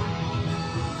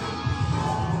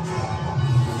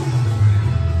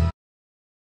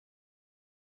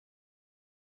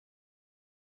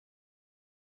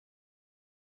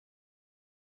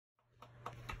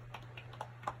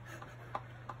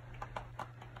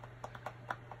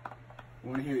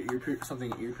 Want to hear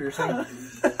something ear piercing?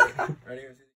 Ready?